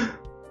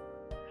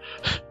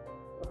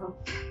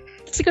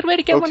 It's a good way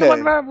to get Okay.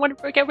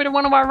 get rid of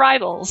one of our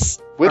rivals.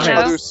 Which Yeah.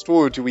 other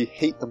store do we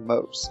hate the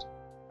most?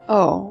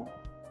 Oh.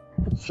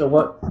 So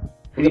what? We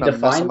We're need to gonna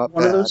mess find him up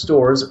one of bad. those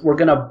stores. We're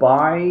gonna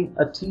buy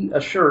a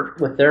shirt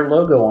with their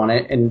logo on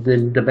it, and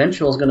then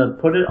Dimensional is gonna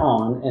put it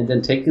on, and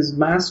then take his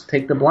mask,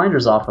 take the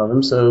blinders off of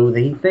him, so that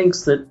he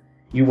thinks that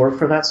you work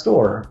for that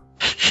store.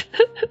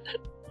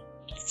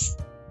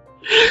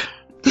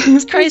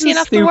 It's crazy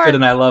enough to Stupid, work.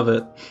 and I love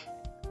it.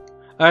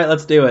 Alright,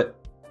 let's do it.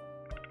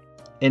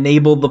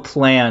 Enable the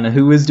plan.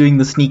 Who is doing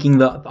the sneaking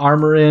the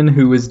armor in?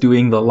 Who is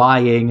doing the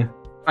lying?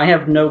 I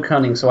have no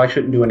cunning, so I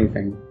shouldn't do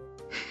anything.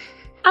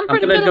 I'm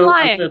pretty good at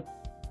lying.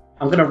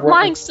 I'm gonna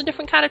Lying's a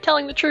different kind of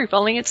telling the truth,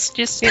 only it's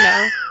just,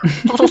 a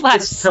little It's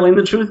less. telling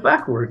the truth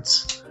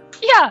backwards.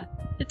 Yeah,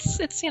 it's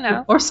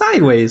Or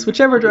sideways,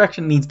 whichever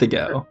direction it needs to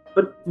go.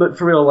 But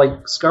for real,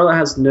 like, Scarlet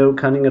has no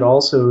cunning at all,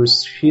 so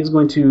she's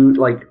going to,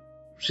 like,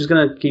 she's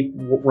gonna keep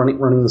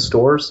running the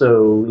store,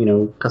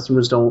 so,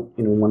 customers don't,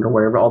 wonder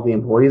wherever all the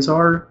employees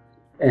are.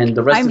 And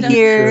the rest I'm of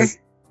here.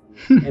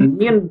 And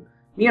me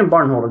and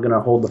Barnhold are gonna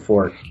hold the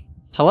fort.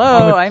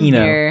 Hello, with I'm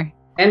Pino. here.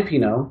 And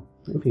Pino.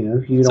 If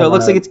you So don't it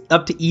looks wanna- like it's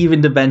up to Eve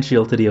and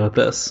Devential to deal with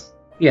this.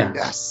 Yeah.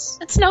 Yes.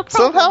 It's no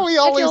problem. Somehow we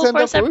I always deal with end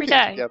up us every working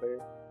day. together.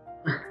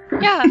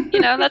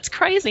 Yeah, that's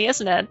crazy,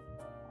 isn't it?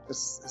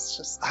 It's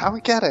just how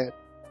we get it.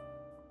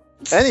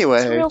 It's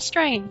Anyway, real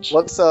strange.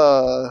 what's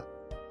that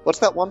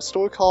one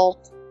store called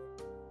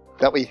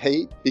that we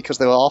hate because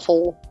they're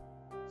awful?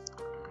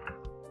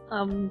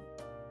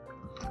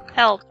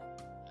 Help.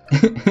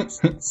 What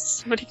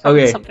do you call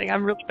Okay. it? Something?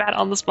 I'm really bad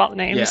on the spot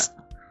names.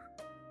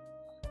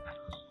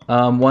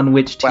 One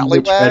witch, two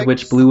witch, Wallywags? red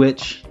witch, blue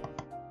witch.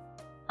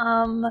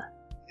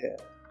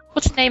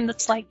 What's a name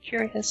that's like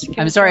curious?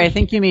 I'm sorry. I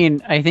think you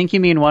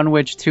mean one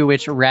witch, two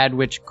witch, rad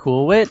witch,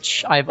 cool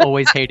witch. I've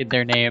always hated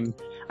their name.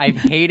 I've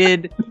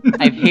hated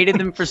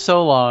them for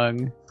so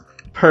long.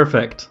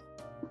 Perfect.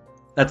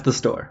 That's the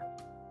store.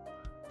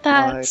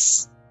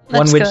 That's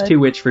One witch, good. two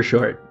witch for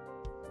short.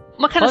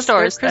 What kind of Plus, store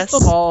their is crystal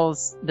this?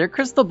 balls. Their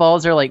crystal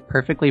balls are like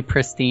perfectly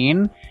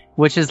pristine,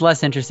 which is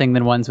less interesting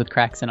than ones with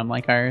cracks in them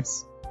like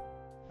ours.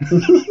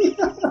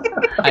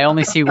 I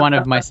only see one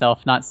of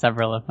myself, not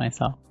several of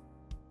myself.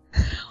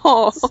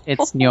 Oh.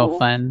 It's no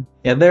fun.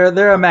 Yeah,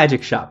 they're a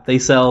magic shop. They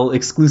sell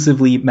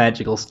exclusively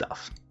magical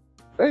stuff.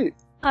 Great.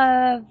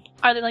 Are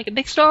they like a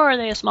big store or are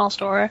they a small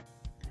store?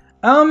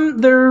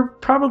 They're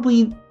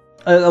probably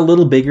a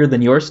little bigger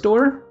than your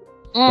store,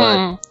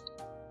 Mm.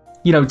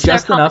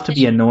 just there enough to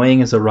be competition?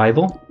 annoying as a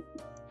rival.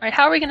 Alright,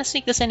 how are we gonna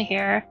sneak this in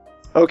here?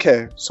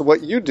 Okay, so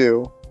what you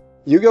do,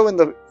 you go in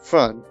the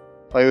front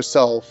by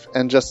yourself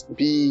and just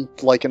be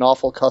like an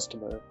awful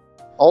customer.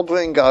 I'll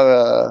bring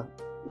our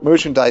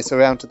merchandise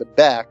around to the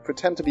back,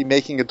 pretend to be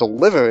making a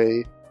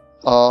delivery,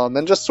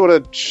 and just sort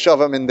of shove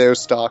them in their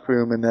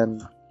stockroom, and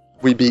then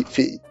we beat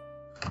feet.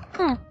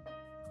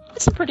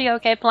 It's a pretty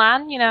okay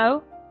plan,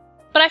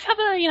 But I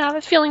have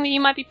a feeling that you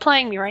might be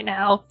playing me right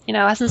now,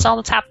 since all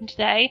that's happened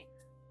today.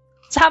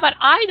 So how about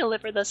I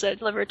deliver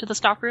it to the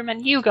stockroom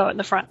and you go in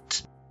the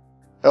front?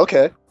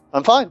 Okay,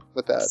 I'm fine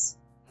with that.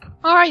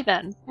 Alright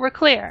then, we're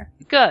clear.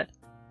 Good.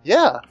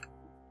 Yeah,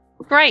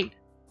 Great.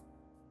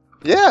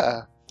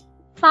 yeah,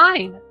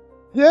 Fine.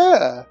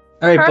 yeah,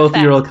 All right, both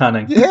of you Perfect. roll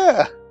cunning.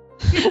 yeah.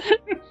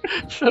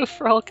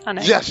 For all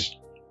cunning. Yes,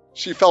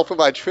 she fell for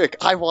my trick.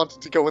 I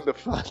wanted to go in the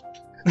front.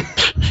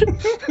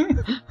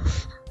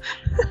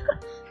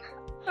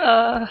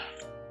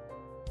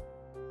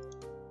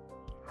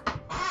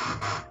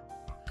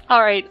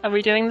 Alright, are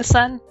we doing this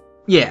then?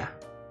 Yeah.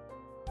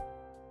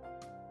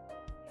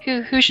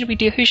 Who should we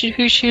do?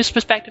 Whose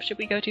perspective should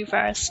we go to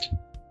first?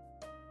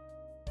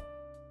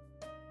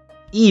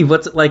 Eve,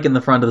 what's it like in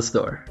the front of the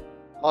store?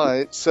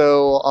 Alright,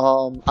 so,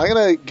 I'm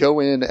gonna go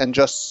in and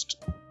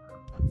just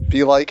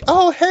be like,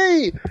 oh,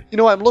 hey,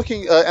 I'm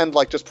looking, and,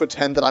 just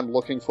pretend that I'm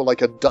looking for, a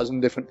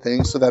dozen different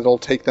things so that it'll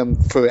take them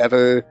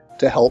forever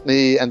to help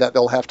me, and that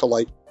they'll have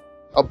to,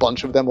 a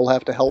bunch of them will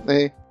have to help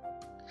me.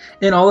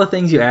 And all the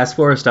things you asked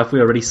for are stuff we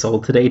already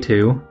sold today,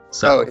 too.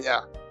 So,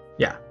 Oh,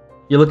 yeah.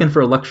 you're looking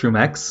for a Luxroom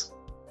X?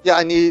 Yeah,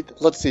 I need,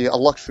 let's see, a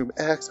Luxroom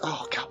X.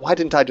 Oh, God, why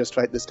didn't I just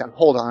write this down?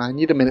 Hold on, I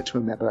need a minute to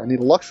remember. I need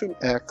a Luxroom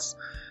X,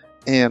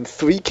 and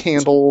 3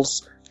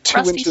 candles, 2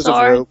 Rusty inches of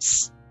rope,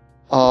 swords.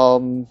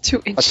 2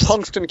 a inches.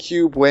 tungsten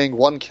cube weighing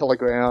 1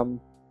 kilogram,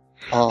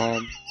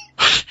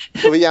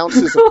 3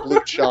 ounces of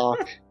blue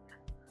chalk,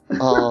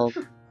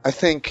 I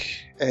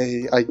think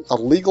a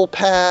legal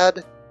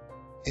pad,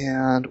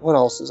 and what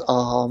else is,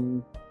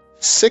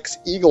 6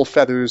 eagle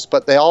feathers,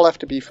 but they all have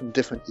to be from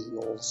different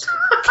eagles.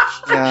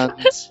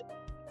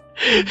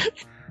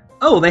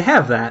 Oh, they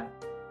have that.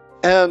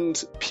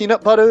 And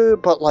peanut butter,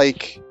 but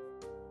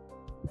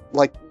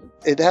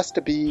it has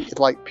to be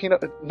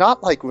peanut, not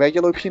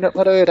regular peanut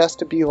butter. It has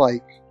to be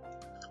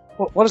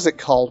what is it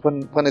called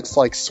when it's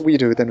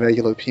sweeter than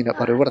regular peanut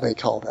butter? What do they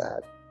call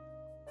that?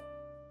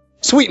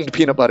 Sweetened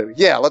peanut butter.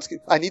 Yeah,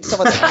 I need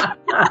some of that.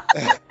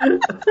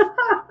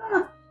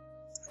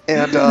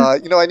 And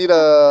I need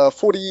a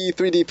 40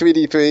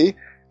 3D3D3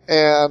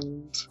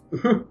 and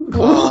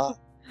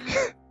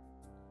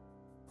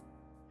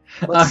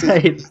let's see.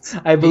 Alright,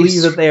 I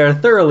believe that they are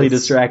thoroughly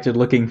distracted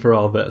looking for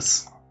all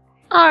this.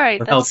 Alright,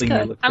 For that's helping you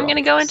good. look for I'm all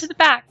gonna go this. into the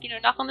back,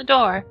 knock on the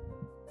door.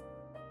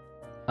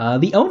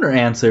 The owner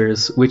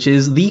answers, which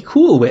is the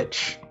Cool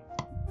Witch.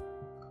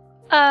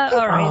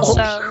 Alright, Oh,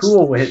 so.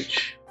 cool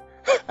witch.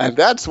 And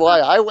that's why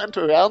I went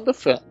around the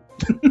front.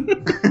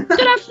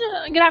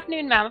 Good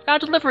afternoon, ma'am. I've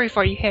got a delivery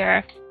for you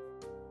here.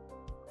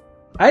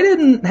 I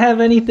didn't have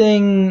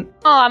anything.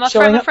 Oh, I'm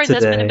Showing up afraid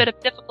there's been today. a bit of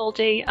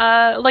difficulty.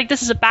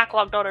 This is a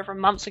backlogged order from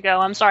months ago.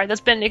 I'm sorry.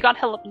 It got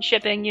held up in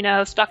shipping,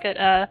 stuck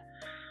at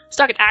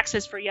stuck at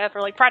Axis for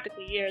like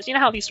practically years. You know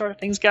how these sort of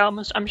things go.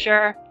 I'm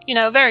sure.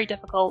 Very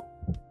difficult.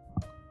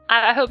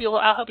 I hope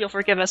you'll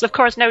forgive us. Of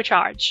course, no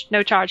charge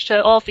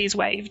to all fees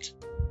waived.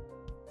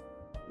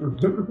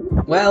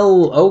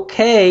 Well,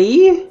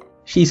 okay.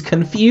 She's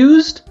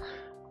confused,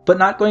 but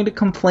not going to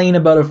complain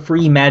about a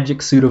free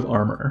magic suit of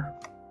armor.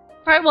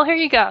 Alright, well, here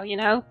you go,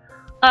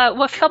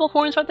 with a couple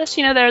points about this,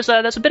 there's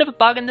a bit of a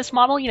bug in this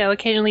model,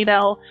 occasionally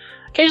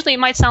it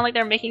might sound like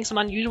they're making some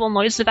unusual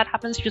noises. If that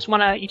happens, you just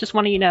wanna,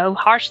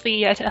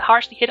 harshly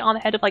hit on the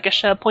head of like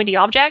a pointy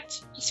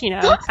object. Just,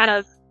 kind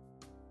of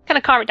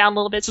calm it down a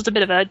little bit. It's just a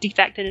bit of a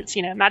defect in its,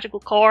 magical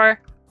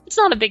core. It's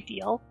not a big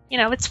deal.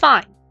 It's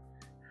fine.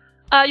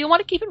 You'll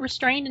want to keep it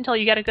restrained until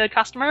you get a good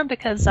customer,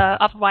 because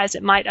otherwise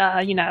it might,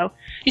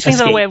 these things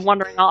have a way of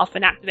wandering off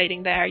and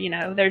activating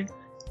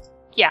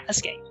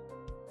escape.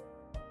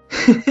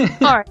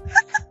 Alright.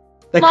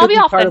 That Well, could be I'll be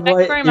off part then. of Thank you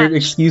what very your much.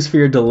 excuse for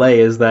your delay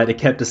is that it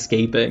kept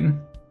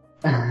escaping.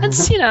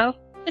 It's,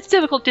 it's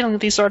difficult dealing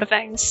with these sort of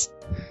things.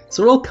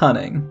 So roll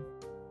cunning.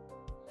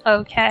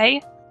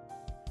 Okay.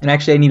 And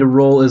actually I need a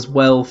roll as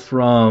well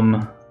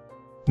from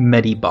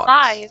Medibot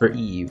 5. for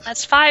Eve.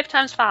 That's 5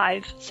 times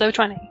 5, so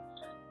 20.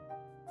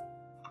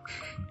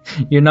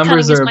 Your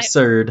numbers Cunning is are my-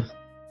 absurd.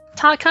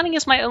 Cunning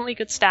is my only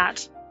good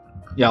stat.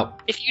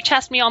 Yep. If you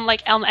test me on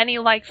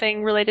any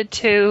thing related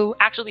to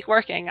actually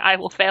working, I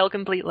will fail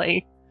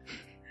completely.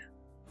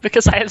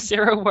 Because I have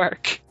 0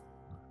 work.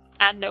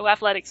 And no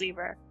athletics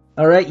either.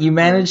 Alright, you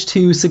managed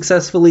to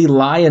successfully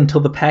lie until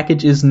the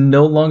package is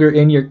no longer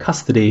in your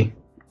custody.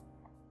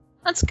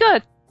 That's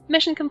good.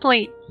 Mission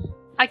complete.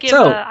 I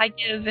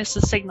give this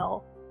a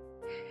signal.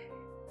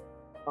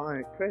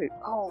 Alright, great.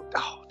 Oh,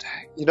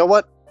 dang. You know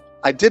what?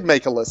 I did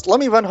make a list. Let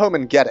me run home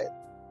and get it.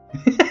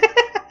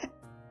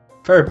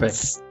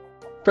 Perfect.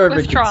 Perfect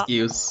Withdraw.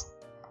 excuse.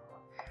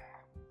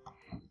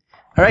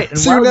 Alright, and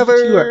See you while never.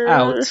 you two are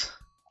out...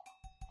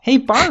 Hey,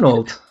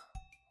 Barnold.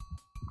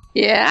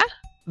 Yeah?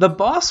 The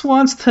boss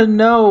wants to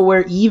know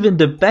where even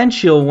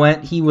DeBential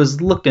went. He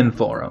was looking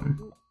for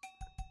him.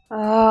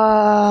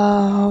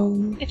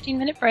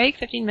 15-minute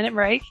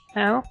break.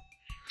 No.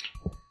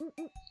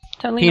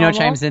 Totally Pino normal.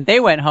 chimes in. They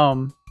went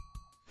home.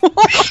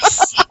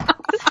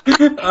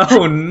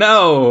 Oh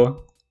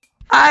no!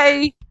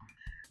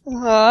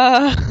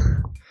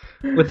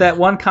 With that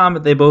one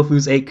comment, they both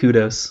lose 8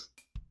 kudos.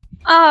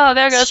 Oh,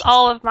 there goes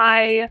all of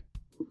my...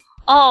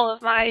 Oh,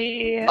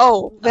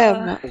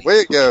 them. Away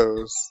it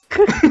goes.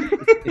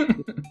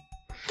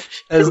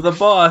 As the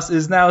boss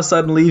is now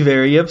suddenly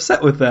very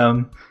upset with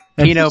them.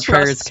 And Pino he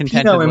trusts purrs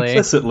contentedly. Pino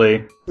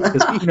implicitly.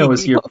 Because Pino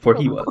was here before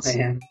he was.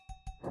 Man.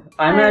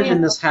 I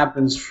imagine this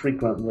happens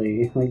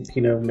frequently. Like,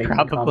 making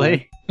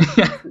Probably.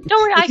 Don't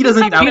worry, I He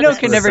doesn't can even Pino notice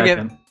can for a never get-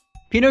 second.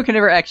 Pino can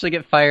never actually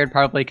get fired,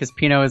 probably because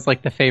Pino is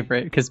like the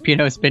favorite, because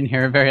Pino's been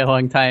here a very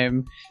long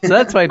time. So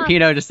that's why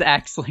Pino just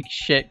acts like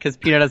shit, because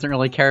Pino doesn't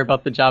really care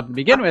about the job to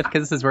begin with,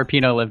 because this is where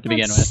Pino lived to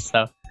begin with,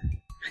 so.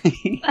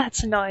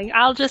 That's annoying.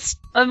 I'll just,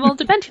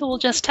 DeBential will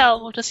just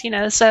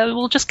so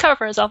we'll just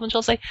cover herself and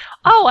she'll say,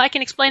 "Oh, I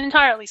can explain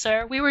entirely,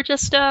 sir. We were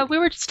just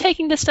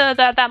taking this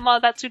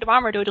that suit of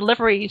armor to a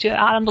delivery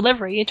on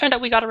delivery. It turned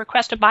out we got a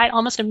request to buy it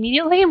almost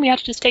immediately, and we had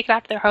to just take it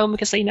back to their home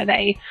because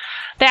they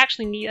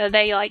actually need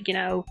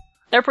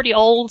they're pretty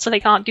old, so they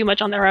can't do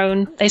much on their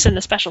own. They send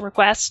a special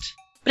request,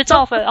 but it's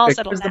all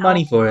settled Where's now. the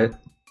money for it?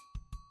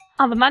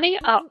 On the money?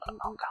 Oh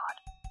God.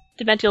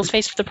 DeBential's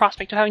faced with the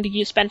prospect of having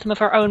to spend some of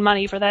her own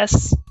money for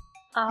this.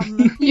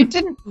 You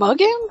didn't mug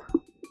him?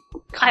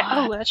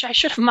 I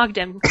should have mugged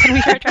him. Can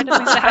we try to at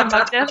least say I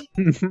mugged him?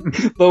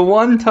 The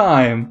one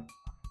time.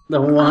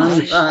 The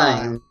one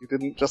time. You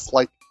didn't just,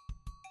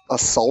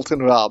 assault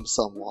and rob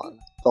someone.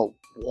 The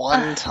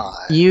one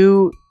time.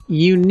 You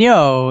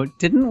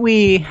didn't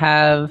we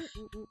have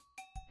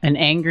an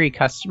angry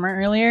customer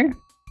earlier?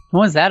 What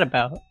was that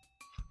about?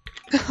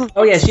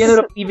 Oh yeah, she ended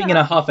up leaving in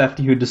a huff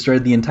after you had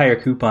destroyed the entire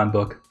coupon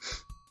book.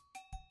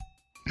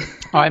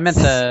 Oh, I meant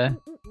the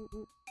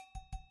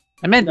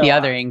No,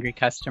 other angry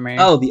customer.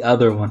 Oh, the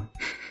other one.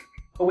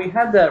 But we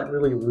had that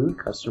really rude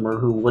customer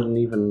who wouldn't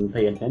even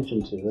pay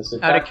attention to us.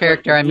 Out of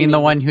character, I mean the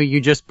one who you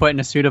just put in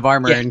a suit of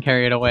armor and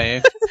carried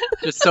away.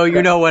 Just so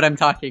you know what I'm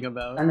talking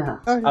about. I know.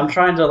 I'm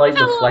trying to Not a lot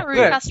deflect of rude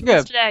Good, customers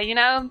good. today, The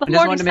I just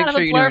morning's wanted to make kind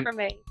sure of a you blur knew. for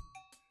me.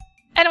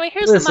 Anyway,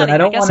 here's Listen, the money. I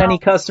don't guess want any I'll-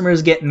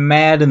 customers getting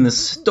mad in the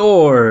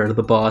store,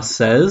 the boss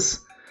says.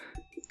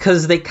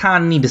 Because they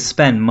kind of need to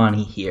spend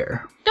money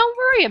here. Don't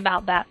worry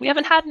about that. We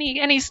haven't had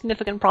any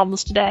significant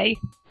problems today.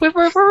 We're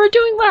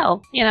doing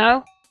well,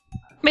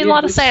 Made a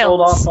lot of We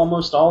sold off sales.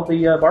 almost all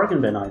the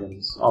bargain bin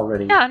items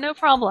already. Yeah, no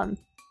problem.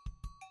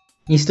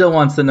 He still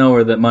wants to know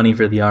where the money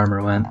for the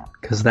armor went.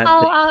 Because that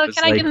Oh, thing was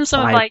can I give him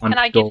some, can I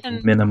 500 give gold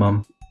him-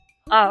 minimum.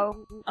 Wait,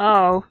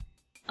 how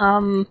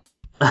Can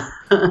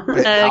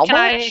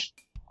I- much?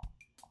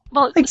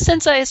 Well,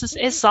 since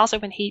is also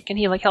when can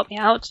he help me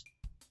out?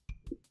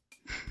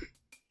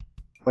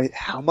 Wait,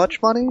 how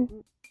much money?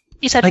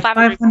 He said Like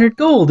 500. 500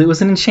 gold. It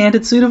was an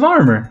enchanted suit of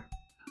armor.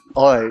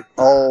 Alright,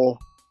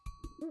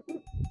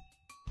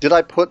 Did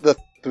I put the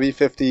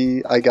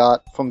 $3.50 I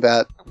got from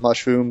that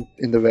mushroom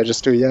in the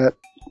register yet?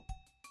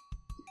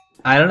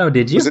 I don't know,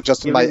 did you? Was it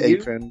just in my You- you-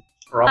 apron?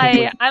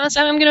 Probably. I'm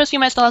going to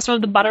assume I still have some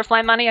of the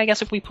butterfly money. I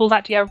guess if we pull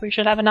that together, we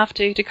should have enough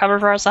to cover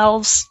for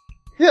ourselves.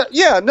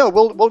 Yeah, no,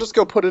 we'll just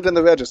go put it in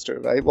the register,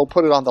 right? We'll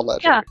put it on the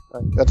ledger. Yeah.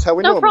 Right? That's how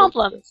we No know.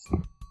 problem.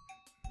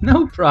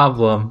 No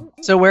problem.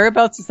 So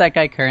whereabouts is that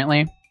guy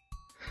currently?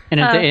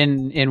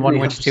 In One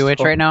Yeah, Witch, Two Witch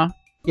so- right now?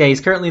 Yeah,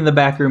 he's currently in the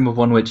back room of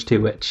One Witch,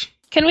 Two Witch.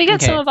 Can we get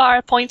Okay. some of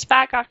our points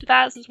back after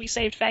that since we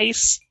saved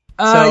face?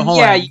 hold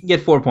Yeah, on. you can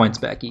get 4 points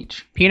back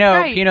each.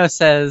 Right. Pino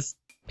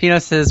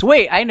says,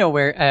 wait, I know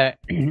where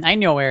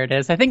it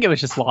is. I think it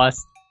was just lost.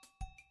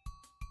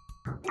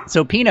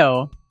 So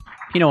Pino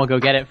will go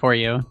get it for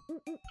you.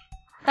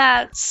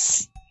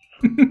 That's...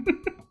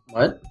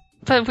 What?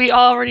 But we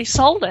already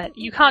sold it.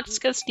 You can't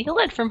just go steal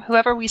it from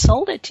whoever we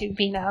sold it to,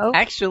 Bino.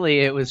 Actually,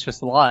 it was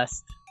just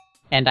lost.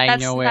 And I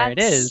know where it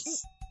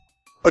is.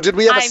 Oh, did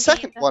we have a I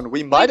second mean, one?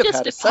 We might have just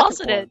had a second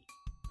deposited.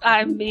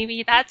 one.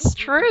 Maybe that's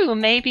true.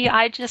 Maybe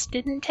I just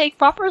didn't take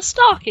proper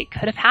stock. It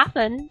could have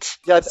happened.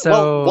 Yeah, So-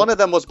 well, one of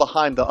them was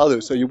behind the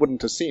other, so you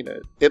wouldn't have seen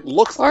it. It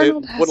would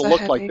Arnold have has a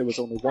looked like headache. there was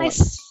only one.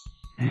 Nice.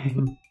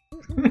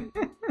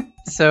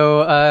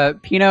 So,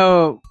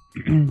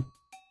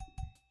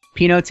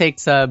 Pino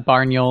takes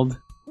Barnyard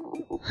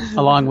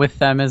along with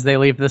them as they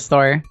leave the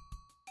store,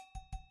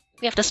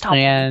 We have to stop.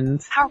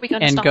 and How are we going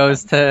to and stop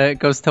goes them?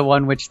 to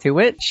One Witch, Two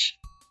Witch.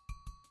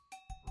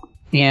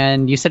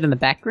 And you said in the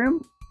back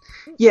room?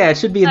 Yeah, it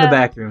should be in the Uh,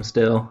 back room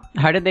still.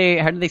 How did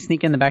they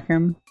sneak in the back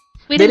room?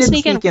 We They didn't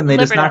didn't sneak in, they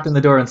just delivered knocked it. on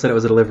the door and said it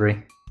was a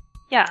delivery.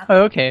 Yeah.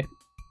 Oh, okay.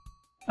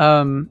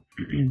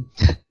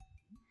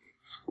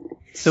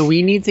 So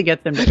we need to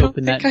get them I to don't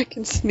open think that. I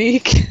can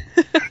sneak.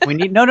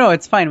 No,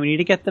 it's fine. We need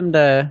to get them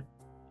to.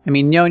 I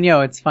mean,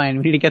 no, it's fine.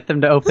 We need to get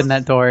them to open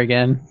that door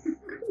again.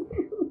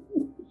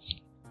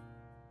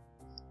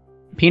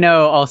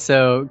 Pino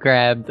also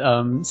grabbed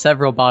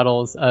several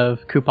bottles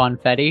of coupon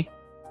Fetty.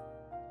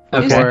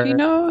 Is Okay.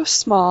 Pino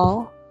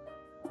small?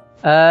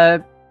 Yeah,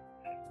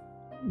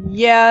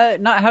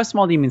 not how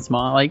small do you mean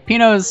small? Like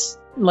Pino's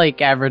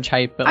like average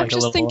height, but like I'm a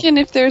just little. thinking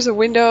if there's a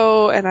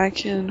window and I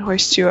can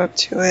hoist you up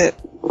to it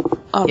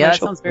on Yeah, my that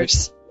sounds good.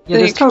 shoulders. Yeah, Then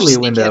there's you can totally a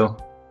sneak in. window.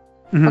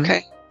 Mhm.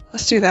 Okay,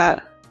 let's do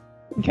that.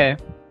 Okay.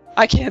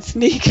 I can't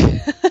sneak.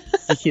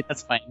 Yeah,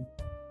 that's fine.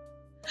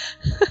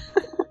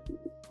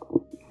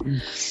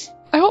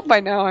 I hope by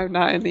now I'm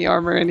not in the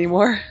armor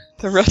anymore.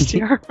 The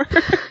rusty armor.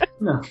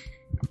 No.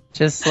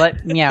 Just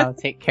let Meow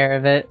take care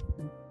of it.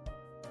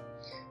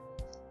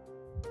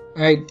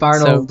 Alright,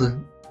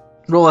 Barnold,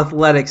 roll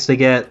athletics to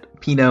get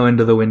Pino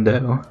into the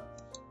window.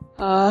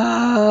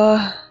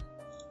 Oh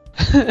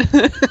no.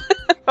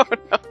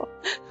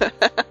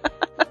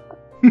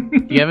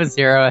 Do you have a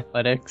 0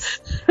 athletics?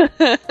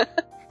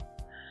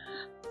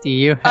 Do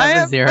you have I a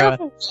have 0? a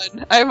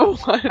 1. I have a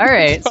 1.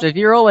 Alright, so if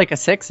you roll like a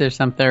 6 or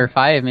something, or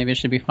 5, maybe it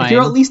should be fine. If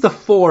you're at least a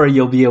 4,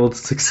 you'll be able to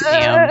succeed.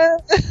 Damn.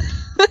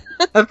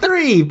 A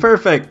 3,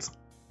 perfect.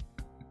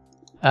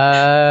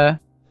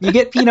 You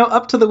get Pino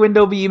up to the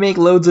window, but you make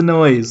loads of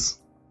noise.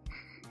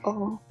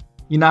 Oh.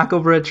 You knock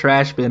over a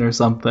trash bin or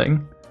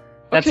something.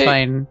 That's Okay.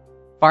 fine.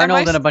 Barnold Am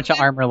I in a bunch of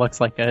sneaking? armor looks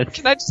like it.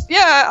 Can I just...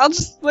 Yeah, I'll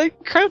just,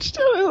 like, crouch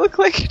down and look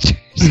like a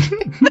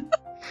trash.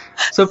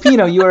 So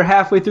Pino, you are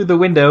halfway through the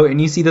window,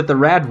 and you see that the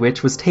Rad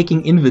Witch was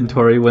taking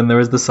inventory when there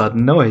was the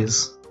sudden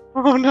noise.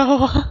 Oh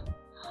no.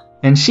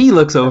 And she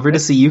looks over to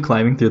see you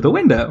climbing through the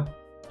window.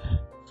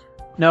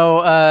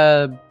 No,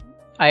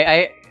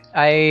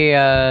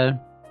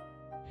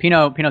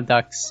 Pino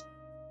ducks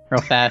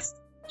real fast.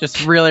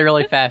 Just really,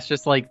 really fast.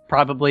 Just like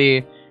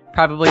probably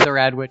the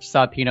Rad Witch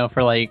saw Pino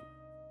for like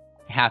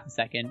half a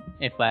second,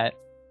 if that.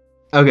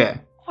 Okay.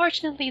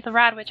 Fortunately, the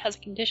Rad Witch has a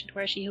condition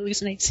where she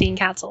hallucinates seeing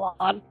cats a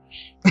lot.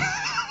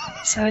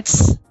 So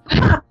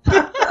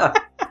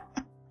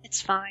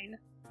it's fine.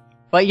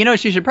 But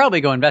she should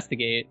probably go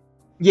investigate.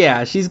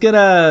 Yeah, she's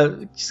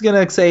gonna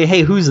say,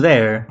 "Hey, who's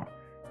there?"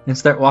 and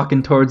start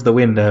walking towards the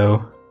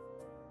window.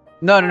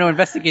 No,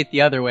 investigate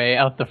the other way,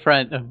 out the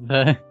front of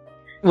the...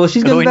 Well,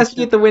 she's gonna Going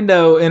investigate the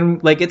window,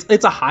 and like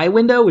it's a high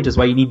window, which is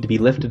why you need to be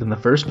lifted in the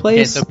first Okay,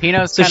 place. so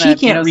Pino's So kinda...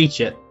 she can't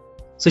reach it.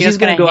 So Pino's she's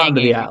gonna kinda go out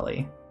into the hanging.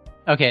 alley.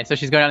 Okay, so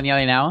she's going out in the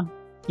alley now?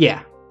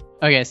 Yeah.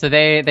 Okay, so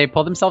they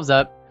pull themselves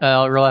up.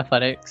 Roll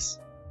athletics.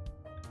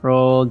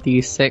 Roll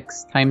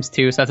d6 times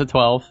 2, so that's a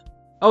 12.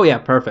 Oh yeah,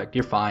 perfect.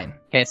 You're fine.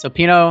 Okay, so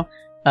Pino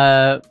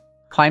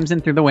climbs in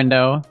through the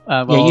window.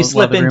 Yeah, while you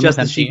slip the in room just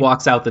is as she empty.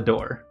 walks out the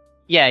door.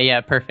 Yeah,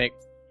 perfect.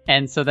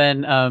 And so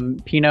then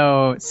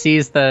Pino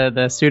sees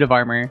the suit of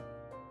armor.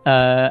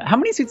 How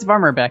many suits of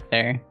armor are back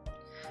there?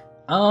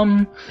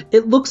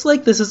 It looks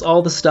like this is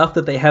all the stuff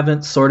that they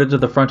haven't sorted to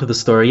the front of the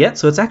store yet,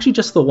 so it's actually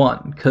just the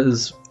one,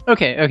 because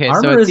Okay, so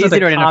armor it's isn't easy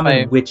to a common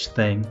identify. witch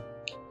thing.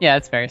 Yeah,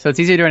 that's fair. So it's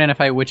easy to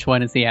identify which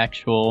one is the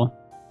actual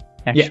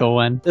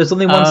one. There's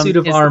only one suit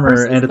of is the armor,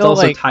 person and it's still,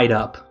 also like- tied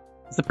up.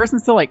 Is the person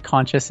still like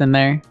conscious in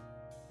there?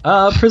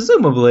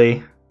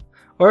 Presumably.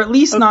 Or at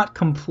least Okay. not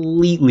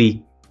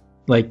completely,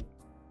 like,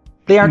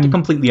 they aren't Hmm.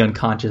 completely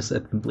unconscious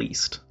at the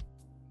least.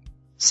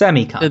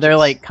 Semi-conscious. So they're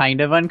like kind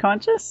of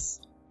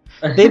unconscious?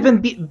 They've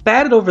been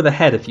batted over the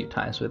head a few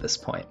times by this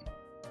point.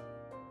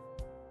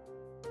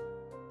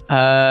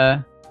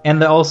 And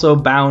they're also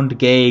bound,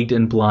 gagged,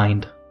 and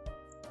blind.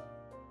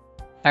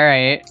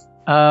 Alright.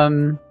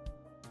 I'm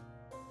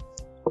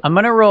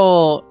gonna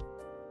roll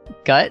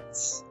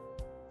guts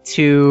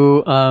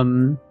to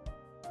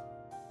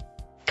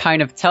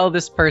kind of tell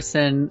this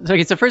person.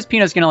 So first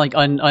Pino's gonna like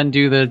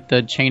undo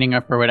the chaining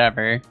up or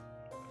whatever.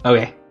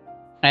 Okay.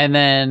 And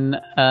then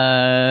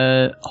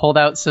hold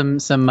out some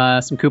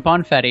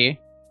coupon confetti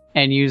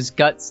and use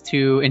guts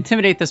to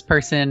intimidate this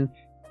person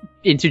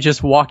into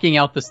just walking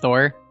out the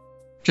store.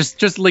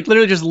 Just like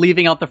literally just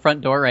leaving out the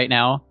front door right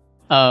now.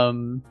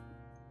 Or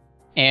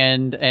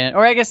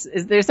I guess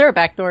is there a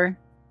back door?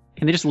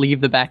 Can they just leave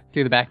through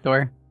the back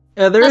door?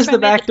 There is the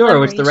back door,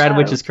 which the Rad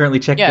Witch show. is currently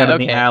checking out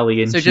in the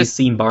alley, and So she's just-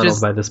 seen Barnold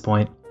just- by this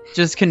point.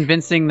 Just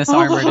convincing this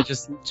armor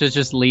to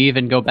just leave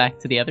and go back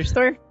to the other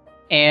store,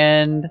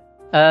 and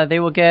they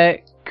will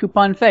get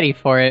coupon confetti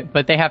for it,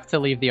 but they have to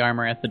leave the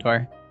armor at the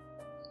door.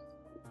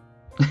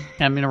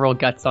 I'm gonna roll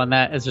guts on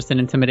that as just an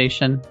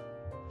intimidation.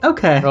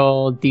 Okay.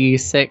 Roll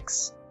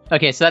d6.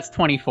 Okay, so that's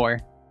 24.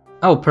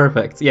 Oh,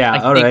 perfect. Yeah, I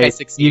all think I right.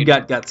 succeed. You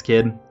got guts,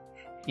 kid.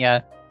 Yeah,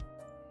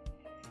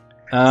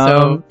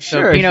 So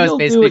sure, Pino is he'll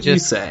do basically what you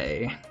just-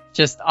 say.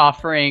 just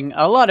offering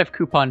a lot of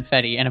coupon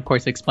confetti, and of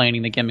course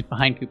explaining the gimmick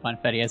behind coupon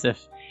confetti as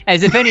if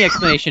any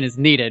explanation is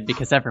needed,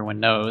 because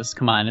everyone knows.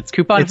 Come on, it's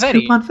coupon It's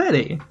confetti. coupon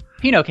confetti.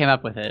 Pino came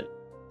up with it.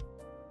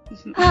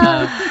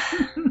 Coupon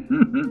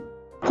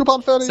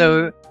Fetty!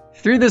 So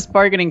through this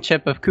bargaining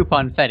chip of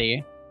coupon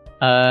confetti,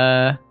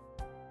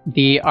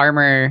 the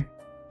armor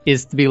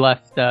is to be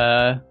left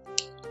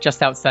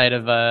just outside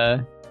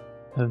of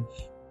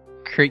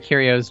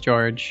Curio's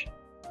George.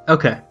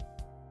 Okay,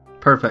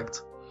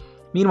 perfect.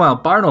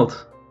 Meanwhile, Barnold,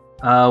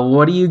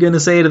 what are you gonna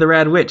say to the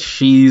Rad Witch?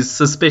 She's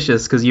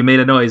suspicious because you made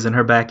a noise in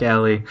her back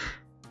alley,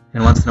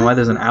 and wants to know why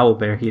there's an owl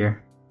bear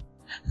here.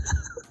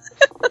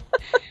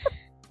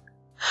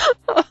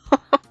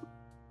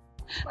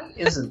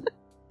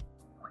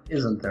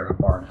 Isn't there a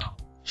bar now?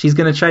 She's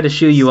gonna try to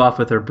shoo you off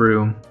with her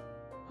broom.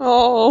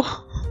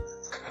 Oh.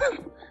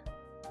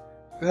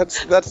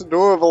 That's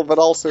adorable, but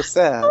also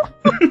sad.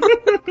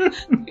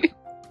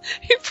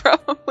 He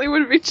probably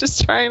would be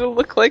just trying to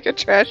look like a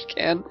trash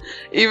can,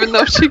 even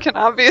though she can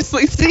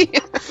obviously see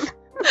him.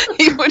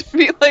 He would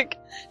be like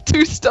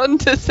too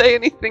stunned to say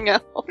anything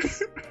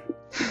else.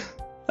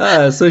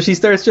 So she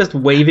starts just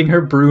waving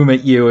her broom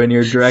at you in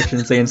your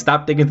direction, saying,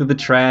 "Stop digging through the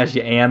trash,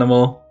 you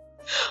animal.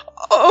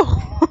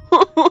 Oh.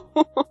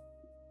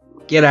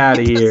 Get out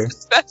of He does here."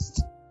 his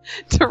best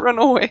to run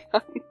away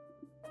on.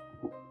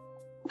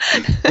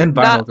 And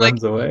Not Barnold like-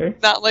 runs away.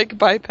 Not like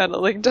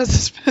bipedaling, does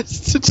his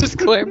best to just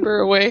clamber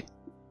away.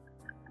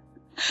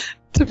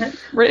 To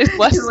raise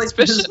less He's like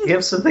suspicion. just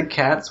gifts of the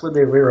cats where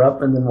they rear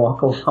up and then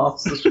walk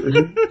off the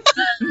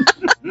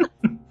street.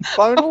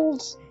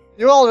 Bonald?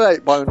 You're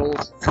alright,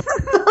 Bonald.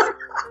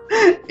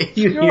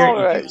 You You're hear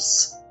alright.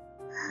 Eves.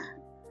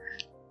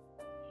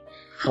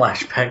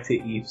 Flashback to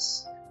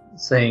Eves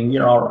saying,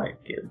 "You're alright,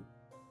 kid."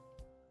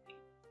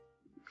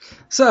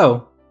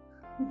 So,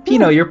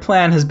 Pino, your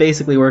plan has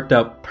basically worked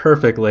out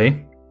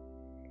perfectly.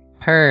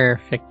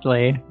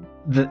 Perfectly.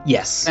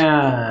 Yes.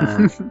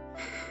 Ah.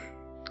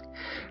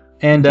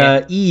 And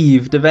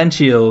Eve,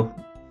 Deventiel,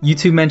 you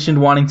two mentioned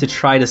wanting to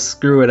try to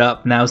screw it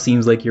up. Now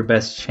seems like your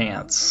best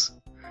chance.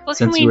 What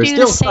Since can you we were do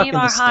still to stuck save in the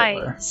our store.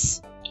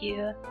 hides?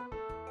 Yeah.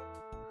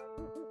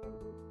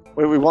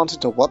 Wait, we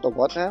wanted to what the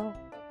what now?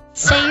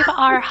 Save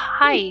our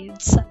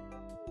hides.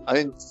 I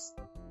mean,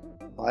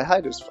 my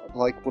hide is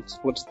like, what's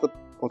the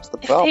If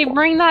they problem?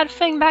 bring that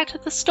thing back to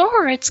the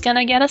store, it's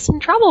gonna get us in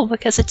trouble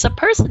because it's a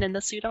person in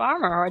the suit of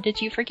armor, or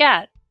did you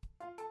forget?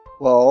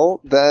 Well,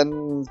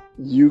 then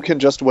you can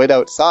just wait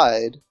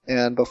outside,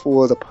 and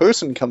before the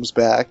person comes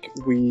back,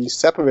 we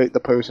separate the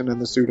person in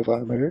the suit of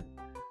armor,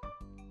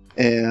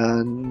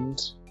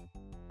 and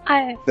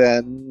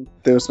then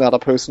there's not a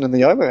person in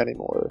the armor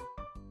anymore.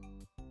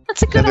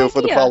 That's a good And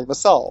therefore the idea. problem is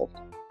solved.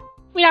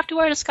 We have to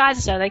wear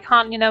disguises though. They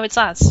can't, it's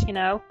us,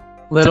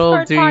 Little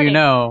third do party. you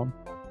know,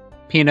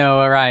 Pino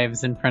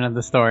arrives in front of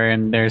the store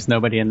and there's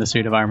nobody in the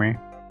suit of armor.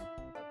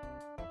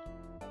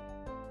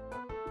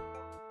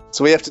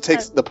 So we have to take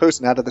the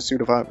person out of the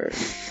suit of armor.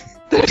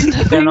 There's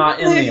nothing They're not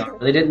in the there. armor.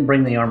 They didn't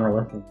bring the armor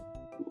with them.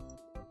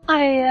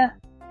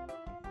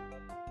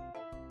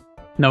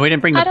 No, we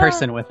didn't bring I the don't-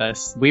 person with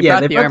us. We Yeah, brought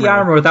they the brought the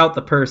armor without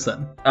the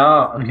person.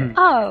 Oh, okay. Mhm.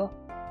 Oh.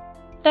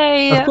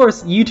 They. Of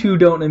course, you two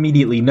don't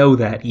immediately know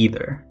that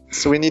either.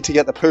 So we need to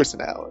get the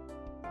person out.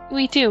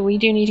 We do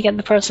need to get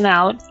the person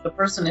out. The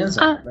person is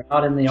Uh, They're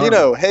not in the armor.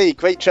 Pino, hey,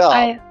 great job.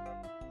 I.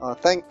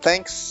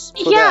 Thanks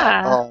for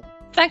Yeah. that.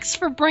 Thanks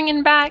for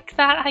bringing back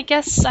that. I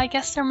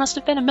guess there must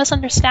have been a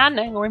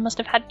misunderstanding, or we must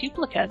have had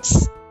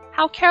duplicates.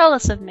 How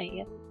careless of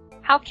me.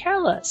 How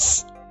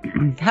careless.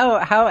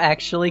 How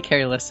actually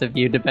careless of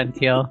you,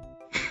 Deventiel.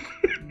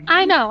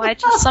 I know.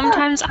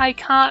 Sometimes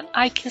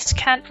I just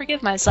can't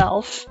forgive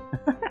myself.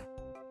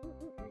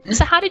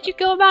 So how did you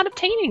go about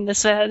obtaining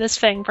this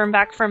thing from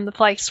back from the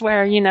place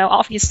where,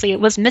 obviously it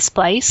was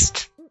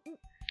misplaced?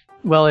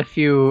 Well, if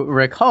you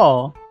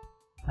recall,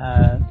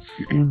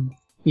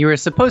 you were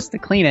supposed to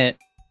clean it,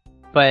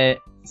 but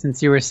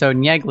since you were so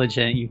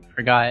negligent, you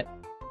forgot.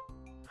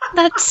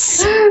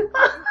 That's...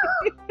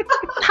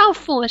 How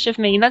foolish of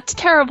me. That's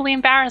terribly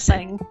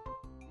embarrassing.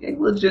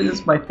 Negligent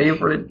is my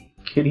favorite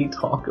kitty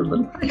talk of the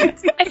night.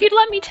 If you'd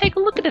let me take a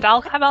look at it,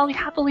 I'll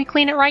happily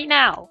clean it right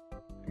now.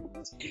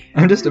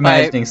 I'm just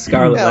imagining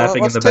Scarlet laughing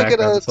in let's the take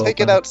background. this whole take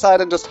it time.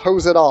 outside and just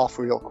hose it off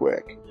real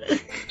quick.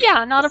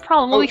 Yeah, not a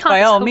problem. Well, we can't By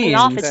just all hose it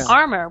off means. its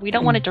armor. We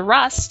don't want it to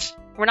rust.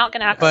 We're not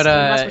going to But,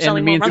 unless we're in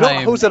selling the more You runs. meantime-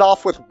 don't hose it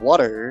off with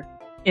water.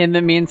 In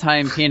the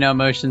meantime, Pino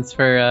motions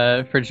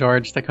for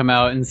George to come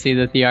out and see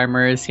that the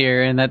armor is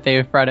here and that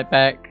they've brought it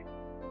back.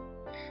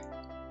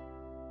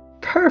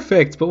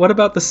 Perfect, but what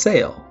about the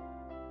sale?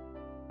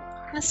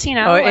 Just, It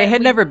like,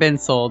 had never been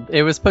sold.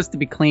 It was supposed to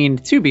be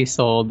cleaned to be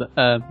sold.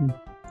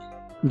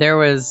 There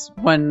was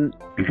one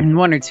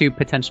or two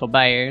potential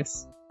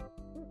buyers.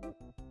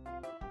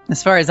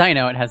 As far as I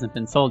know, it hasn't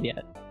been sold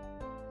yet.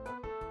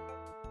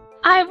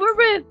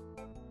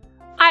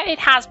 It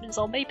has been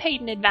sold. They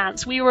paid in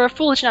advance. We were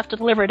foolish enough to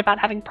deliver it without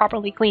having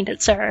properly cleaned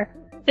it, sir.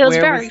 It was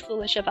Where very was-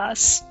 foolish of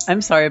us.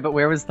 I'm sorry, but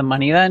where was the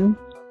money then?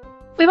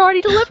 We've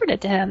already delivered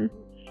it to him.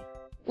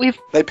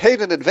 They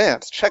paid in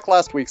advance. Check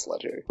last week's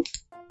ledger.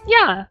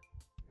 Yeah.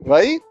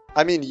 Right?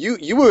 I mean,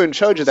 you were in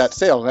charge of that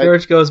sale, right?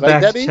 George goes Right,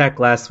 back Debbie? to check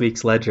last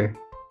week's ledger.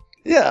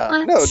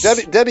 Yeah. No,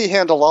 Let's- Debbie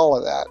handled all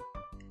of that.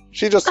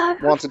 She just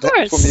Of wanted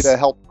course. for me to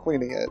help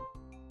cleaning it.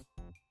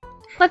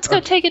 Let's go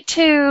take it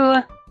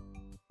to...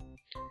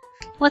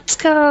 Let's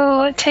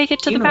go take it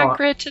to the Meanwhile- back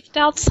road to the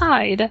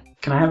outside.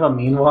 Can I have a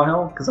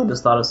meanwhile? Because I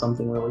just thought of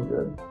something really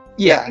good.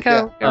 Yeah.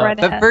 Go right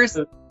But ahead. first,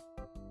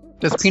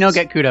 does Pino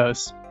get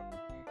kudos?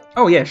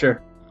 Oh, yeah,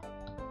 sure.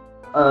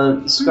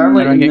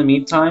 Scarlet, I in get- the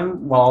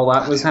meantime, while all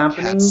that was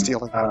happening,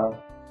 stealing. uh,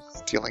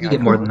 Stealing You get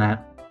more than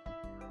that.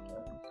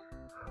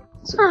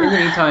 so in the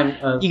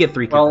meantime, You get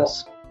 3 Well-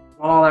 kudos.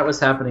 while all that was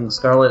happening,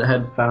 Scarlet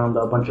had found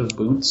a bunch of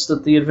boots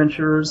that the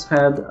adventurers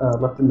had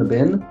left in the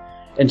bin,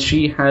 and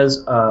she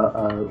has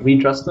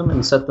redressed them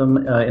and set them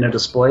in a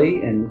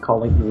display and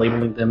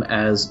labeling them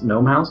as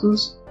gnome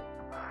houses.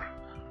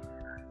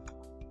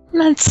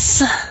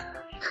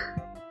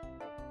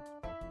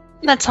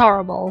 That's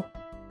horrible.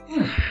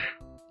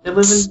 Don't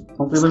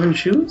they live in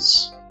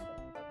shoes?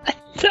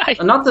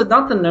 Are Not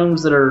the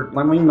gnomes that are.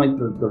 I mean, like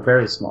the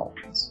very small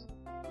ones.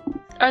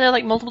 there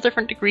like multiple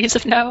different degrees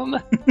of gnome?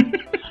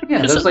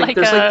 Yeah, Is there's it like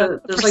there's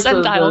a there's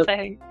percentile the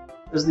thing?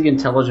 there's the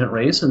intelligent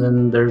race, and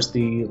then there's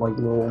the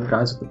little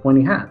guys with the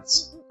pointy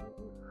hats.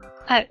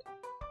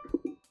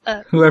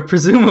 Who are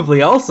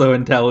presumably also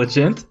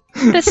intelligent.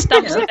 This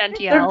stumps Yeah,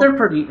 Ventiel. They're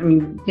pretty. I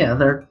mean, yeah,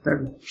 they're.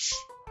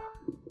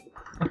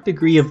 What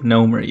degree of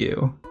gnome are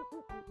you?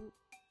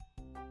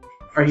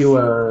 Are you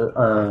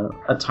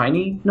a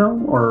tiny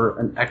gnome or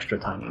an extra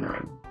tiny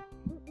gnome?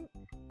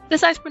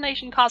 This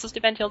explanation causes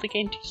Deventiel to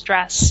gain 2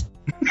 stress.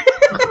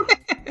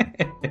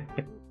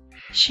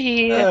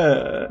 She...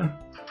 Uh,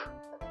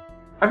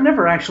 I've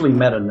never actually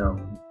met a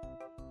gnome.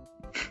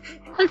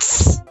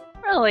 That's...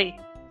 Really?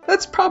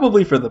 that's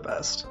probably for the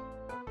best.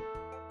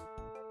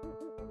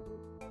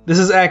 This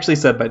is actually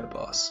said by the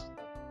boss.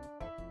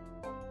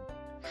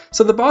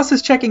 So the boss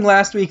is checking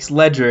last week's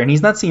ledger, and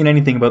he's not seeing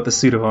anything about the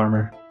suit of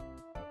armor.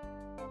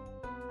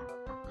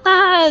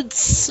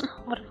 That's...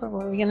 What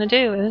are we gonna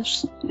do?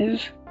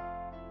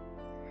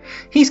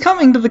 He's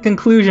coming to the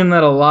conclusion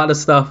that a lot of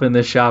stuff in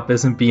this shop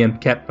isn't being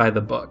kept by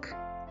the book.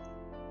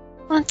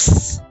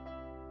 Let's...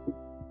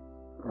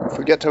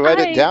 Forget to write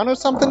I- it down or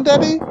something,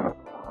 Debbie?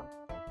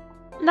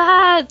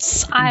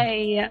 That's...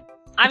 I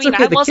It's mean,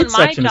 okay, that the wasn't kids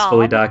my section is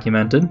fully job.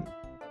 documented.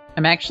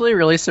 I'm actually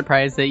really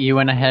surprised that you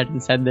went ahead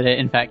and said that it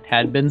in fact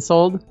had been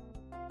sold.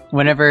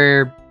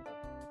 Whenever,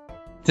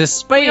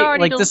 despite We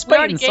already gave him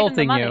the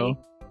insulting money. you,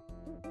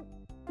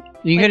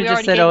 you Like, could we have just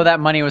already said, gave- "Oh, that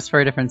money was for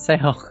a different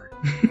sale."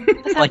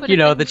 That Like, would've you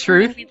know, been the true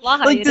truth. if we'd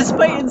lied. Like,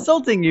 despite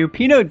insulting you,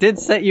 Pino did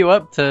set you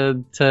up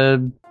to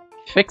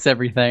fix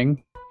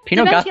everything.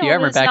 Pino got the Deventiel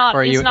armor is back not-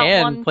 for is you not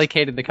and one-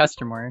 placated the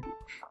customer.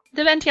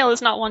 Deventiel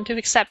is not one to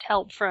accept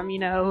help from,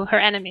 her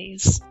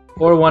enemies.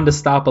 Or one to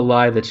stop a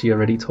lie that she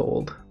already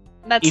told.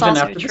 That's Even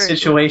also after true. the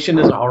situation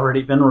has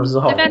already been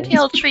resolved.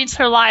 Deventiel treats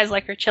her lies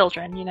like her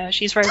children,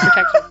 she's very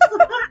protective.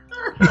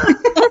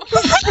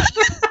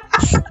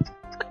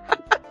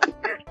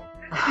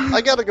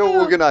 I gotta go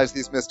organize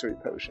these mystery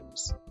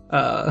potions.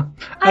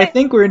 I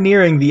think we're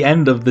nearing the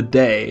end of the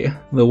day,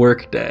 the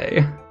work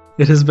day.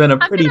 It has been a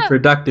pretty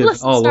productive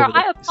Listen, all sir, over the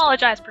I place.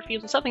 apologize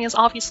profusely. Something has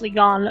obviously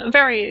gone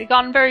very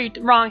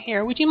wrong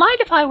here. Would you mind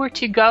if I were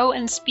to go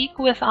and speak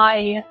with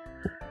the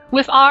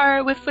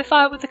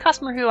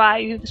customer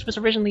who this was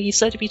originally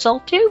said to be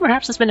sold to?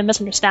 Perhaps there's been a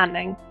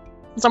misunderstanding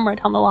somewhere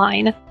down the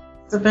line.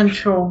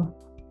 Eventual.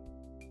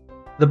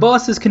 The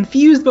boss is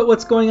confused about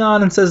what's going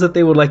on and says that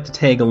they would like to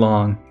tag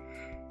along.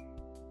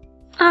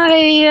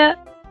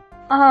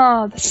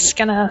 This is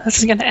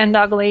gonna end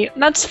ugly.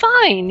 That's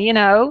fine,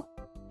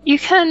 You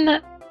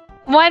can.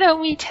 Why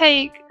don't we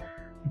take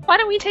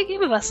you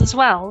with us as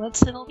well?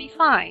 It'll be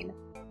fine.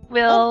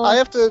 We'll. I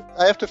have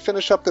to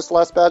finish up this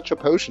last batch of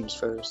potions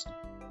first.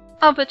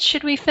 Oh, but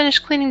should we finish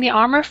cleaning the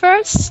armor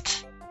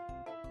first?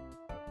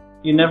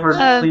 You never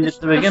cleaned it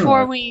to begin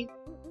before with. we.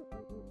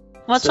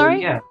 What? So,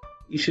 Sorry. Yeah,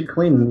 you should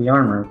clean the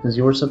armor because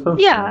you were supposed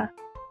to. Yeah.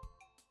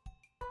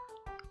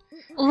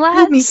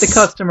 We'll meet the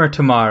customer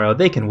tomorrow.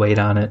 They can wait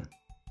on it.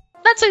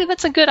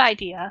 That's a good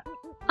idea.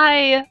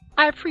 I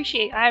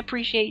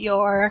appreciate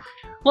your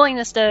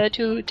willingness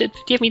to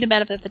give me the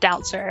benefit of the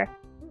doubt, sir.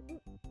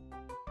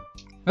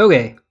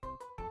 Okay.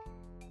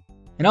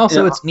 And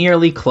also, Yeah. it's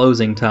nearly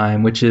closing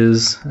time, which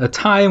is a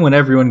time when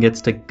everyone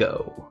gets to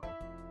go.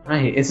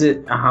 Right. Is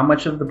it how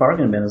much of the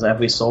bargain bin is that?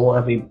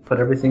 Have we put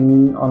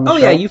everything on the Oh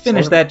shelf? yeah, you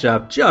finished that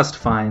job just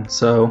fine,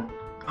 so...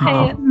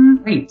 Hey,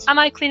 Great. am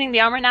I cleaning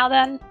the armor now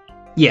then?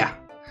 Yeah.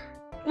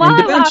 Well,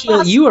 And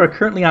Devential, you are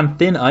currently on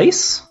thin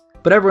ice,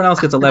 but everyone else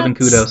gets 11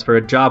 That's- kudos for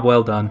a job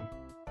well done.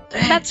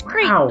 that's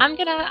great. Wow. I'm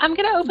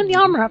gonna open the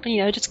armor up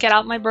and just get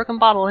out my broken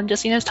bottle and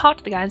just talk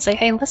to the guy and say,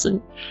 hey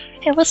listen,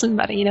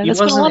 buddy, He there's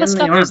been a wasn't lot of in the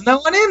stuff. armor. There's no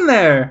one in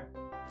there!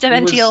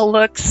 Deventiel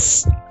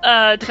looks.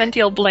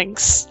 Deventiel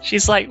blinks.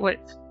 She's like, what?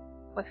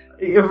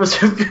 It was.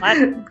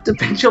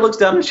 Devential looks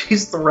down and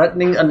she's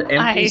threatening an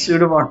empty I-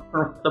 suit of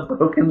armor with a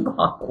broken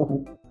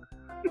bottle.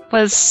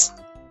 Was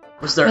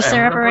there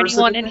ever a person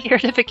anyone in here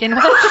to begin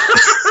with?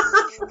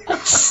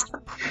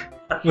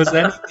 Was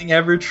anything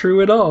ever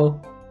true at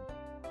all?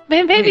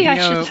 Maybe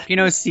I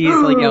should. sees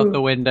out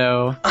the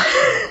window.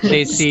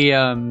 They see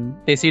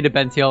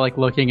Deventiel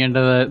looking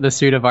into the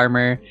suit of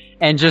armor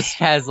and just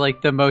has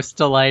the most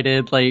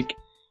delighted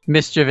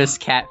mischievous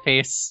cat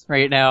face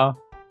right now.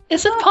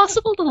 Is it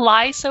possible to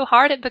lie so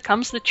hard it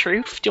becomes the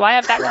truth? Do I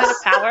have that kind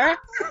of power?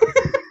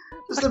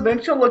 Does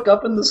Devential look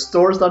up and the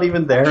store's not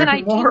even there What can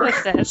I do anymore?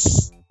 with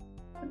this?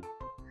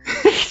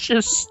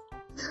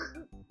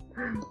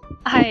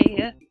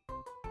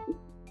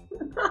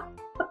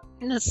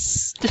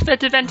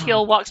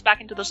 Deventiel walks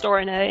back into the store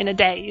in a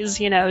daze,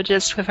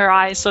 just with her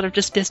eyes sort of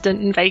just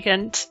distant and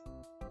vacant.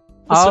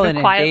 All sort of in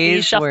a quietly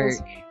day's shuffles.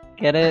 work.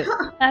 Get it?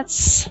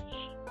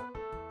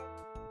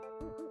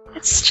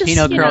 It's just,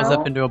 Pino curls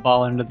up into a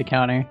ball under the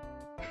counter.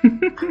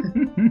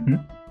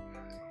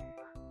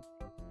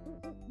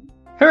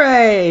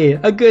 Hooray!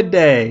 A good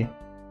day!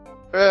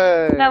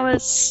 Hooray. That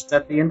was. Is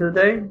that the end of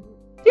the day?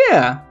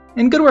 Yeah!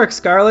 And good work,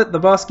 Scarlet. The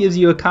boss gives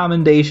you a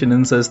commendation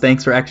and says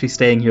thanks for actually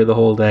staying here the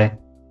whole day.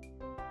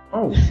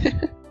 Oh.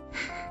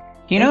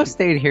 Pino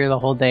stayed here the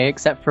whole day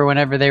except for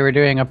whenever they were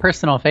doing a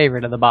personal favor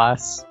to the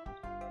boss.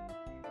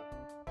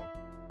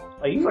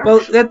 Are you Well,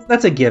 actually-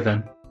 that's a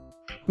given.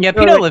 Yeah,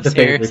 You're Pino like lives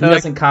the here, favorite. so He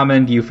doesn't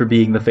commend you for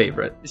being the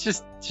favorite. it's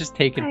just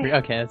taken for...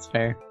 Okay, that's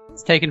fair.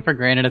 It's taken for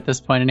granted at this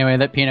point anyway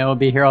that Pino will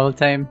be here all the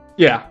time.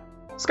 Yeah.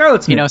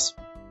 Scarlet's new. Pino's...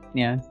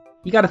 Yeah.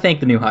 You gotta thank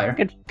the new hire.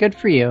 Good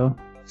for you,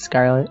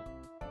 Scarlet.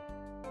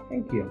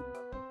 Thank you.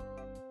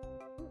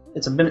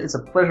 It's a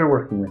pleasure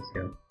working with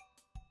you.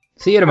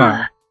 See you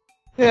tomorrow.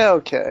 Yeah,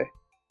 okay.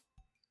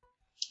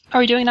 Are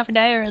we doing another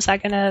day, or is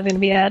that gonna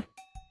be it?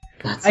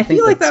 I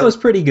feel like that was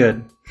pretty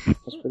good.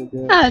 That's pretty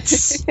good.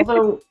 That's.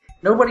 Although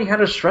nobody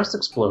had a stress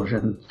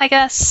explosion. I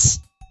guess.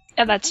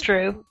 Yeah, that's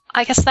true.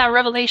 I guess that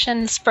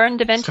revelation spurned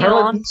Deventiel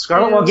on.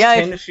 Scarlet walks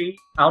Yeah, Tanashi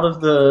out of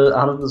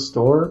the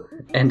store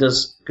and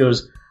just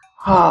goes,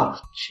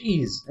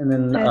 jeez, and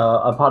then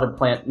a potted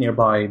plant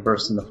nearby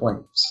bursts into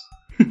flames.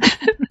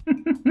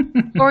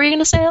 What were you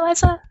gonna say,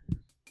 Eliza?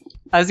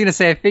 I was gonna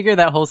say, I figure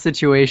that whole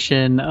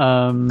situation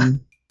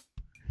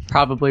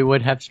probably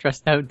would have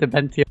stressed out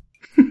Deventiel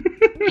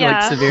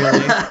Yeah.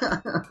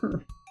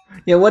 severely.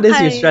 Yeah, what is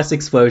your Hi. stress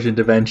explosion,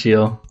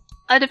 Deventiel?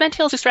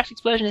 Deventiel's stress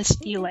explosion is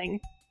stealing.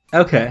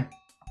 Okay.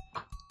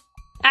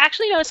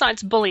 Actually, no, it's not.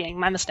 It's bullying.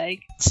 My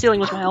mistake. Stealing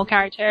was my whole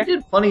character. I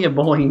did plenty of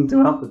bullying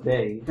throughout the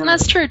day. And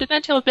that's true.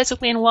 Deventiel was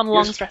basically in one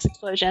long stress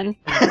explosion.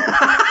 But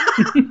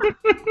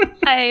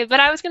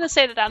I was gonna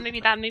say that maybe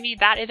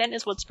that event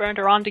is what spurred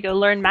her on to go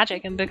learn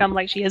magic and become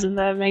like she is in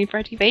the main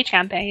Fronty Bay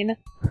campaign.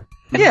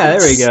 Yeah,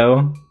 there we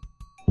go.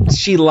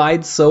 She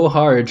lied so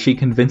hard she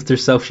convinced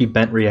herself she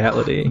bent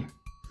reality.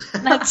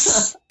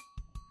 That's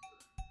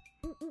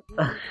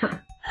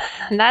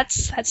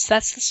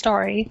the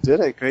story. Did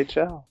it. Great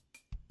job.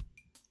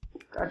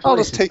 I'll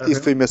just take these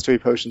 3 mystery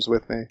potions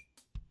with me.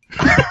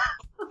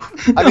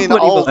 I mean,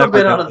 Nobody will A ever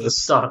bit know out of the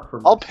this. stock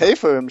for I'll pay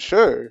for them,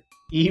 sure.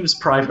 Eve's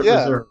private Yeah.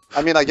 reserve.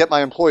 I mean, I get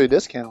my employee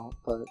discount,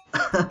 but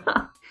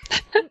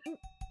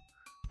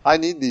I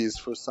need these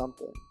for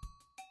something.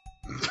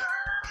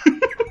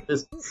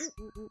 This-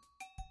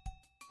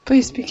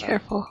 Please be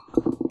careful.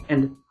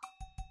 and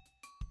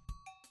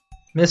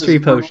Mystery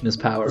Does potion is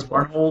does powerful.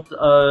 Barnhold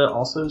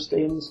also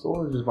stay in the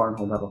store, or does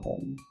Barnhold have a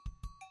home?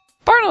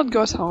 Barnold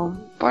goes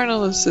home.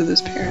 Barnold lives with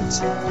his parents.